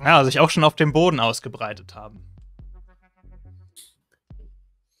 ja, sich auch schon auf dem Boden ausgebreitet haben.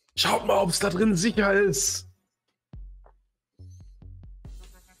 Schaut mal, ob es da drin sicher ist.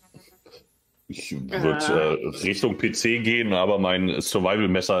 Ich würde Richtung PC gehen, aber mein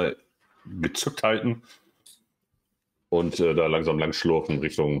Survival-Messer gezückt halten und da langsam lang schlurfen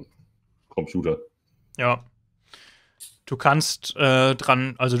Richtung Computer. Ja. Du kannst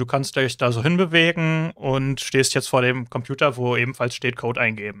du kannst dich da so hinbewegen und stehst jetzt vor dem Computer, wo ebenfalls steht Code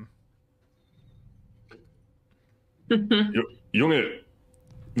eingeben. Junge,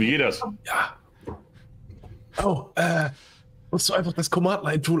 wie geht das? Ja. Oh, musst du einfach das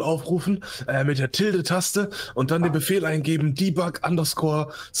Command-Line-Tool aufrufen mit der Tilde-Taste und dann den Befehl eingeben, debug_/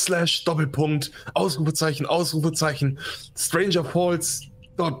 Ausrufezeichen, Ausrufezeichen,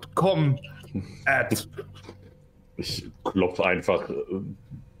 strangerfalls.com Ich klopfe einfach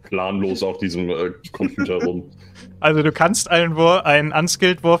planlos auf diesem Computer rum. Also du kannst einen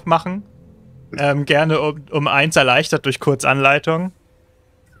Unskilled-Wurf machen. Gerne um 1 erleichtert durch Kurzanleitung.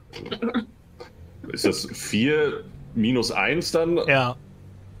 Ist das 4 minus 1 dann? Ja.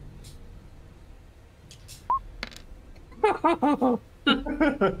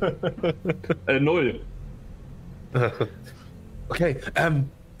 Null. Okay,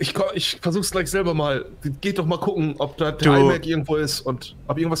 ich versuch's gleich selber mal. Geht doch mal gucken, ob da der iMac irgendwo ist und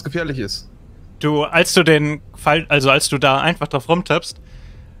ob irgendwas gefährlich ist. Als du da einfach drauf rumtippst,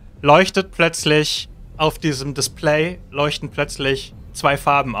 leuchtet plötzlich auf diesem Display, leuchten plötzlich 2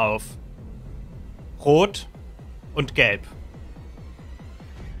 Farben auf. Rot und Gelb.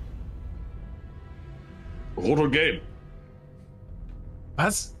 Rot und Gelb.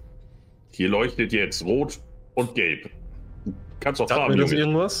 Was? Hier leuchtet jetzt Rot und Gelb. Kannst doch Farben, Junge.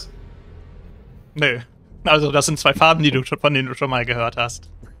 Irgendwas? Nö. Also das sind 2 Farben, von denen du schon mal gehört hast.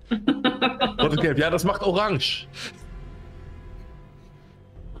 Rot und gelb. Ja, das macht orange.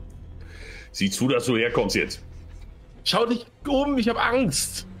 Sieh zu, dass du herkommst jetzt. Schau dich um, ich habe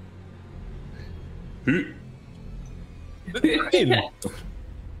Angst. Nein.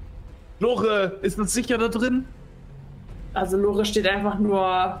 Lore, ist uns sicher da drin? Also Lore steht einfach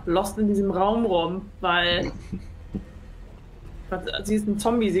nur lost in diesem Raum rum, weil sie ist ein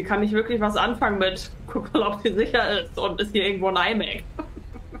Zombie, sie kann nicht wirklich was anfangen mit guck mal, ob sie sicher ist und ist hier irgendwo ein iMac.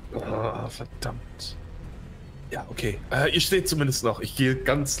 Oh, verdammt. Ja, okay. Ihr steht zumindest noch. Ich gehe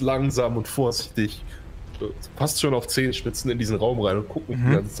ganz langsam und vorsichtig, fast schon auf Zehenspitzen in diesen Raum rein und gucke mich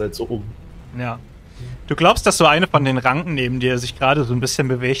die ganze Zeit so um. Ja. Du glaubst, dass so eine von den Ranken neben dir sich gerade so ein bisschen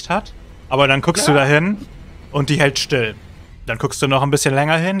bewegt hat, aber dann guckst du da hin und die hält still. Dann guckst du noch ein bisschen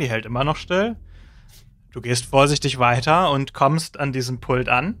länger hin, die hält immer noch still. Du gehst vorsichtig weiter und kommst an diesem Pult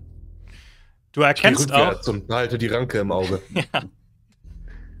an. Du erkennst auch... und halte die Ranke im Auge. Ja.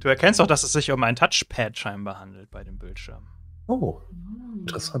 Du erkennst auch, dass es sich um ein Touchpad scheinbar handelt bei dem Bildschirm. Oh,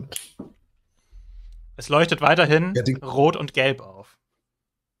 interessant. Es leuchtet weiterhin rot und gelb auf.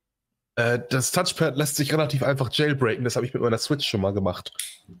 Das Touchpad lässt sich relativ einfach jailbreaken. Das habe ich mit meiner Switch schon mal gemacht.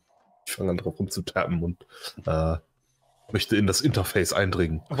 Ich fange an drauf rumzutappen und möchte in das Interface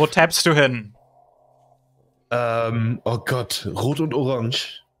eindringen. Wo tappst du hin? Oh Gott, rot und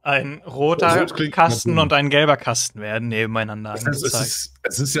orange. Ein roter Kasten und ein gelber Kasten werden nebeneinander angezeigt.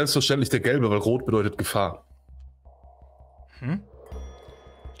 Es ist selbstverständlich der gelbe, weil rot bedeutet Gefahr.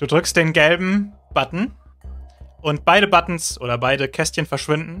 Du drückst den gelben Button und beide Buttons oder beide Kästchen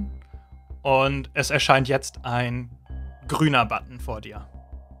verschwinden und es erscheint jetzt ein grüner Button vor dir.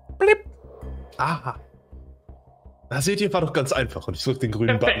 Blip! Aha. Da seht ihr, war doch ganz einfach und ich drücke den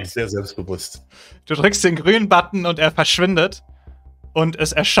grünen Button sehr selbstbewusst. Du drückst den grünen Button und er verschwindet. Und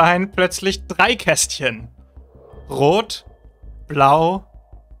es erscheinen plötzlich 3 Kästchen. Rot, blau,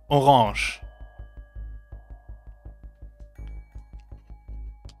 orange.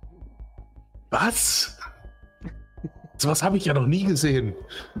 Was? Sowas habe ich ja noch nie gesehen.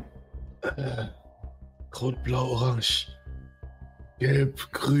 Rot, blau, orange.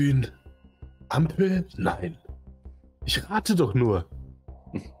 Gelb, grün. Ampel? Nein. Ich rate doch nur.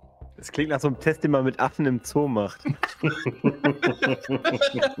 Das klingt nach so einem Test, den man mit Affen im Zoo macht.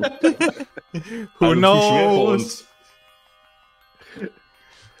 Who knows?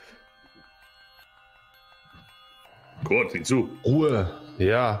 Gut, sieh zu. Ruhe.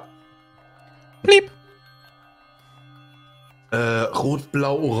 Ja. Blieb. Rot,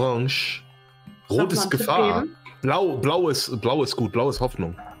 blau, orange. Rot ist Gefahr. Blau ist gut. Blau ist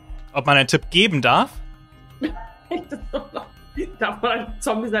Hoffnung. Ob man einen Tipp geben darf? Darf man ein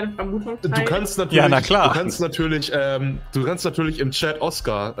Zombie seine Vermutung teilen? Du kannst natürlich, ja, na klar. Du kannst natürlich im Chat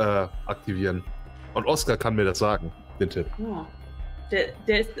Oscar aktivieren. Und Oscar kann mir das sagen, den Tipp. Oh.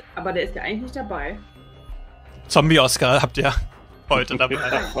 Der ist ja eigentlich nicht dabei. Zombie-Oscar habt ihr heute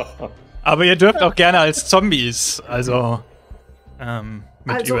dabei. Aber ihr dürft auch gerne als Zombies, also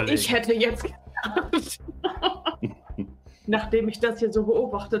mit überlegen. Ich hätte jetzt gedacht, nachdem ich das hier so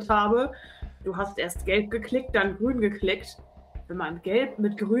beobachtet habe, du hast erst gelb geklickt, dann grün geklickt. Wenn man gelb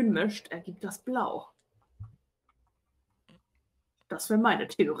mit grün mischt, ergibt das blau. Das wäre meine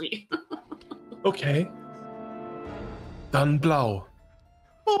Theorie. Okay. Dann blau.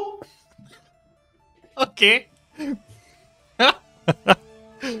 Okay.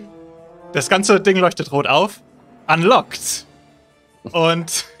 Das ganze Ding leuchtet rot auf. Unlocked.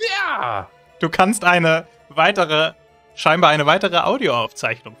 Und ja, du kannst scheinbar eine weitere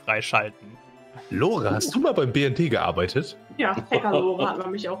Audioaufzeichnung freischalten. Lore, hast du mal beim BND gearbeitet? Ja, Hacker-Lore hat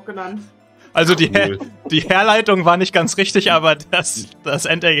man mich auch genannt. Also die Herleitung war nicht ganz richtig, aber das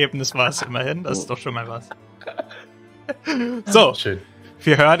Endergebnis war es immerhin. Das ist doch schon mal was. So, schön.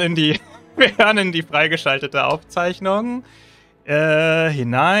 Wir hören in die freigeschaltete Aufzeichnung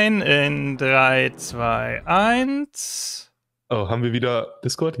hinein in 3, 2, 1. Oh, haben wir wieder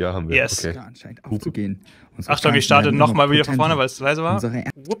Discord? Ja, haben wir. Yes. Okay. Anscheinend aufzugehen. Achtung, ich starte nochmal wieder von vorne, weil es zu leise war.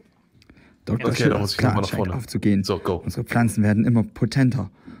 Dr. Schillers Plan scheint aufzugehen. So, go. Unsere Pflanzen werden immer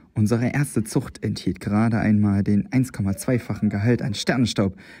potenter. Unsere erste Zucht enthielt gerade einmal den 1,2-fachen Gehalt an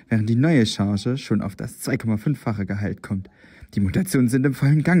Sternenstaub, während die neue Charge schon auf das 2,5-fache Gehalt kommt. Die Mutationen sind im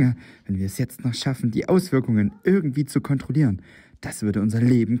vollen Gange. Wenn wir es jetzt noch schaffen, die Auswirkungen irgendwie zu kontrollieren, das würde unser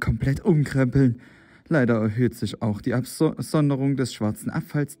Leben komplett umkrempeln. Leider erhöht sich auch die Absonderung des schwarzen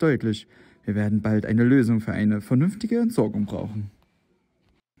Abfalls deutlich. Wir werden bald eine Lösung für eine vernünftige Entsorgung brauchen.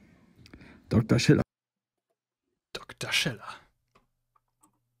 Dr. Schiller. Dr. Schiller.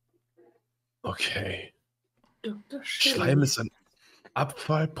 Okay. Dr. Schiller. Schleim ist ein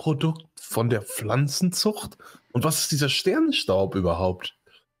Abfallprodukt von der Pflanzenzucht? Und was ist dieser Sternenstaub überhaupt?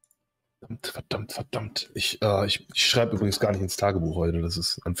 Verdammt. Ich schreibe übrigens gar nicht ins Tagebuch heute. Das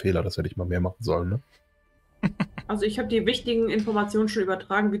ist ein Fehler. Das hätte ich mal mehr machen sollen, ne? Also ich habe die wichtigen Informationen schon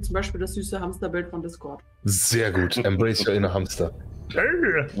übertragen, wie zum Beispiel das süße Hamsterbild von Discord. Sehr gut. Embrace your inner Hamster.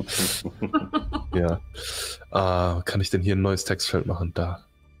 Ja. Kann ich denn hier ein neues Textfeld machen? Da.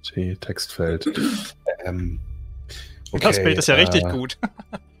 Textfeld. Okay, das Bild ist ja richtig gut.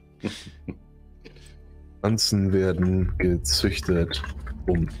 Pflanzen werden gezüchtet,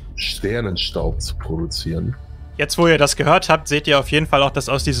 um Sternenstaub zu produzieren. Jetzt, wo ihr das gehört habt, seht ihr auf jeden Fall auch, dass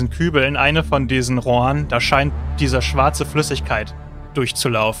aus diesen Kübeln, eine von diesen Rohren, da scheint diese schwarze Flüssigkeit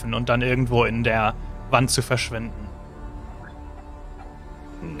durchzulaufen und dann irgendwo in der Wand zu verschwinden.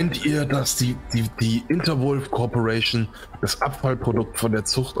 Meint ihr, dass die Interwolf Corporation das Abfallprodukt von der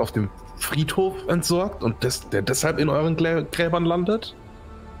Zucht auf dem Friedhof entsorgt und der deshalb in euren Gräbern landet?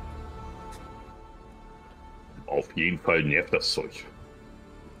 Auf jeden Fall nervt das Zeug.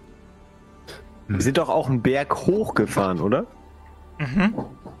 Wir sind doch auch einen Berg hochgefahren, oder? Mhm.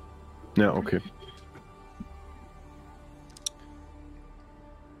 Ja, okay.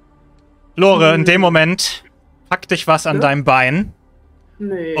 Lore, in dem Moment packt dich was an deinem Bein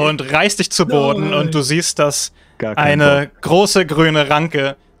und reißt dich zu Boden und du siehst, dass eine große grüne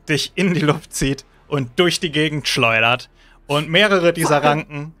Ranke dich in die Luft zieht und durch die Gegend schleudert. Und mehrere dieser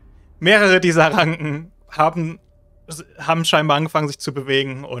Ranken haben scheinbar angefangen, sich zu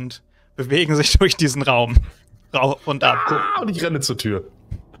bewegen und bewegen sich durch diesen Raum. Rauf und ab. Und ich renne zur Tür.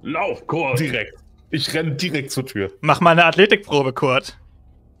 Lauf, Kurt! Direkt. Ich renne direkt zur Tür. Mach mal eine Athletikprobe, Kurt.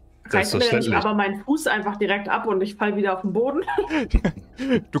 Reißt mir nicht aber meinen Fuß einfach direkt ab und ich fall wieder auf den Boden?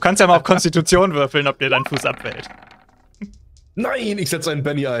 Du kannst ja mal auf Konstitution würfeln, ob dir dein Fuß abfällt. Nein, ich setze einen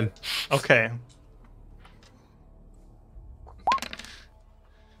Benny ein. Okay.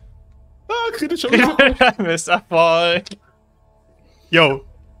 Kritischer Misserfolg. Jo.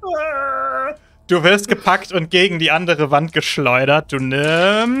 Du wirst gepackt und gegen die andere Wand geschleudert. Du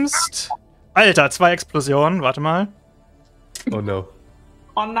nimmst... Alter, 2 Explosionen. Warte mal. Oh no.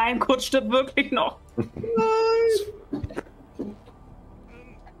 Oh nein, Kurt stirbt wirklich noch.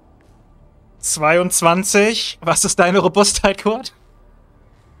 22. Was ist deine Robustheit, Kurt?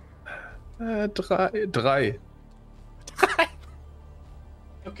 3.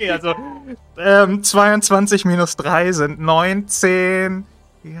 Okay, also 22 minus 3 sind 19,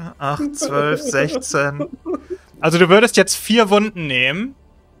 4, 8, 12, 16. Also du würdest jetzt 4 Wunden nehmen.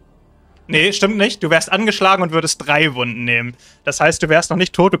 Nee, stimmt nicht. Du wärst angeschlagen und würdest 3 Wunden nehmen. Das heißt, du wärst noch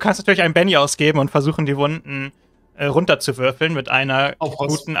nicht tot. Du kannst natürlich einen Benny ausgeben und versuchen, die Wunden runterzuwürfeln mit einer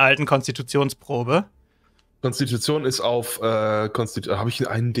guten alten Konstitutionsprobe. Konstitution ist auf Konstitution. Habe ich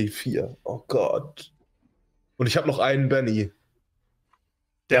einen D4? Oh Gott. Und ich habe noch einen Benny.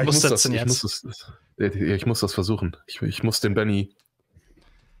 Der muss sitzen jetzt. Ich muss das versuchen. Ich muss den Benny.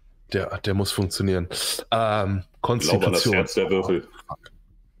 Der muss funktionieren. Konstitution. Das Herz der Würfel.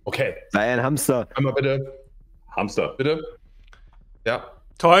 Okay. Nein, ein Hamster. Einmal bitte. Hamster. Bitte. Ja.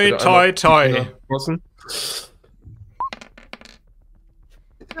 Toi, bitte toi, toi.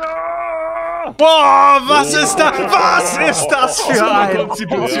 Boah, was ist das? Was ist das für ein...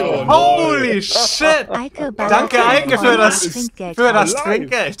 Holy shit! Danke, Eike, für das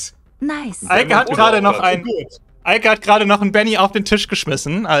Trinkgeld. Nice. Eike hat gerade noch einen Benny auf den Tisch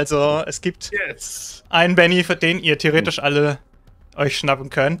geschmissen. Also, es gibt einen Benny, für den ihr theoretisch alle euch schnappen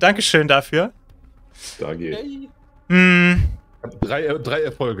könnt. Dankeschön dafür. Danke. 3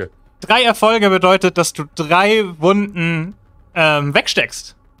 Erfolge. 3 Erfolge bedeutet, dass du 3 Wunden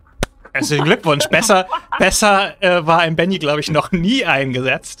wegsteckst. Herzlichen Glückwunsch. Besser war ein Benny, glaube ich, noch nie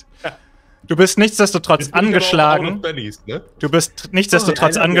eingesetzt. Du bist nichtsdestotrotz angeschlagen. Du bist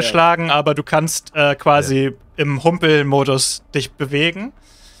nichtsdestotrotz angeschlagen, aber du kannst quasi im Humpelmodus dich bewegen.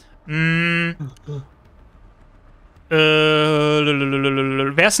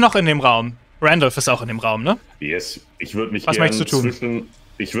 Wer ist noch in dem Raum? Randolph ist auch in dem Raum, ne? Yes. Ich würde mich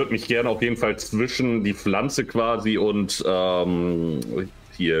gerne auf jeden Fall zwischen die Pflanze quasi und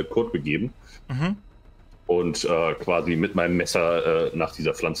hier Kurt begeben. Mhm. Und quasi mit meinem Messer nach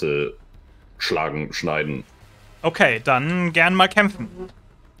dieser Pflanze schneiden. Okay, dann gern mal kämpfen.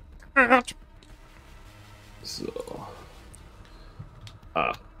 So.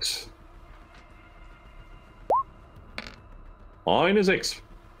 8. Eine 6.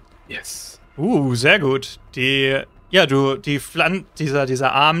 Yes. Sehr gut. Dieser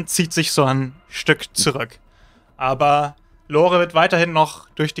Arm zieht sich so ein Stück zurück. Aber Lore wird weiterhin noch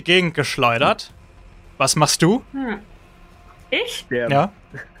durch die Gegend geschleudert. Was machst du? Ich? Ja.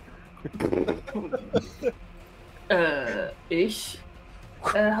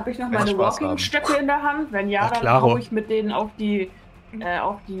 Habe ich noch meine Walking-Stöcke in der Hand? Wenn ja, dann hau ich mit denen auf die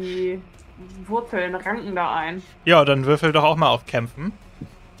auf die Wurzeln, Ranken da ein. Ja, dann würfel doch auch mal auf Kämpfen.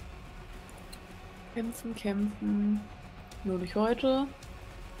 Kämpfen. Nur nicht heute.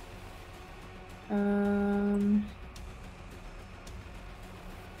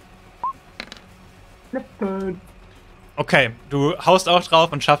 Okay, du haust auch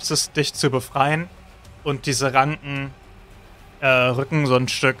drauf und schaffst es, dich zu befreien. Und diese Ranken rücken so ein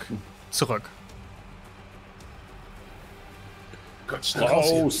Stück zurück. Gott,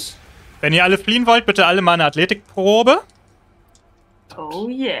 Raus! Wenn ihr alle fliehen wollt, bitte alle mal eine Athletikprobe. Oh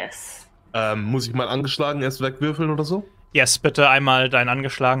yes. Muss ich mal angeschlagen erst wegwürfeln oder so? Yes, bitte einmal deinen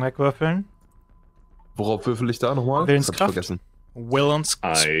angeschlagen wegwürfeln. Worauf würfel ich da nochmal? Willenskraft. Das hab ich vergessen.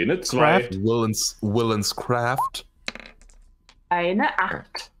 Eine, zwei. Willenscraft. Eine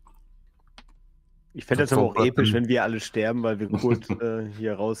 8. Ich fände das aber auch episch, wenn wir alle sterben, weil wir kurz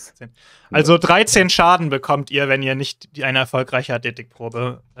hier raus. Also 13 Schaden bekommt ihr, wenn ihr nicht eine erfolgreiche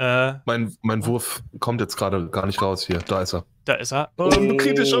Athletikprobe. Mein Wurf kommt jetzt gerade gar nicht raus hier. Da ist er. Da ist er.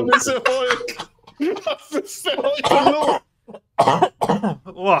 Kritischer Misserfolg. Was ist denn heute los?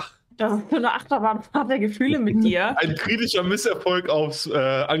 Oh. Das ist so eine Achterbahnfahrt der Gefühle mit dir. Ein kritischer Misserfolg aufs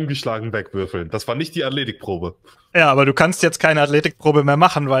angeschlagen wegwürfeln. Das war nicht die Athletikprobe. Ja, aber du kannst jetzt keine Athletikprobe mehr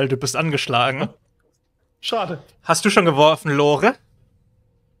machen, weil du bist angeschlagen. Schade. Hast du schon geworfen, Lore?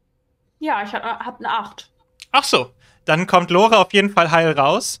 Ja, ich hab eine 8. Ach so, dann kommt Lore auf jeden Fall heil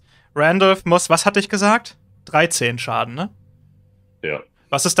raus. Randolph muss, was hatte ich gesagt? 13 Schaden, ne? Ja.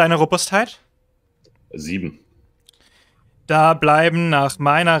 Was ist deine Robustheit? 7. Da bleiben nach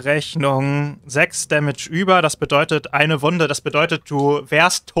meiner Rechnung 6 Damage über. Das bedeutet eine Wunde. Das bedeutet, du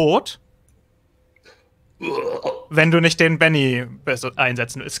wärst tot. Wenn du nicht den Benny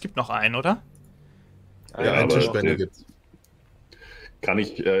einsetzen willst. Es gibt noch einen, oder? Ja, einen Tischbenny gibt's. Kann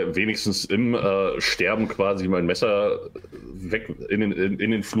ich wenigstens im Sterben quasi mein Messer weg in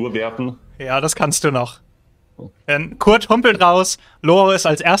den Flur werfen? Ja, das kannst du noch. Kurt humpelt raus, Lore ist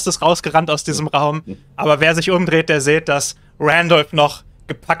als erstes rausgerannt aus diesem Raum, aber wer sich umdreht, der sieht, dass Randolph noch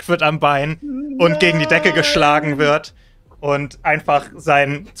gepackt wird am Bein und gegen die Decke geschlagen wird und einfach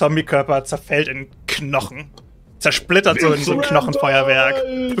sein Zombie-Körper zerfällt in Knochen. Zersplittert so in so ein Knochenfeuerwerk.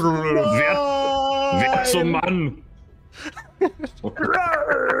 Wer zum Mann?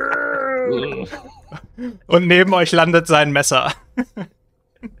 Und neben euch landet sein Messer.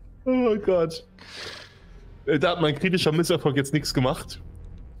 Oh Gott. Da hat mein kritischer Misserfolg jetzt nichts gemacht.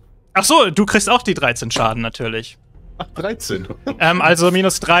 Ach so, du kriegst auch die 13 Schaden natürlich. Ach, 13. Also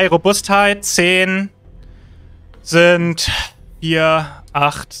 -3 Robustheit, 10 sind 4,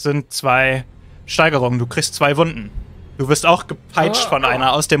 8 sind 2 Steigerungen. Du kriegst 2 Wunden. Du wirst auch gepeitscht von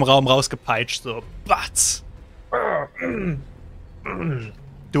einer aus dem Raum rausgepeitscht. So, batz.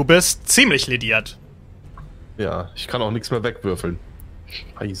 Du bist ziemlich lediert. Ja, ich kann auch nichts mehr wegwürfeln.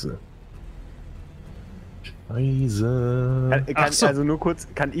 Scheiße. Also nur kurz,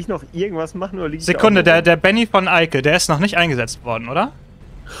 kann ich noch irgendwas machen oder liegt Sekunde, der Benny von Eike, der ist noch nicht eingesetzt worden, oder?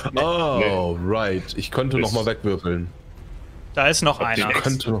 Oh, right. Ich könnte noch mal wegwürfeln. Da ist noch einer.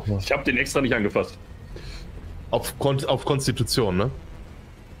 Ich habe den extra nicht angefasst. Auf Konstitution, ne?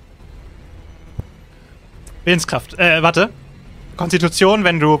 Willenskraft. Warte. Konstitution,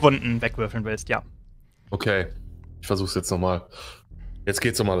 wenn du Wunden wegwürfeln willst, ja. Okay. Ich versuch's jetzt nochmal. Jetzt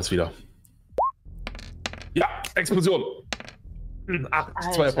geht's um alles wieder. Ja, Explosion.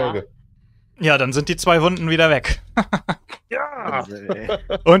 8, 2 Erfolge. Ja, dann sind die 2 Wunden wieder weg. Ja.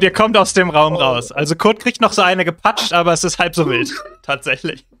 Und ihr kommt aus dem Raum raus. Also Kurt kriegt noch so eine gepatscht, aber es ist halb so wild.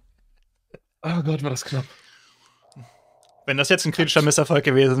 Tatsächlich. Oh Gott, war das knapp. Wenn das jetzt ein kritischer Misserfolg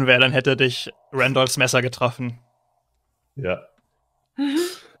gewesen wäre, dann hätte dich Randolphs Messer getroffen. Ja.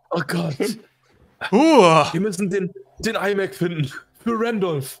 Oh Gott. Wir müssen den iMac finden. Für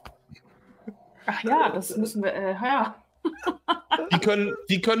Randolph. Ach ja, das müssen wir, ja.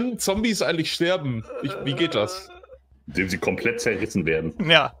 Wie können Zombies eigentlich sterben? Wie geht das? Indem sie komplett zerrissen werden.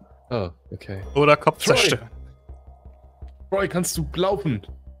 Ja. Ah, okay. Oder Kopf zerstören. Troy, kannst du laufen?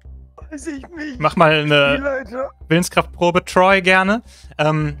 Weiß ich nicht. Mach mal eine Willenskraftprobe, Troy, gerne.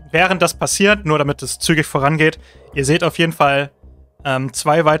 Während das passiert, nur damit es zügig vorangeht, ihr seht auf jeden Fall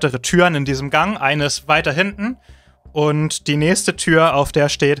 2 weitere Türen in diesem Gang. Eine ist weiter hinten und die nächste Tür, auf der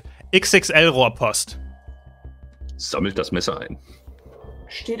steht XXL-Rohrpost. Sammelt das Messer ein.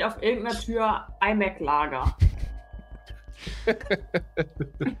 Steht auf irgendeiner Tür iMac-Lager.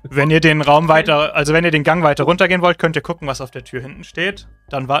 Wenn ihr den Raum weiter, also wenn ihr den Gang weiter runtergehen wollt, könnt ihr gucken, was auf der Tür hinten steht.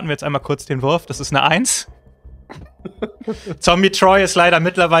 Dann warten wir jetzt einmal kurz den Wurf. Das ist eine 1. Zombie Troy ist leider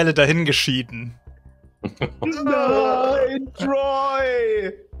mittlerweile dahin geschieden. Nein,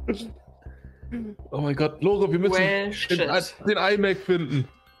 Troy! Oh mein Gott, Lore, wir müssen den iMac finden.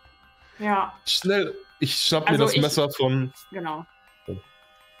 Ja. Schnell. Ich schnapp mir das Messer von... Genau.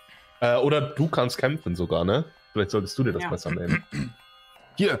 Oder du kannst kämpfen sogar, ne? Vielleicht solltest du dir das Messer nehmen.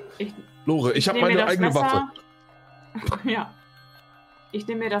 Hier, Lore, ich habe meine eigene Waffe. Ja. Ich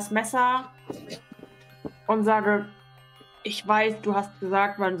nehme mir das Messer und sage, ich weiß, du hast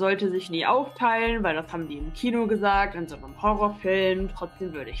gesagt, man sollte sich nie aufteilen, weil das haben die im Kino gesagt, in so einem Horrorfilm.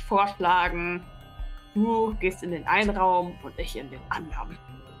 Trotzdem würde ich vorschlagen, du gehst in den einen Raum und ich in den anderen.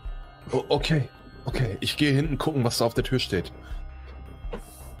 Oh, okay. Ich gehe hinten gucken, was da auf der Tür steht.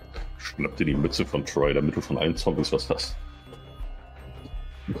 Schnapp dir die Mütze von Troy, damit du von allen Zombies was hast.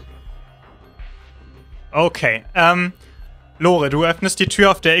 Okay, Lore, du öffnest die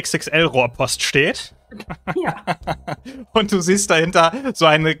Tür, auf der XXL-Rohrpost steht. Ja. Und du siehst dahinter so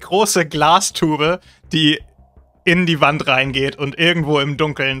eine große Glastube, die in die Wand reingeht und irgendwo im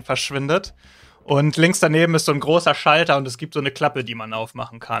Dunkeln verschwindet. Und links daneben ist so ein großer Schalter und es gibt so eine Klappe, die man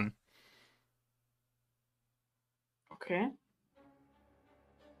aufmachen kann. Okay.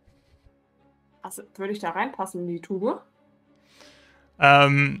 Also, würde ich da reinpassen in die Tube?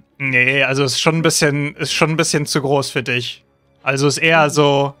 Nee, also ist schon ein bisschen zu groß für dich. Also ist eher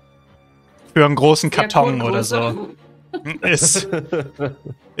so für einen großen Karton oder so.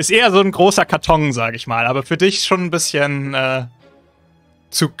 Ist eher so ein großer Karton, sag ich mal. Aber für dich schon ein bisschen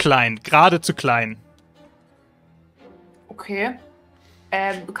zu klein. Gerade zu klein. Okay.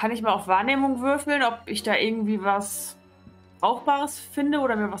 Kann ich mal auf Wahrnehmung würfeln, ob ich da irgendwie was Brauchbares finde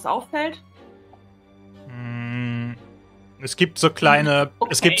oder mir was auffällt? Es gibt so kleine,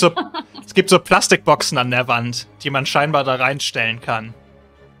 es gibt so Plastikboxen an der Wand, die man scheinbar da reinstellen kann.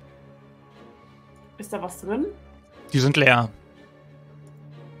 Ist da was drin? Die sind leer.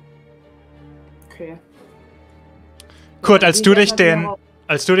 Okay. Kurt, als du dich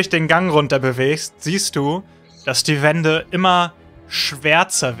den Gang runter bewegst, siehst du, dass die Wände immer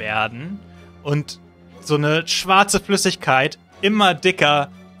schwärzer werden und so eine schwarze Flüssigkeit immer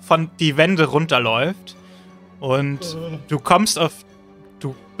dicker von die Wände runterläuft. Und du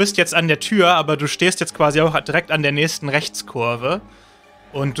bist jetzt an der Tür, aber du stehst jetzt quasi auch direkt an der nächsten Rechtskurve.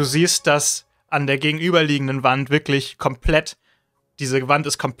 Und du siehst, dass an der gegenüberliegenden Wand wirklich komplett, diese Wand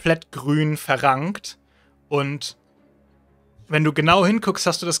ist komplett grün verrankt. Und wenn du genau hinguckst,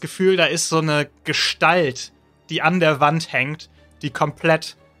 hast du das Gefühl, da ist so eine Gestalt, die an der Wand hängt, die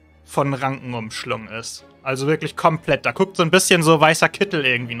komplett von Ranken umschlungen ist. Also wirklich komplett. Da guckt so ein bisschen so weißer Kittel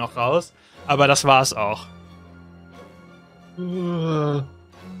irgendwie noch raus. Aber das war's auch.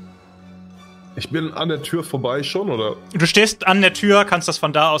 Ich bin an der Tür vorbei schon, oder? Du stehst an der Tür, kannst das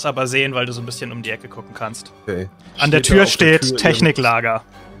von da aus aber sehen, weil du so ein bisschen um die Ecke gucken kannst. Okay. An der Tür steht Techniklager.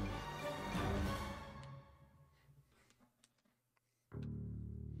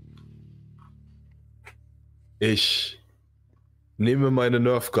 Ich nehme meine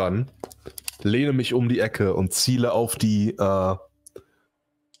Nerf Gun, lehne mich um die Ecke und ziele auf die, auf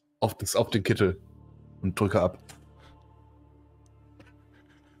den Kittel und drücke ab.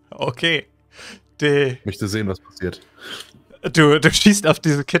 Okay. Ich möchte sehen, was passiert. Du schießt auf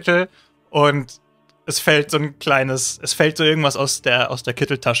diese Kittel und es fällt so irgendwas aus der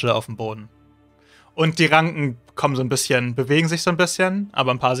Kitteltasche auf den Boden. Und die Ranken bewegen sich so ein bisschen,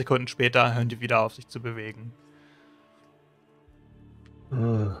 aber ein paar Sekunden später hören die wieder auf, sich zu bewegen.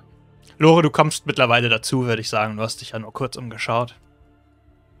 Lore, du kommst mittlerweile dazu, würde ich sagen. Du hast dich ja nur kurz umgeschaut.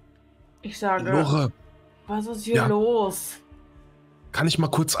 Ich sage, Lore, was ist hier los? Kann ich mal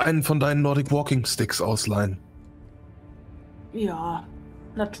kurz einen von deinen Nordic Walking Sticks ausleihen? Ja,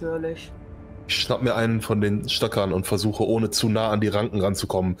 natürlich. Ich schnapp mir einen von den Stöckern und versuche, ohne zu nah an die Ranken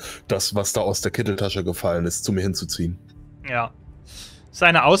ranzukommen, das, was da aus der Kitteltasche gefallen ist, zu mir hinzuziehen. Ja. Das ist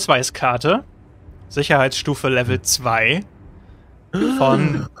eine Ausweiskarte. Sicherheitsstufe Level 2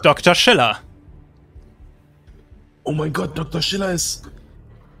 von Dr. Schiller. Oh mein Gott, Dr. Schiller ist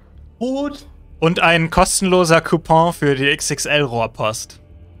tot. Und ein kostenloser Coupon für die XXL-Rohrpost.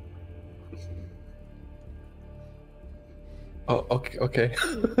 Oh, okay.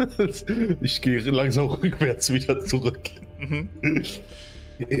 Ich gehe langsam rückwärts wieder zurück.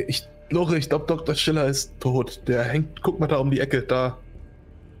 Lore, ich glaube, Dr. Schiller ist tot. Der hängt, guck mal da um die Ecke, da.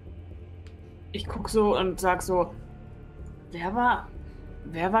 Ich guck so und sag so, wer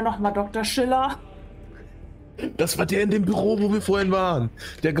war nochmal Dr. Schiller? Das war der in dem Büro, wo wir vorhin waren.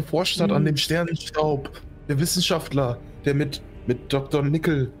 Der geforscht hat an dem Sternenstaub. Der Wissenschaftler, der mit Dr.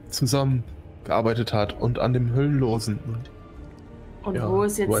 Nickel zusammen gearbeitet hat und an dem Hüllenlosen. Und ja, wo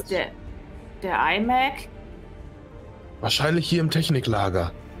ist jetzt der iMac? Wahrscheinlich hier im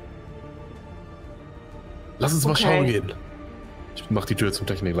Techniklager. Lass uns mal schauen gehen. Ich mach die Tür zum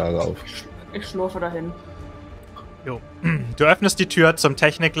Techniklager auf. Ich schlurfe dahin. Jo. Du öffnest die Tür zum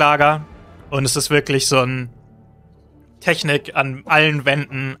Techniklager und es ist wirklich so ein Technik an allen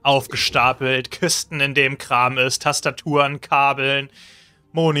Wänden aufgestapelt, Kisten, in dem Kram ist, Tastaturen, Kabeln,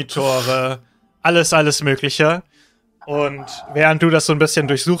 Monitore, alles Mögliche. Und während du das so ein bisschen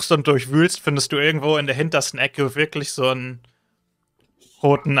durchsuchst und durchwühlst, findest du irgendwo in der hintersten Ecke wirklich so einen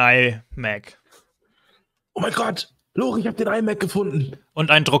roten iMac. Oh mein Gott! Lore, ich hab den iMac gefunden! Und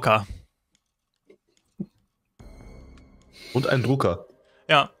einen Drucker. Und einen Drucker?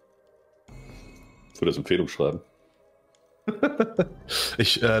 Ja. Für das Empfehlungsschreiben.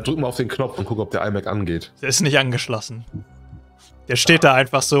 Ich drücke mal auf den Knopf und gucke, ob der iMac angeht. Der ist nicht angeschlossen. Der steht da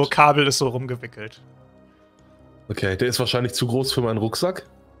einfach so, Kabel ist so rumgewickelt. Okay, der ist wahrscheinlich zu groß für meinen Rucksack.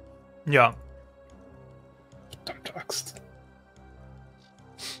 Ja. Verdammte Axt.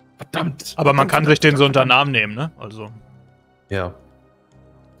 Verdammt. Aber man kann sich den so unter den Arm nehmen, ne? Also. Ja.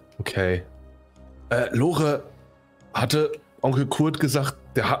 Okay. Lore, hatte Onkel Kurt gesagt,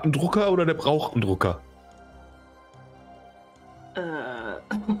 der hat einen Drucker oder der braucht einen Drucker?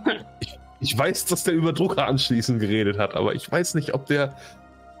 Ich weiß, dass der über Drucker anschließen geredet hat, aber ich weiß nicht, ob der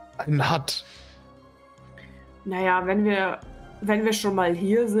einen hat. Naja, wenn wir schon mal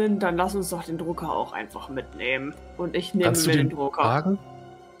hier sind, dann lass uns doch den Drucker auch einfach mitnehmen. Und ich nehme mir den Drucker. Fragen?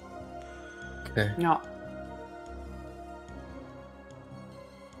 Okay. Ja.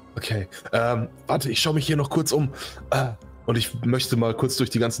 Okay. Warte, ich schaue mich hier noch kurz um. Und ich möchte mal kurz durch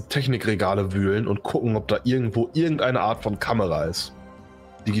die ganzen Technikregale wühlen und gucken, ob da irgendwo irgendeine Art von Kamera ist.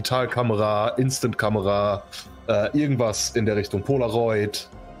 Digitalkamera, Instant-Kamera, irgendwas in der Richtung Polaroid,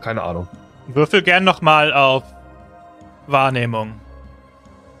 keine Ahnung. Würfel gern nochmal auf Wahrnehmung.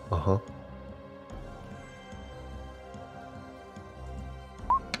 Aha.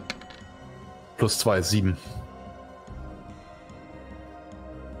 +2, 7.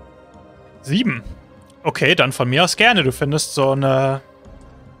 7? Okay, dann von mir aus gerne. Du findest so eine...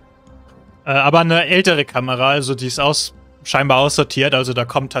 aber eine ältere Kamera, also die ist scheinbar aussortiert, also da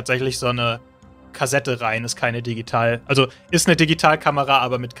kommt tatsächlich so eine Kassette rein, ist keine Digital... Also ist eine Digitalkamera,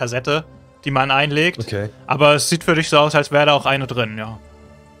 aber mit Kassette, die man einlegt. Okay. Aber es sieht für dich so aus, als wäre da auch eine drin, ja.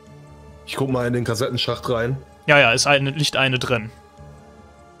 Ich guck mal in den Kassettenschacht rein. Ja, liegt eine drin.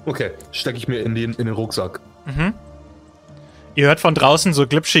 Okay, stecke ich mir in den Rucksack. Mhm. Ihr hört von draußen so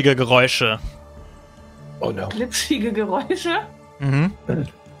glitschige Geräusche. Oh no. Glitschige Geräusche? Mhm.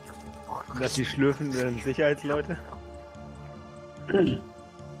 Das die schlürfenden Sicherheitsleute?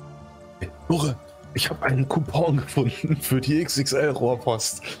 Lore, ich habe einen Coupon gefunden für die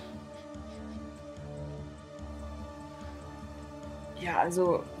XXL-Rohrpost. Ja,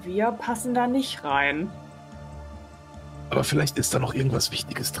 also wir passen da nicht rein. Aber vielleicht ist da noch irgendwas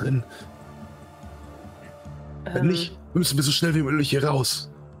Wichtiges drin. Wenn nicht, müssen wir so schnell wie möglich hier raus.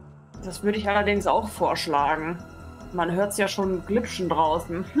 Das würde ich allerdings auch vorschlagen. Man hört es ja schon glitschen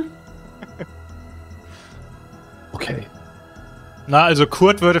draußen. Okay. Na, also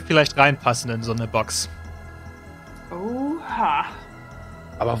Kurt würde vielleicht reinpassen in so eine Box. Oha.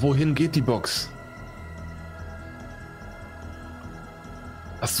 Aber wohin geht die Box?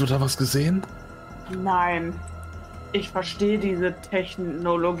 Hast du da was gesehen? Nein. Ich verstehe diese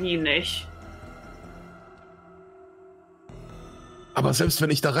Technologie nicht. Aber selbst wenn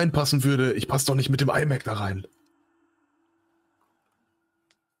ich da reinpassen würde, ich passe doch nicht mit dem iMac da rein.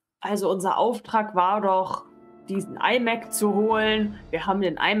 Also unser Auftrag war doch, diesen iMac zu holen. Wir haben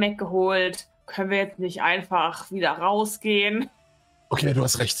den iMac geholt. Können wir jetzt nicht einfach wieder rausgehen? Okay, du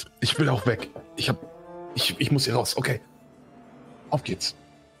hast recht. Ich will auch weg. Ich muss hier raus. Okay. Auf geht's.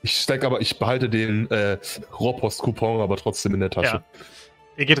 Ich behalte den Rohrpost-Coupon aber trotzdem in der Tasche. Ja.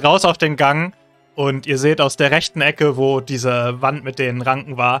 Ihr geht raus auf den Gang und ihr seht aus der rechten Ecke, wo diese Wand mit den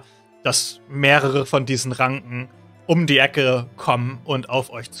Ranken war, dass mehrere von diesen Ranken um die Ecke kommen und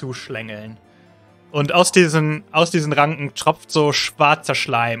auf euch zuschlängeln. Und aus diesen Ranken tropft so schwarzer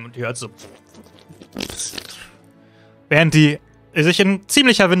Schleim und ihr hört so... während die sich in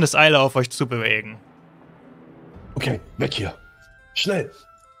ziemlicher Windeseile auf euch zubewegen. Okay, weg hier. Schnell.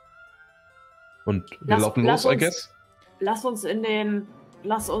 Und wir laufen los, I guess? Lass uns in den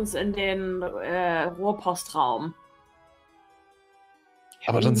Rohrpostraum.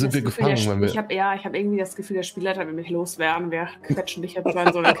 Aber dann sind wir gefangen, wenn wir... Ich habe irgendwie das Gefühl, der Spielleiter will mich loswerden. Wir quetschen dich jetzt mal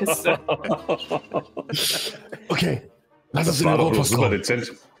in so eine Kiste. Okay, lass uns in den Rohrpostraum.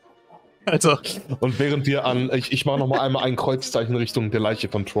 Also. Und während wir ich mache nochmal einmal ein Kreuzzeichen Richtung der Leiche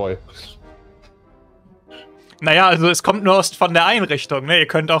von Troy. Naja, also es kommt nur von der Einrichtung, ne? Ihr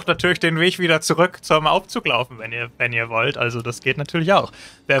könnt auch natürlich den Weg wieder zurück zum Aufzug laufen, wenn ihr wollt. Also das geht natürlich auch.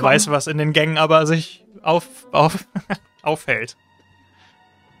 Wer weiß, was in den Gängen aber sich aufhält.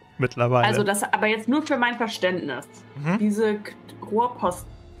 mittlerweile. Also das aber jetzt nur für mein Verständnis. Diese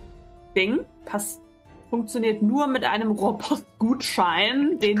Rohrpost-Ding funktioniert nur mit einem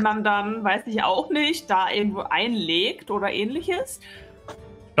Rohrpost-Gutschein, den man dann, weiß ich auch nicht, da irgendwo einlegt oder ähnliches.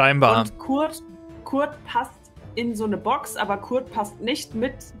 Scheinbar. Und Kurt passt in so eine Box, aber Kurt passt nicht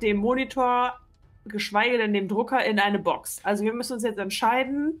mit dem Monitor, geschweige denn dem Drucker, in eine Box. Also wir müssen uns jetzt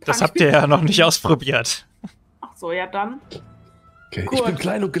entscheiden. Das habt ihr ja noch nicht ausprobiert. Ach so, ja dann. Okay, Kurt, ich bin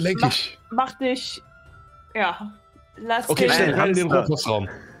klein und gelenkig. Mach dich, ja, lass Okay, dich. stell rein in den Rohrpostraum.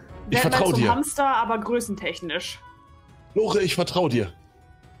 Ich vertraue dir. Hamster, aber größentechnisch. Lore, ich vertraue dir.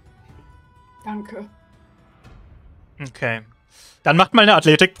 Danke. Okay. Dann macht mal eine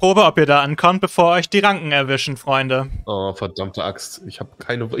Athletikprobe, ob ihr da ankommt, bevor euch die Ranken erwischen, Freunde. Oh, verdammte Axt. Ich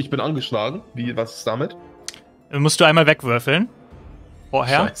bin angeschlagen. Was ist damit? Musst du einmal wegwürfeln.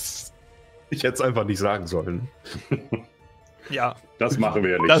 Vorher. Scheiße. Ich hätte es einfach nicht sagen sollen. Ja. Das machen wir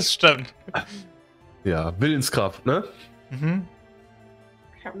ja nicht. Das stimmt. Ja, Willenskraft, ne? Mhm.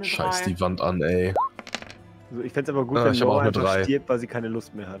 Ich hab eine Scheiß 3. die Wand an, ey. Also ich fände es aber gut, Ah, wenn ich hab auch Laura eine einfach 3. stirbt, weil sie keine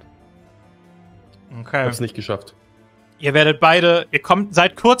Lust mehr hat. Okay. Hab's nicht geschafft. Ihr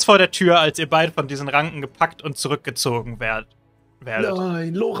seid kurz vor der Tür, als ihr beide von diesen Ranken gepackt und zurückgezogen werdet.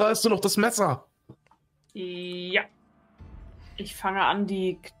 Nein, Lora, hast du noch das Messer? Ja. Ich fange an,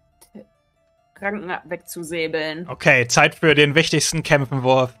 die Ranken wegzusäbeln. Okay, Zeit für den wichtigsten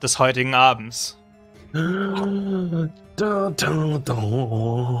Kämpfenwurf des heutigen Abends. Ich muss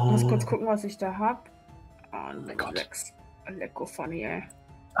kurz gucken, was ich da hab. Ah, Lecko funny, ey.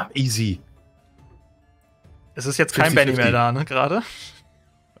 Easy. Es ist jetzt kein 50-50. Benny mehr da, ne, gerade?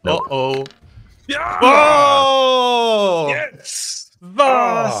 No. Oh. Ja! Oh! Yes!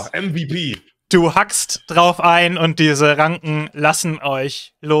 Was? MVP. Du hackst drauf ein und diese Ranken lassen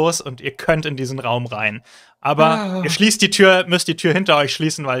euch los und ihr könnt in diesen Raum rein. Aber ihr müsst die Tür hinter euch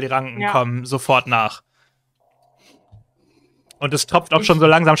schließen, weil die Ranken kommen sofort nach. Und es tropft auch schon so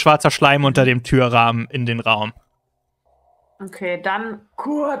langsam schwarzer Schleim unter dem Türrahmen in den Raum. Okay, dann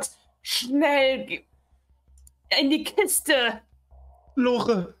Kurt, schnell in die Kiste.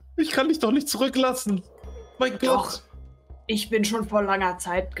 Lore, ich kann dich doch nicht zurücklassen. Mein Gott. Ich bin schon vor langer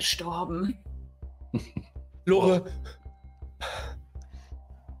Zeit gestorben. Lore.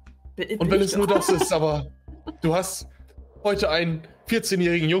 Und wenn es nur das ist, aber du hast heute einen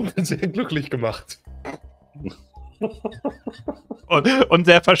 14-jährigen Jungen sehr glücklich gemacht. Und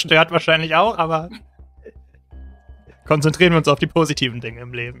sehr verstört wahrscheinlich auch, aber konzentrieren wir uns auf die positiven Dinge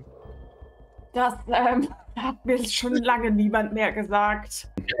im Leben. Das hat mir schon lange niemand mehr gesagt.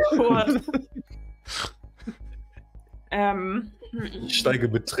 Kurt. Ich steige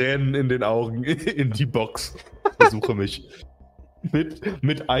mit Tränen in den Augen in die Box. Versuche mich mit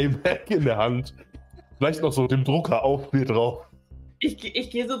iMac in der Hand. Vielleicht noch so dem Drucker auf mir drauf. Ich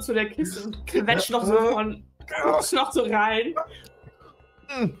gehe so zu der Kiste und quetsch noch so rein.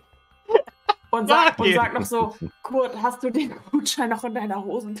 Und sag noch so, Kurt, hast du den Gutschein noch in deiner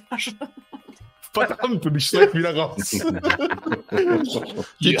Hosentasche? Verdammt, und ich steig wieder raus.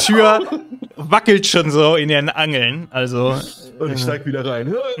 Die Tür wackelt schon so in ihren Angeln, also... Und ich steig wieder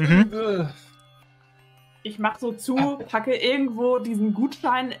rein. Ich mach so zu, packe irgendwo diesen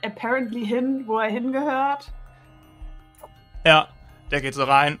Gutschein apparently hin, wo er hingehört. Ja, der geht so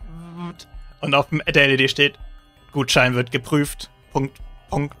rein. Und auf der LED steht, Gutschein wird geprüft. Punkt,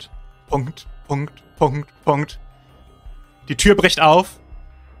 Punkt, Punkt, Punkt, Punkt, Punkt. Die Tür bricht auf.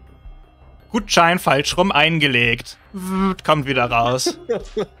 Gutschein falsch rum eingelegt. Kommt wieder raus.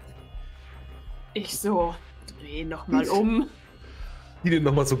 Ich so, dreh nochmal um. Die den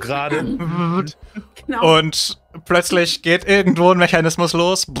nochmal so gerade. Genau. Und plötzlich geht irgendwo ein Mechanismus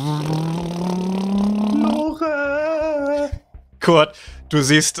los. Kurt, du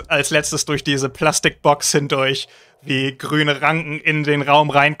siehst als letztes durch diese Plastikbox hindurch, wie grüne Ranken in den Raum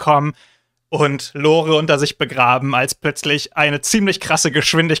reinkommen und Lore unter sich begraben, als plötzlich eine ziemlich krasse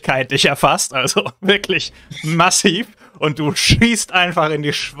Geschwindigkeit dich erfasst, also wirklich massiv, und du schießt einfach in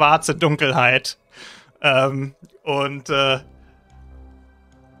die schwarze Dunkelheit. Da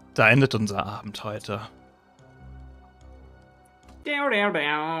endet unser Abend heute.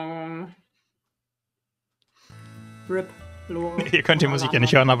 Rip, Lore. Ihr könnt die Musik ja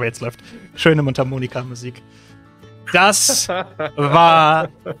nicht hören, aber jetzt läuft schöne Mundharmonika-Musik. Das war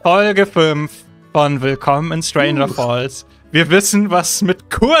Folge 5 von Willkommen in Stranger Falls. Wir wissen, was mit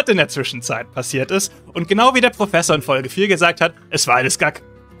Kurt in der Zwischenzeit passiert ist. Und genau wie der Professor in Folge 4 gesagt hat, es war alles gar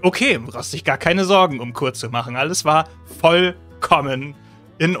okay, du brauchst dich gar keine Sorgen um Kurt zu machen. Alles war vollkommen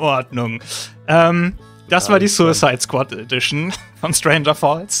in Ordnung. Das war die Suicide Squad Edition von Stranger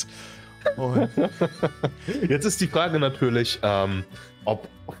Falls. Oh. Jetzt ist die Frage natürlich, ob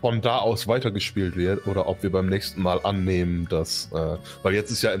von da aus weitergespielt wird oder ob wir beim nächsten Mal annehmen, dass, weil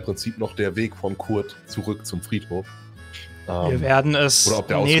jetzt ist ja im Prinzip noch der Weg von Kurt zurück zum Friedhof. Wir werden es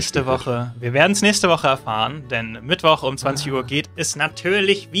nächste Woche erfahren, denn Mittwoch um 20 Uhr geht es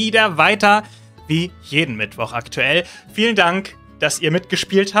natürlich wieder weiter, wie jeden Mittwoch aktuell. Vielen Dank, dass ihr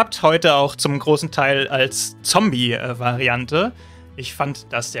mitgespielt habt, heute auch zum großen Teil als Zombie-Variante. Ich fand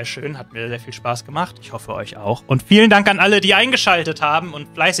das sehr schön, hat mir sehr viel Spaß gemacht. Ich hoffe, euch auch. Und vielen Dank an alle, die eingeschaltet haben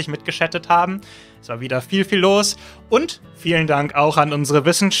und fleißig mitgeschattet haben. Es war wieder viel, viel los. Und vielen Dank auch an unsere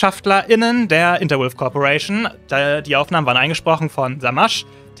WissenschaftlerInnen der Interwolf Corporation. Die Aufnahmen waren eingesprochen von Samash,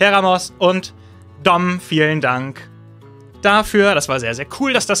 Teramos und Dom. Vielen Dank dafür. Das war sehr, sehr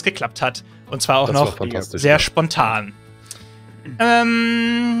cool, dass das geklappt hat. Und zwar auch noch sehr spontan.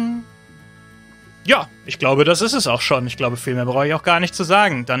 Ja, ich glaube, das ist es auch schon. Ich glaube, viel mehr brauche ich auch gar nicht zu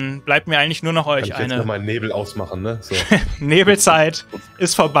sagen. Dann bleibt mir eigentlich nur noch euch Kann ich jetzt noch meinen Nebel ausmachen, ne? So. Nebelzeit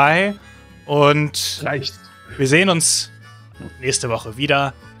ist vorbei und reicht. Wir sehen uns nächste Woche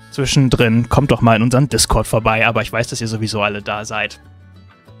wieder. Zwischendrin kommt doch mal in unseren Discord vorbei, aber ich weiß, dass ihr sowieso alle da seid.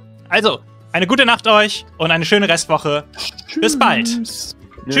 Also, eine gute Nacht euch und eine schöne Restwoche. Bis bald.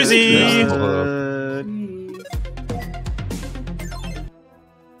 Tschüssi.